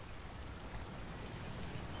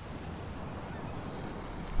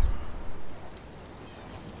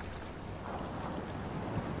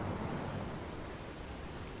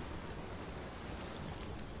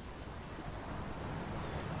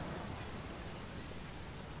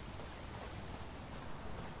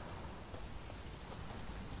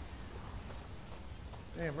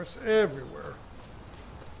 Damn, it's everywhere.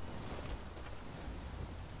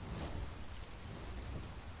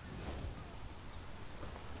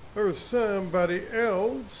 There's somebody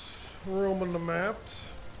else roaming the maps.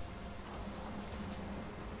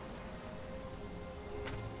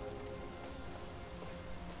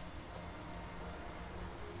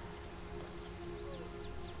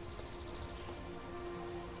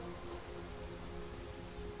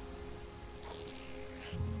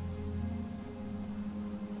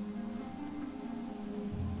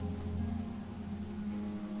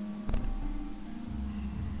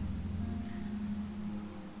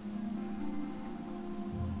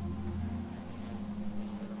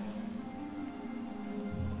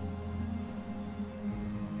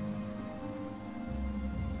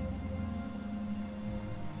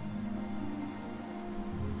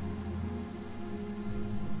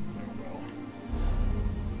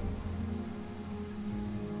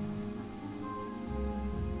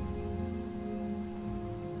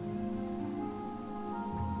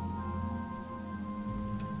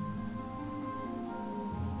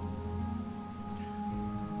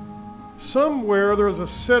 somewhere there's a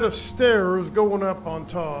set of stairs going up on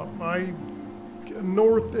top.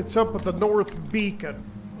 It's up at the north beacon.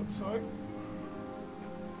 Looks like.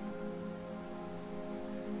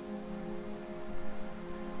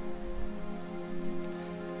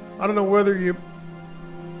 I don't know whether you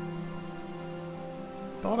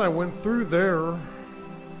thought I went through there.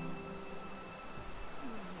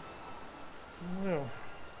 No.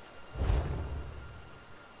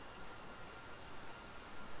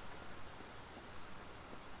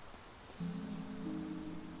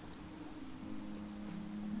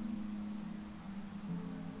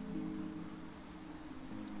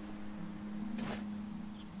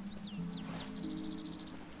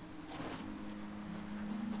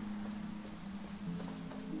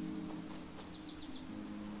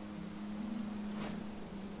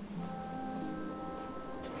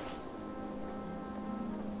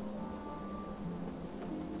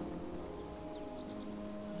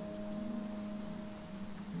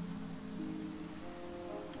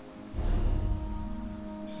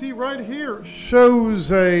 See, right here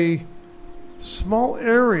shows a small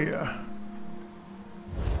area.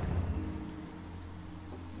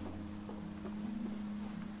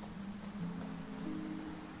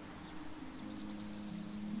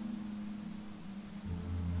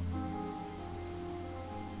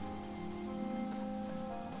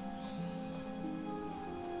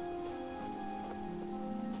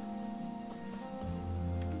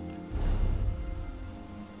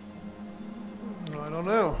 I don't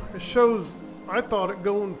know. It shows, I thought it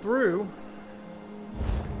going through.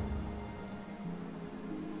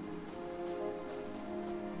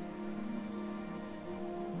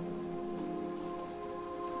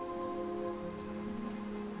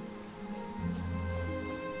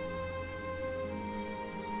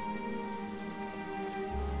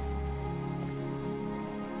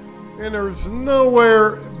 And there's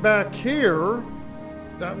nowhere back here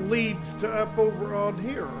that leads to up over on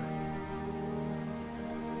here.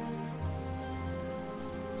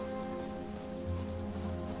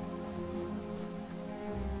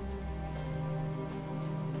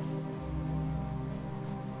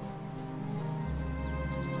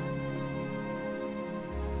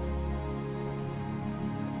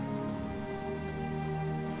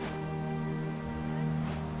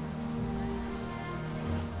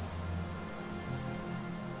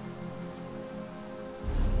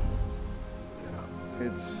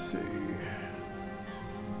 Let's see.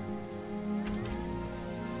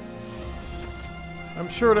 I'm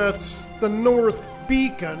sure that's the North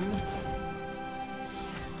Beacon.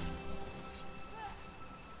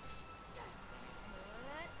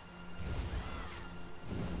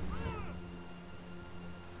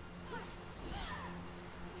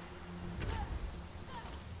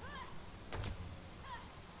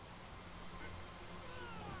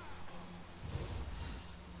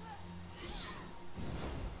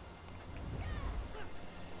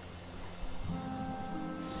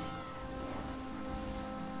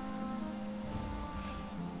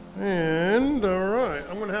 And, alright,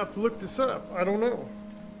 I'm going to have to look this up. I don't know.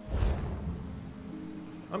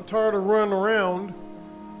 I'm tired of running around.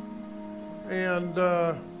 And,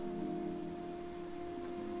 I'm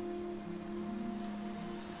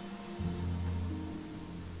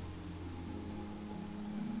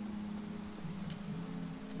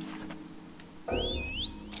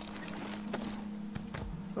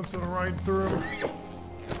just going to ride through.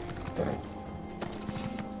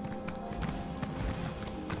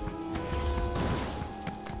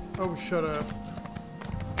 Oh, shut up.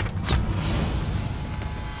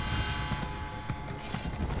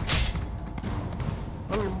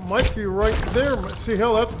 Oh, it might be right there. See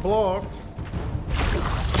how that's blocked.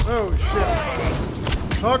 Oh,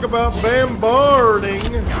 shit. Talk about bombarding.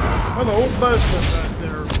 Oh, the whole basement back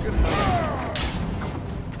there. Good enough.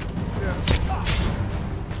 Yeah.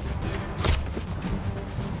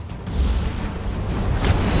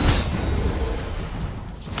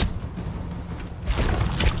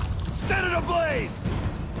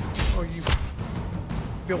 Oh, you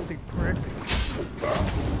filthy prick.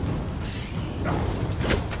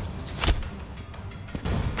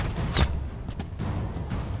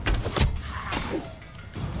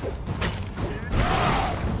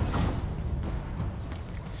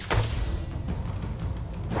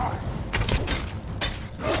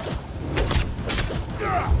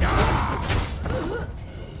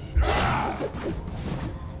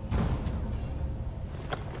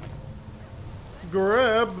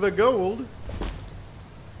 Grab the gold.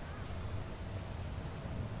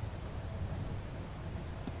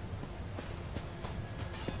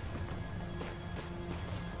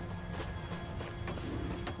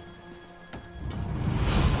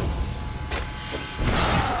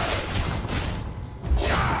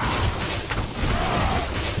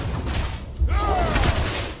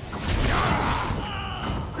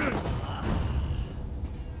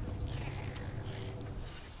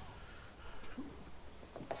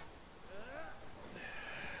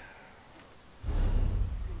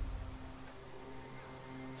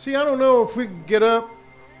 See, I don't know if we can get up.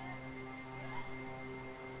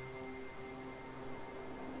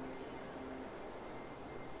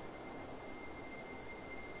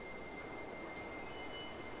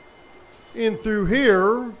 In through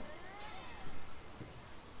here.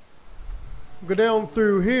 Go down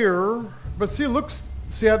through here. But see, looks,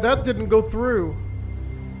 see how that didn't go through.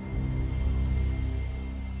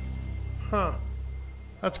 Huh.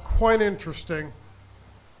 That's quite interesting.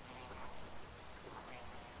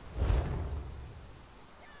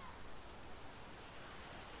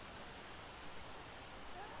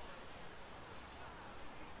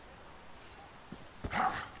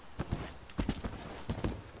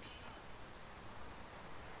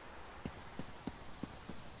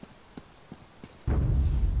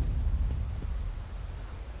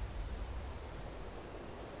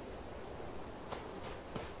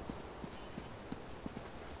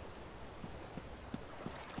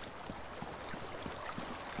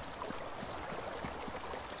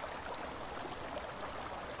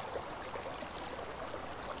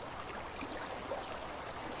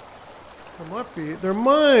 There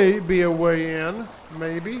might be a way in,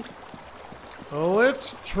 maybe. Well,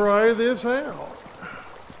 let's try this out.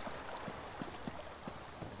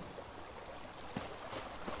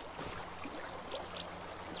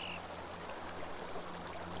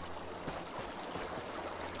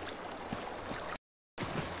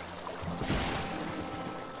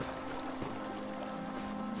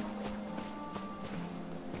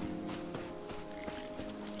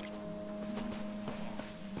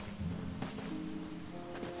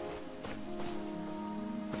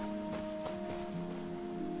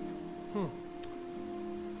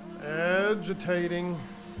 Agitating.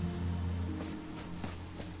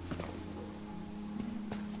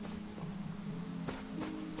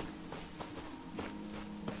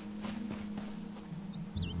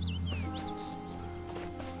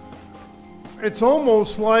 It's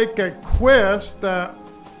almost like a quest that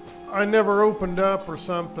I never opened up or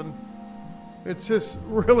something. It's just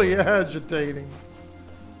really agitating.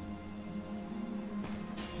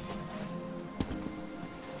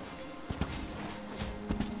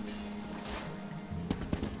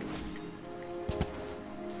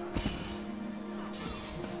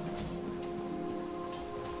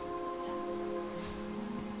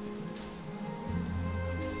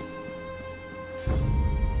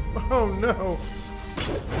 Oh no.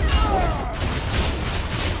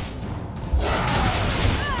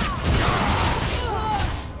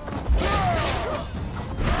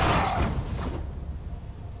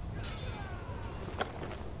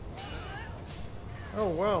 Oh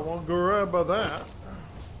wow, I'll grab that.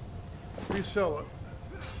 Resell it.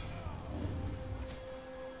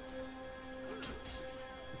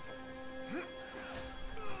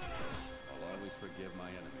 I'll always forgive my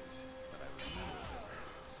enemies, but I remember their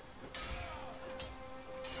enemies.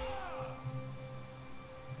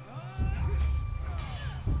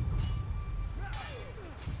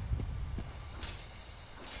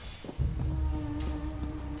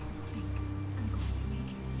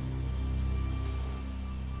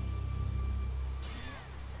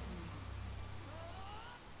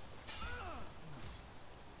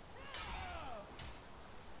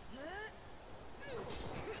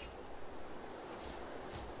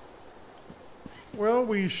 Well,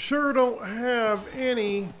 we sure don't have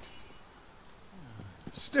any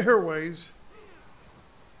stairways.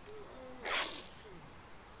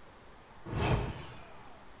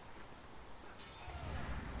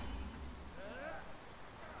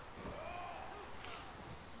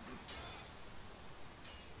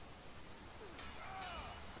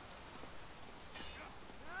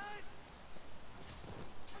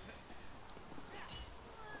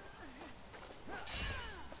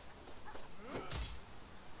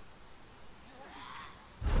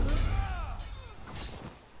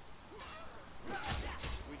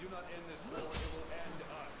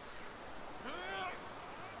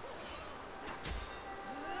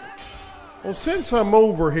 Well, since I'm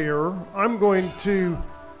over here, I'm going to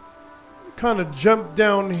kind of jump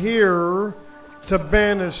down here to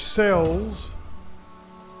banish cells.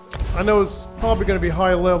 I know it's probably going to be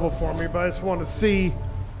high level for me, but I just want to see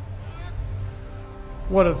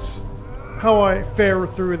what it's, how I fare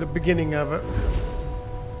through the beginning of it.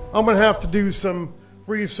 I'm going to have to do some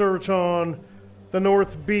research on the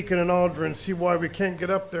North Beacon and Aldrin, see why we can't get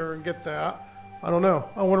up there and get that. I don't know.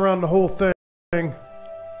 I went around the whole thing.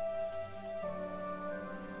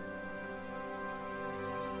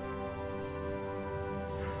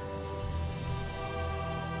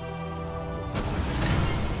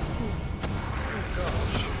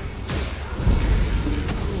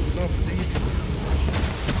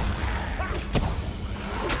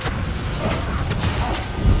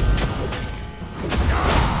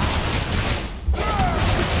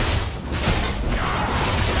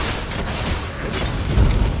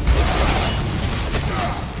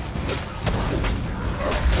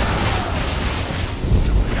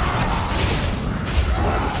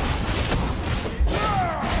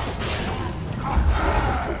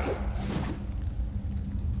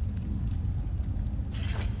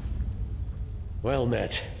 Well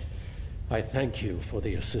met. I thank you for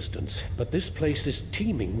the assistance, but this place is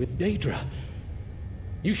teeming with Daedra.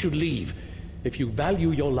 You should leave if you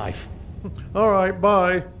value your life. All right,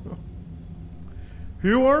 bye.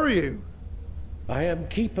 Who are you? I am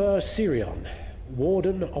Keeper Sirion,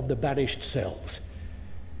 Warden of the Banished Cells.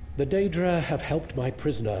 The Daedra have helped my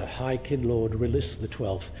prisoner, High Kinlord Release the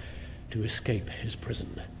 12th, to escape his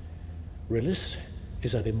prison. Release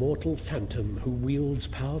is an immortal phantom who wields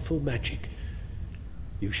powerful magic.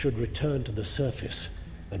 You should return to the surface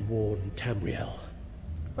and warn Tamriel.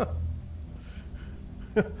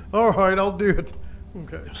 All right, I'll do it.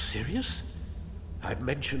 Okay. You're serious? I've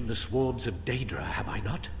mentioned the swarms of Daedra, have I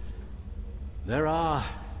not? There are,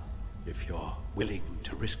 if you're willing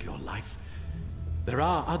to risk your life, there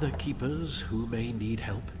are other keepers who may need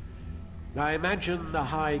help. I imagine the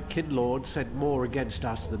High Kinlord sent more against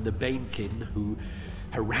us than the Banekin who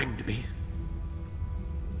harangued me.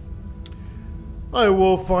 I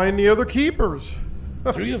will find the other keepers.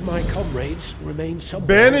 3 of my comrades remain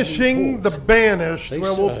somewhere. Banishing the banished. They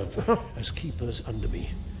well, serve as keepers under me,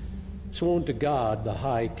 sworn to guard the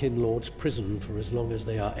High Kinlord's prison for as long as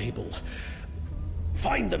they are able.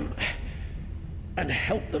 Find them and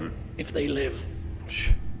help them if they live.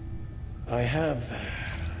 I have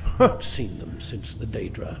not seen them since the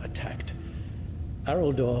Daedra attacked.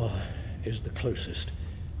 Araldor is the closest,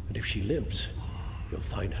 and if she lives, you'll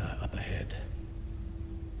find her up ahead.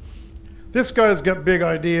 This guy's got big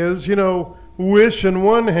ideas, you know, wish in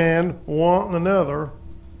one hand, want in another.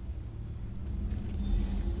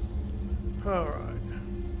 All right.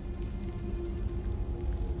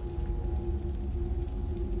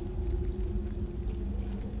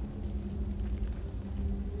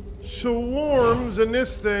 Swarms in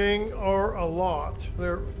this thing are a lot.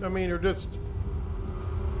 They're just...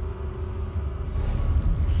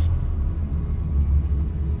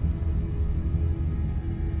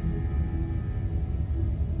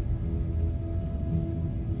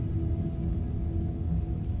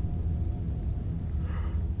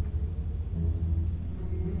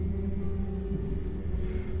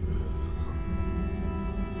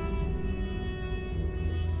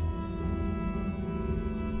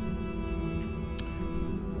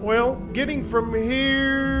 Well, getting from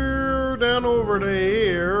here down over to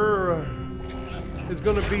here is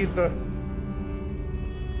going to be the...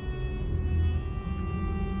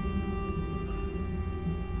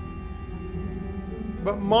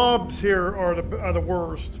 But mobs here are the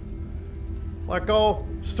worst. Like, I'll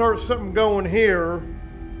start something going here,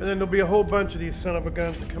 and then there'll be a whole bunch of these son of a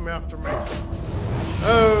guns that come after me.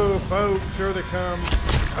 Oh, folks, here they come.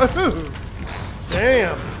 Oh,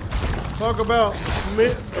 damn. Talk about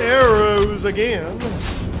arrows again.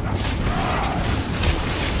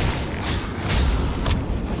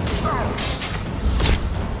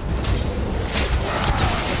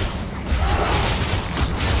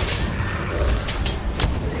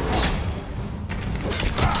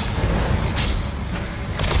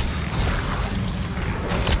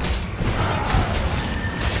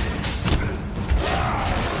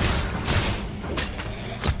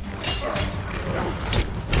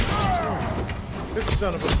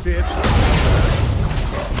 Son of a bitch.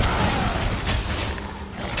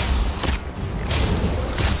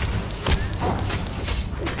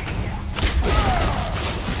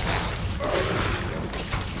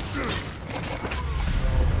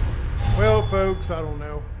 Well, folks, I don't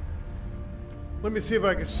know. Let me see if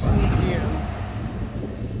I can sneak in.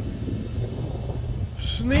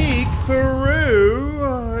 Sneak through.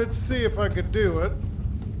 Let's see if I could do it.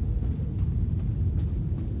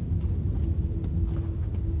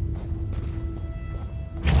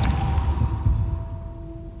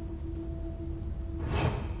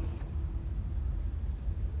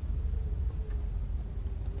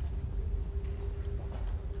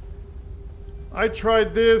 I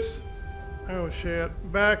tried this, oh shit,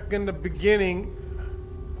 back in the beginning,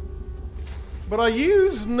 but I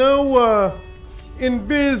used no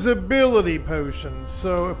invisibility potions,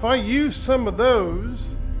 so if I use some of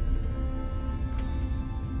those,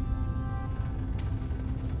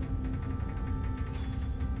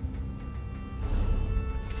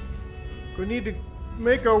 we need to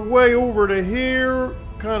make our way over to here,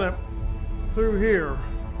 kind of through here.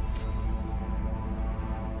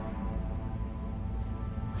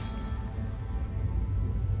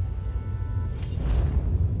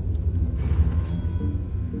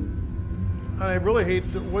 I really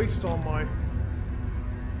hate to waste all my...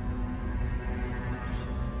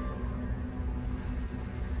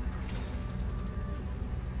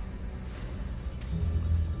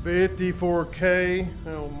 $54K.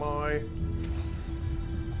 Oh my.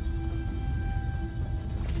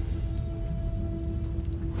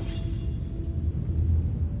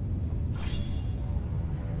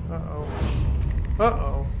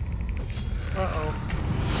 Uh-oh. Uh-oh.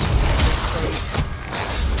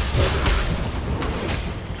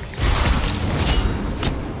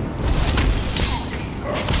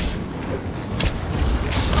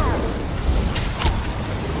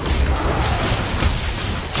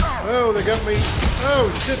 Oh, they got me. Oh,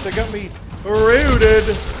 shit, they got me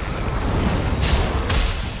rooted.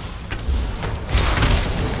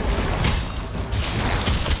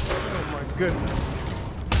 Oh, my goodness.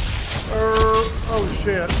 Oh,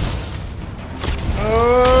 shit.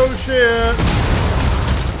 Oh, shit.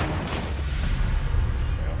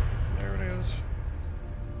 There it is.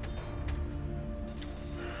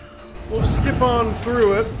 We'll skip on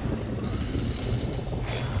through it.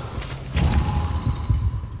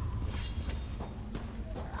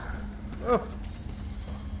 Oh.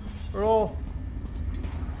 We're all...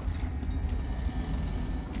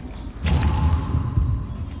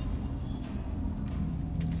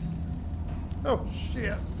 Oh,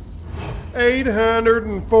 shit.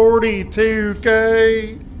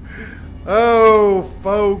 842K. Oh,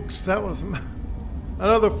 folks, that was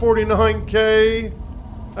another 49K.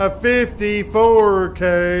 A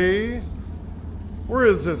 54K. Where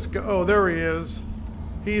is this guy? Oh, there he is.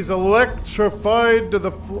 He's electrified to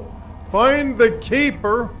the floor. Find the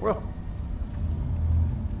keeper. Well.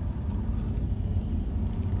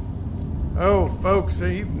 Oh, folks,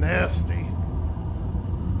 he's nasty.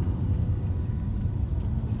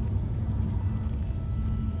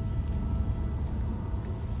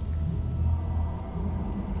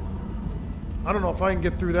 I don't know if I can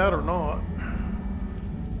get through that or not.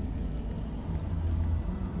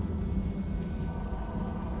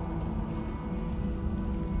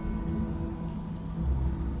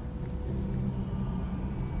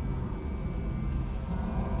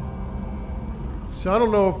 So I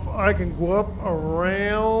don't know if I can go up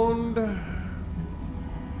around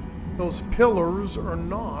those pillars or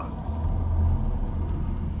not.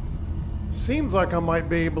 Seems like I might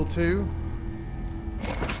be able to.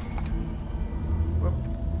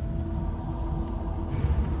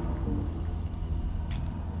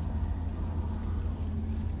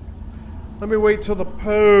 Let me wait till the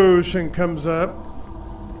potion comes up.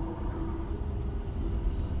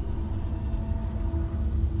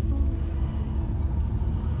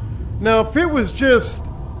 Now, if it was just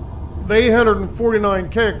the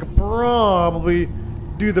 849K, I could probably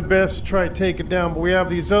do the best to try to take it down. But we have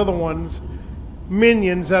these other ones,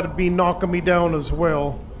 minions, that'd be knocking me down as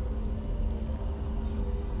well.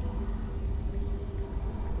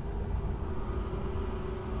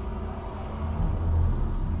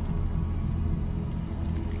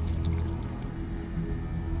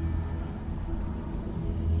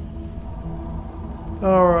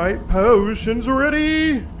 Alright, potions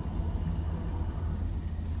ready!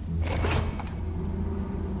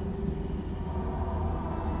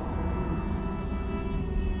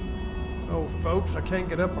 Oh, folks, I can't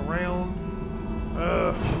get up around.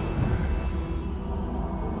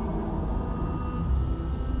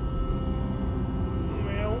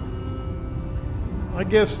 Well, I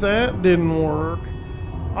guess that didn't work.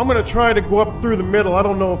 I'm gonna try to go up through the middle. I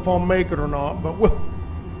don't know if I'll make it or not, but we'll...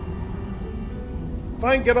 If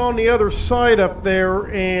I can get on the other side up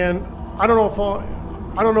there, and I don't know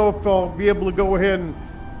if I'll be able to go ahead and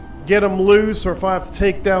get them loose, or if I have to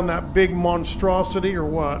take down that big monstrosity or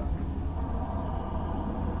what.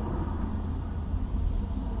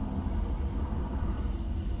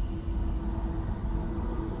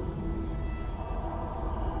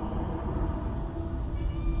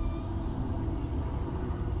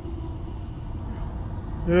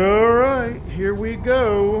 All right, here we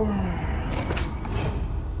go.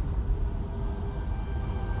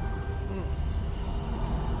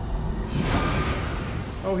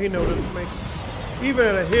 Oh, he noticed me. Even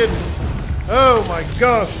at a hidden. Oh my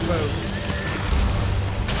gosh, folks.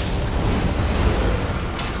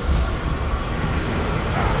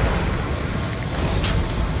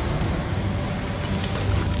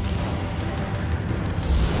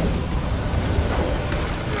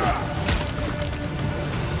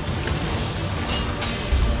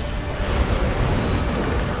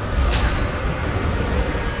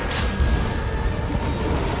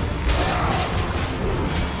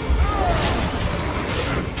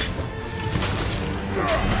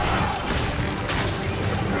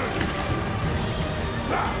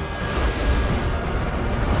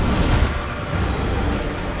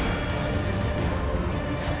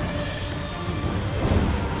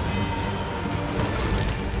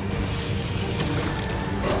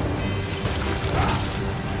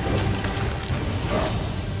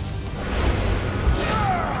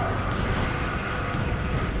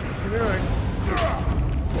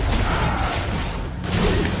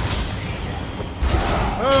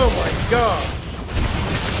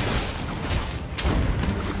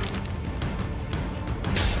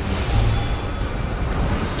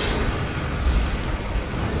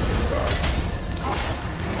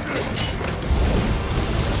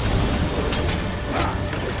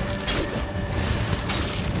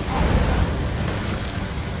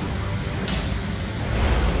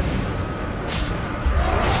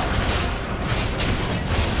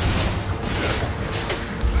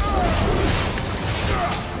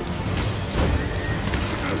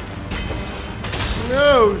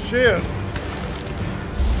 shit.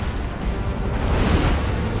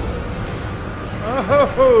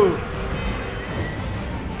 Oh!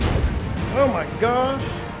 Oh my gosh.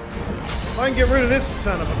 If I can get rid of this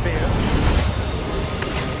son of a bitch.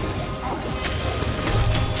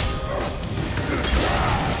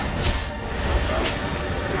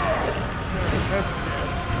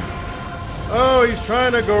 Oh, he's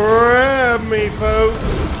trying to grab me, folks.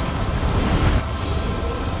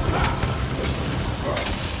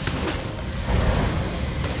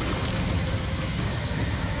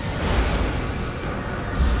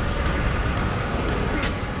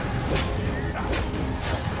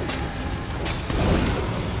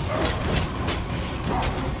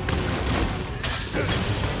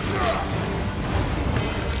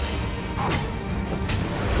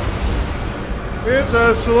 It's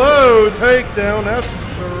a slow takedown, that's for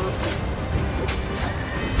sure.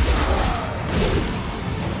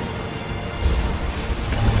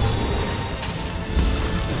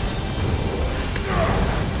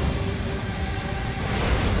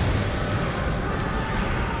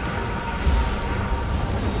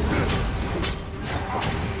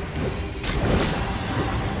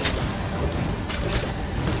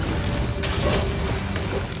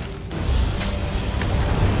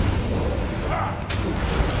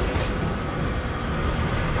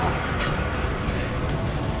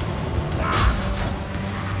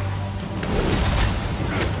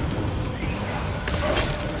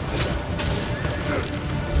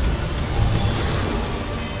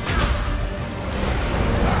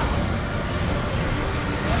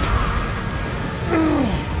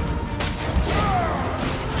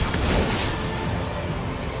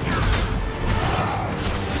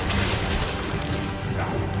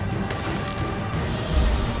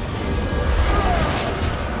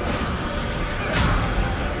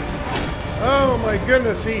 Oh my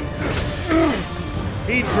goodness, he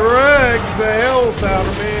drags the health out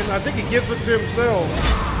of me, and I think he gives it to himself.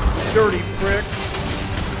 Dirty prick.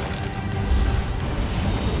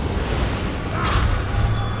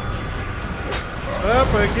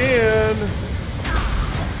 Up again.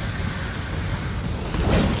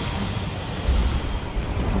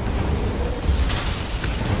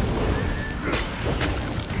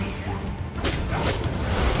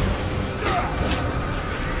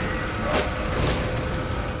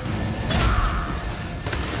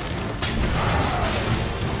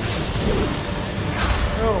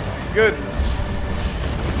 Goodness.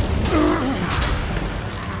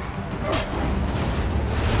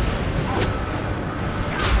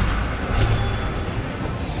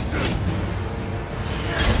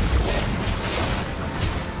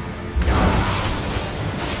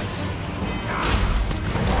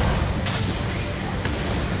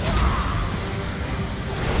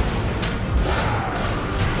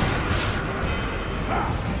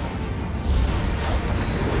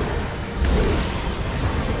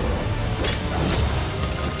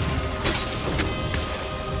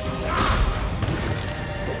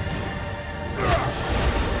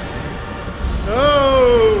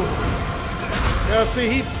 See,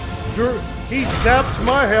 he zaps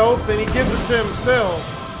my health and he gives it to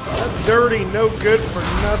himself. That's dirty, no good for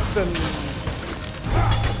nothing.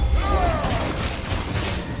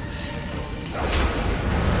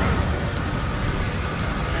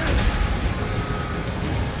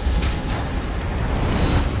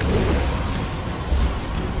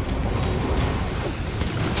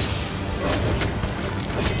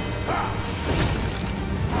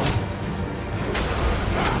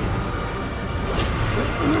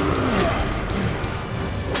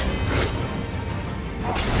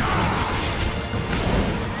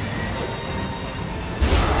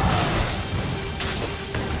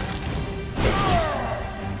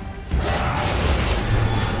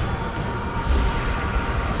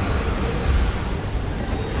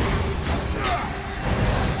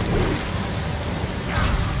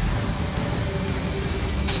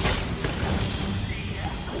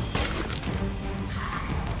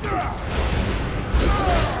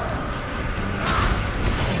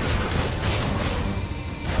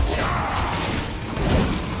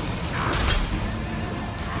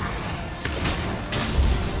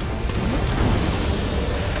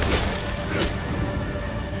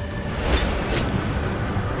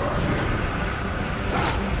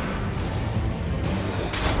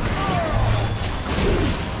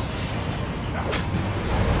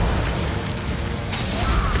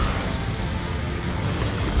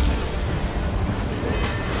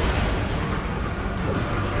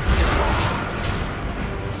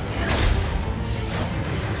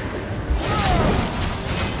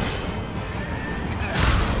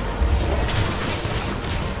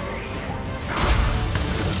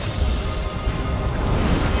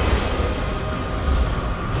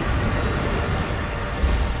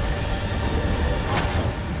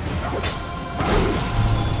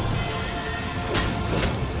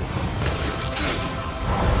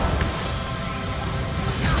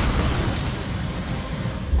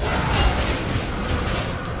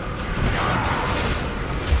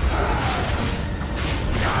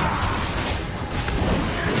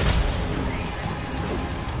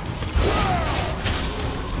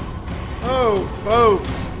 folks.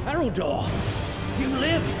 Haroldor, you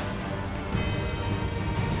live.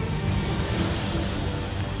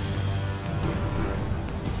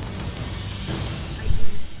 I do,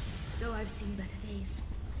 though I've seen better days.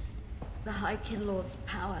 The High Kin Lord's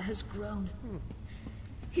power has grown.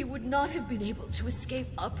 He would not have been able to escape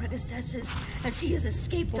our predecessors as he has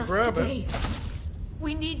escaped us today.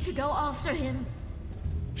 We need to go after him.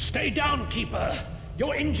 Stay down, Keeper.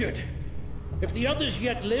 You're injured. If the others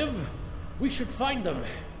yet live, we should find them.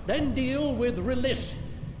 Then deal with Release,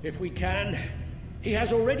 if we can. He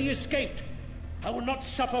has already escaped. I will not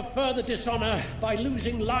suffer further dishonor by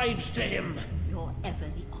losing lives to him. You're ever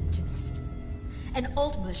the optimist. And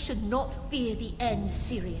Altmer should not fear the end,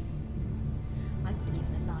 Syrian. I would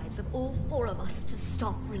give the lives of all 4 of us to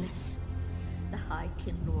stop Release. The High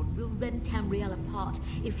Kin Lord will rend Tamriel apart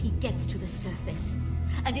if he gets to the surface.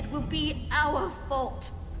 And it will be our fault.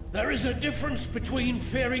 There is a difference between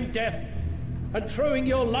fearing death and throwing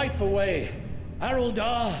your life away,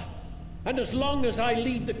 Haroldar. And as long as I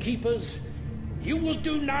lead the Keepers, you will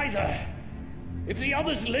do neither. If the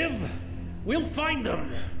others live, we'll find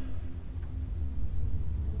them.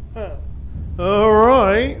 All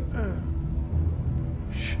right.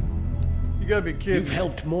 You gotta be kidding. You've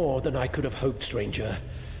helped more than I could have hoped, stranger.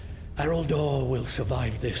 Haroldor will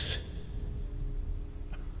survive this.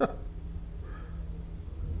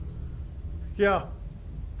 Yeah.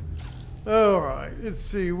 All right. Let's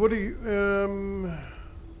see. What do you?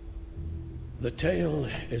 The tale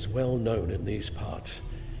is well known in these parts.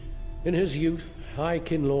 In his youth, High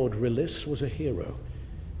Kin Lord Release was a hero,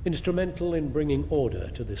 instrumental in bringing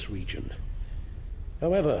order to this region.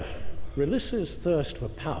 However, Release's thirst for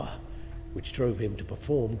power, which drove him to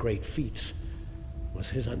perform great feats,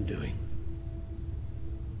 was his undoing.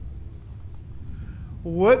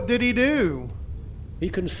 What did he do? He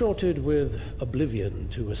consorted with Oblivion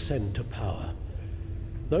to ascend to power.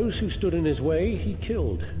 Those who stood in his way he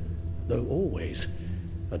killed, though always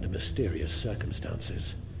under mysterious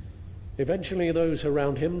circumstances. Eventually those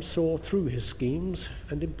around him saw through his schemes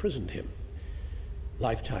and imprisoned him.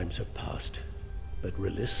 Lifetimes have passed, but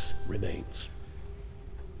Release remains.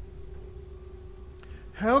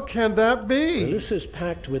 How can that be? Release's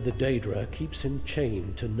pact with the Daedra keeps him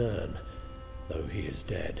chained to Nirn, though he is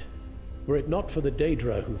dead. Were it not for the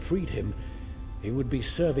Daedra who freed him, he would be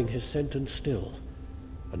serving his sentence still,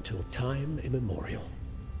 until time immemorial.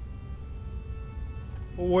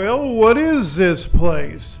 Well, what is this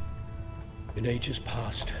place? In ages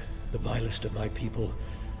past, the vilest of my people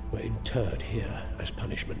were interred here as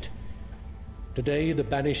punishment. Today, the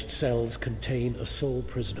banished cells contain a sole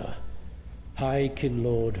prisoner, High Kin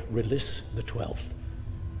Lord Release the 12th.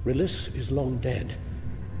 Release is long dead,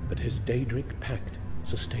 but his Daedric pact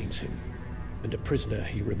sustains him, and a prisoner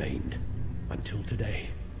he remained until today.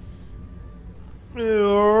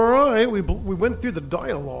 All right, we went through the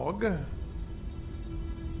dialogue.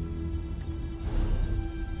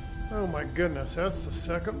 Oh my goodness, that's the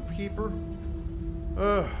second keeper?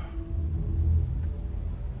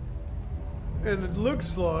 And it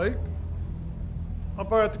looks like I'll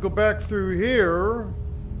probably have to go back through here.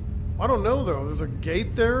 I don't know though, there's a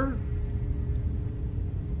gate there?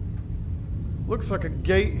 Looks like a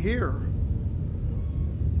gate here.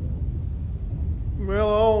 Well,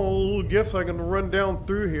 I'll guess I can run down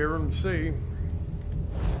through here and see.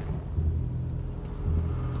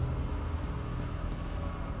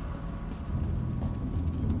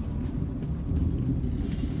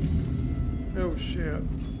 Oh shit.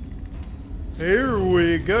 Here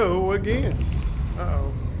we go again.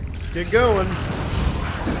 Uh-oh. Get going.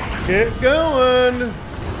 Get going.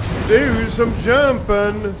 Do some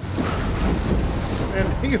jumping. And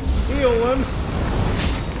healing.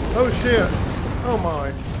 Oh shit. Oh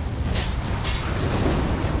my.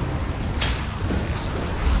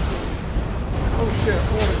 Oh shit. I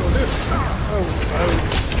want to go this way. Oh,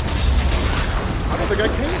 I don't think I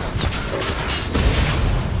can.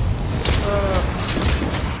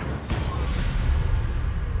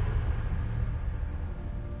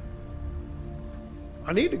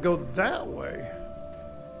 I need to go that way.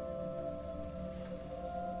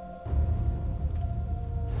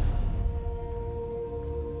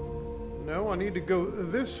 No, I need to go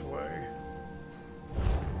this way.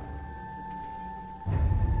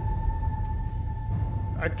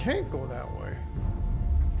 I can't go that way.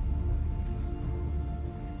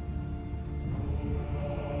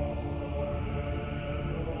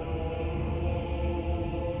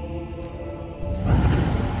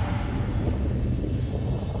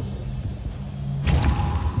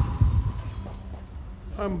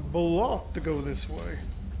 I'm blocked to go this way.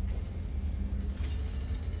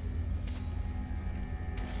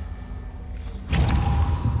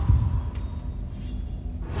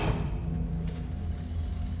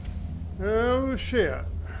 Oh shit.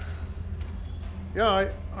 Yeah,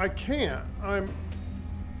 I can't.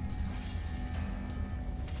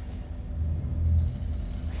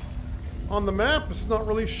 On the map, it's not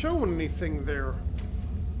really showing anything there.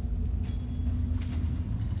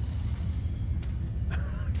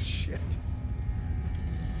 Shit.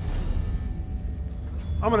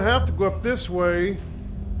 I'm gonna have to go up this way.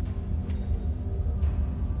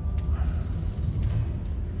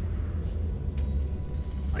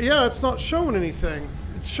 Yeah, it's not showing anything.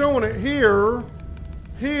 It's showing it here,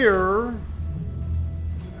 here,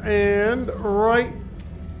 and right.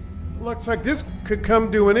 Looks like this could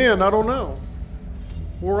come to an end. I don't know.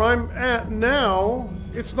 Where I'm at now,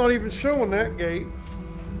 it's not even showing that gate.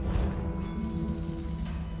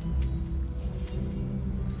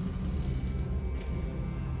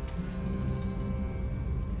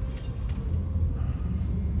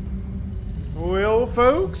 Well,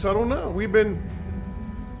 folks, I don't know. We've been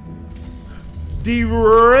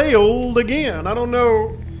derailed again. I don't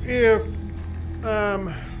know if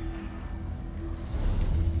I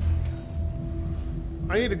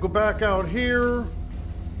need to go back out here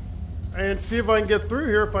and see if I can get through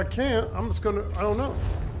here. If I can't, I'm just gonna, I don't know.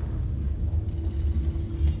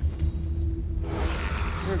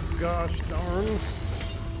 Oh, gosh darn.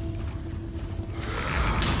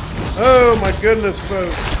 Oh my goodness,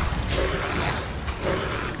 folks.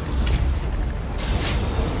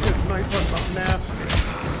 Good night, talking about nasty.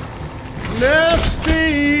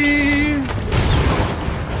 Nasty!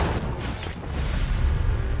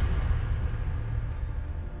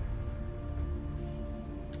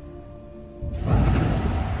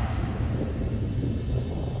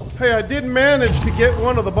 Hey, I did manage to get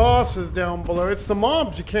one of the bosses down below. It's the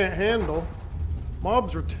mobs you can't handle.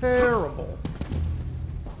 Mobs are terrible.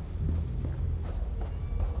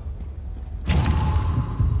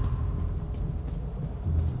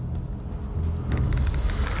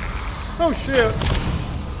 Oh shit.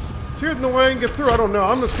 It's here in the way and get through. I don't know.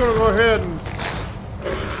 I'm just gonna go ahead and...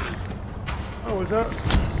 Oh, is that...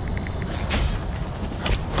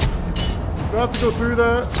 Do I have to go through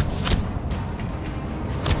that?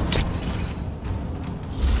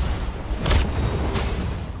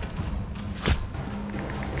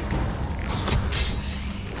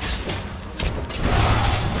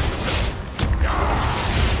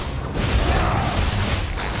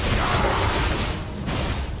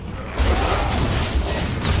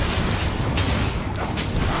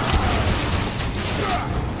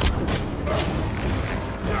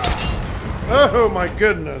 Oh my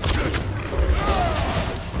goodness.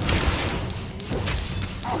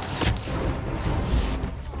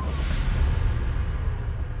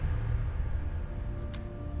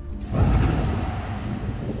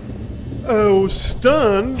 Oh,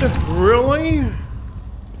 stunned? Really?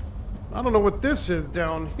 I don't know what this is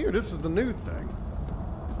down here. This is the new thing.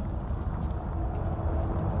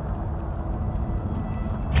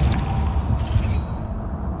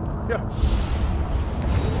 Yeah.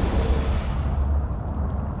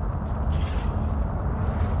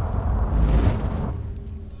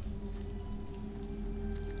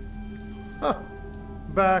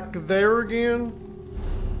 Back there again.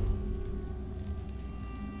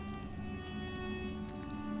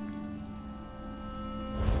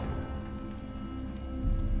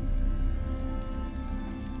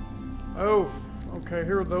 Oh, okay,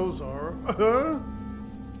 here those are.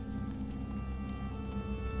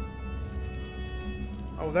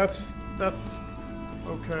 Oh, that's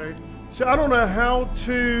okay. See, I don't know how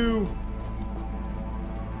to...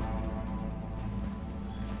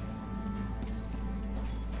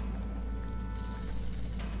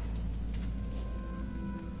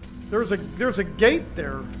 There's a gate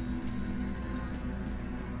there.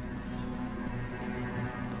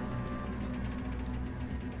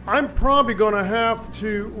 I'm probably going to have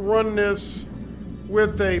to run this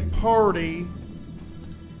with a party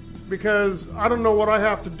because I don't know what I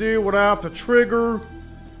have to do, what I have to trigger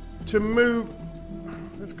to move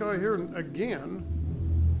this guy here again.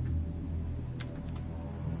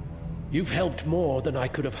 You've helped more than I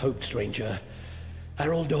could have hoped, stranger.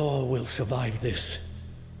 Araldor will survive this.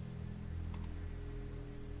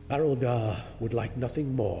 Araldar would like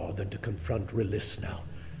nothing more than to confront Rilis now,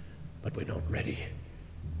 but we're not ready.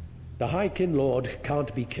 The High Kin Lord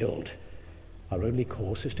can't be killed. Our only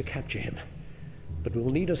course is to capture him, but we'll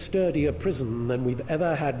need a sturdier prison than we've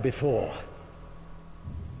ever had before.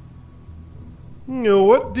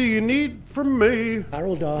 What do you need from me?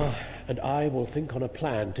 Araldar and I will think on a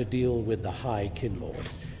plan to deal with the High Kin Lord.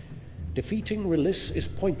 Defeating Rilis is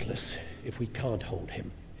pointless if we can't hold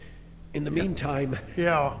him. In the meantime,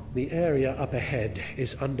 the area up ahead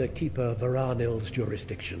is under Keeper Varanil's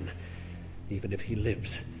jurisdiction. Even if he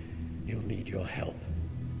lives, he'll need your help.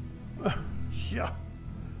 Yeah.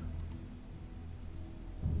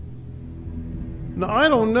 Now, I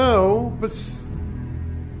don't know, but...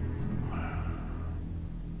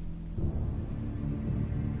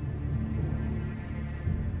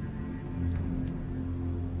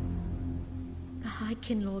 The High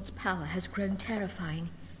Kinlord's power has grown terrifying.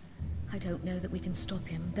 I don't know that we can stop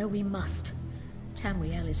him, though we must.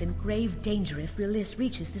 Tamriel is in grave danger if Rilis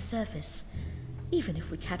reaches the surface. Even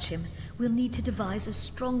if we catch him, we'll need to devise a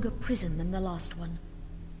stronger prison than the last one.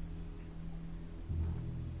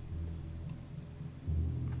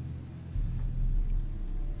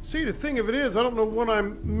 See, the thing of it is, I don't know what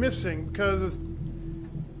I'm missing, because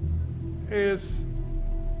it's...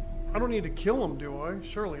 I don't need to kill him, do I?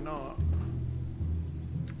 Surely not.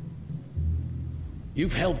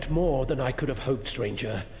 You've helped more than I could have hoped,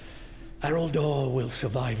 stranger. Araldor will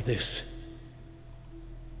survive this.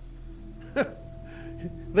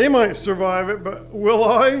 They might survive it, but will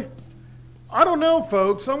I? I don't know,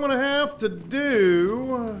 folks. I'm going to have to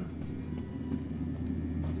do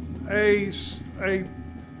a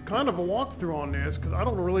kind of a walkthrough on this, because I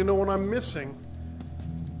don't really know what I'm missing.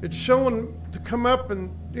 It's showing to come up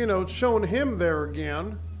and, you know, it's showing him there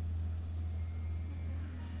again.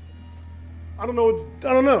 I don't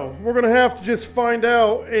know. We're going to have to just find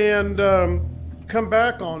out and come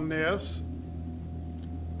back on this.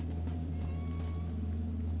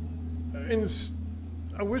 And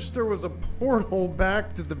I wish there was a portal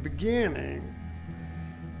back to the beginning.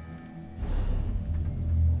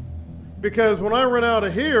 Because when I run out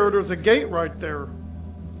of here, there's a gate right there.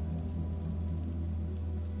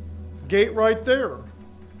 Gate right there.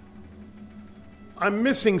 I'm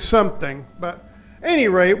missing something, but at any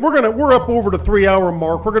rate, we're up over the 3-hour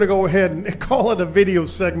mark. We're gonna go ahead and call it a video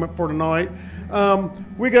segment for tonight.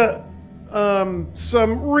 We got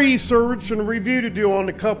some research and review to do on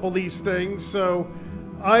a couple of these things, so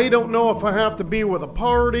I don't know if I have to be with a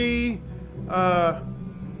party,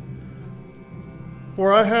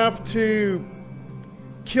 or I have to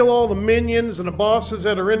kill all the minions and the bosses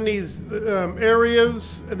that are in these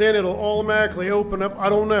areas, and then it'll automatically open up. I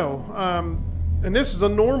don't know. And this is a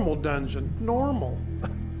normal dungeon. Normal.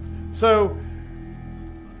 So,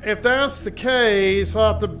 if that's the case,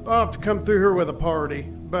 I'll have to come through here with a party.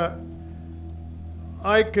 But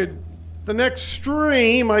I could... The next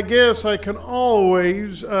stream, I guess I can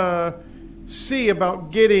always see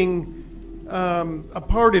about getting a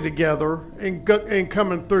party together and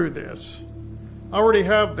coming through this. I already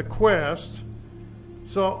have the quest.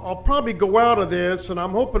 So I'll probably go out of this, and I'm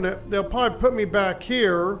hoping that they'll probably put me back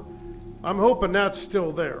here. I'm hoping that's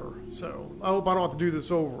still there. So I hope I don't have to do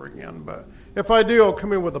this over again. But if I do, I'll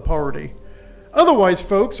come in with a party. Otherwise,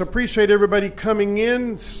 folks, appreciate everybody coming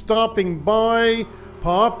in, stopping by,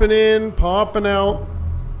 popping in, popping out.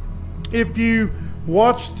 If you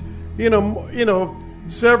watched, you know,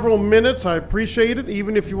 several minutes, I appreciate it.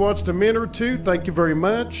 Even if you watched a minute or two, thank you very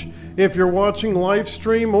much. If you're watching live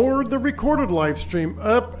stream or the recorded live stream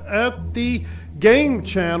up at the game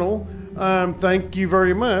channel, thank you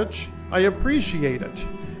very much. I appreciate it.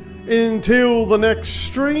 Until the next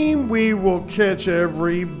stream, we will catch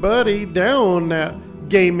everybody down that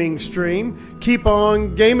gaming stream. Keep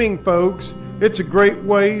on gaming, folks. It's a great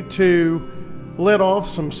way to let off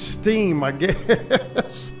some steam, I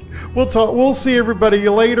guess. We'll see everybody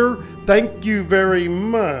later. Thank you very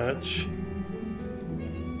much.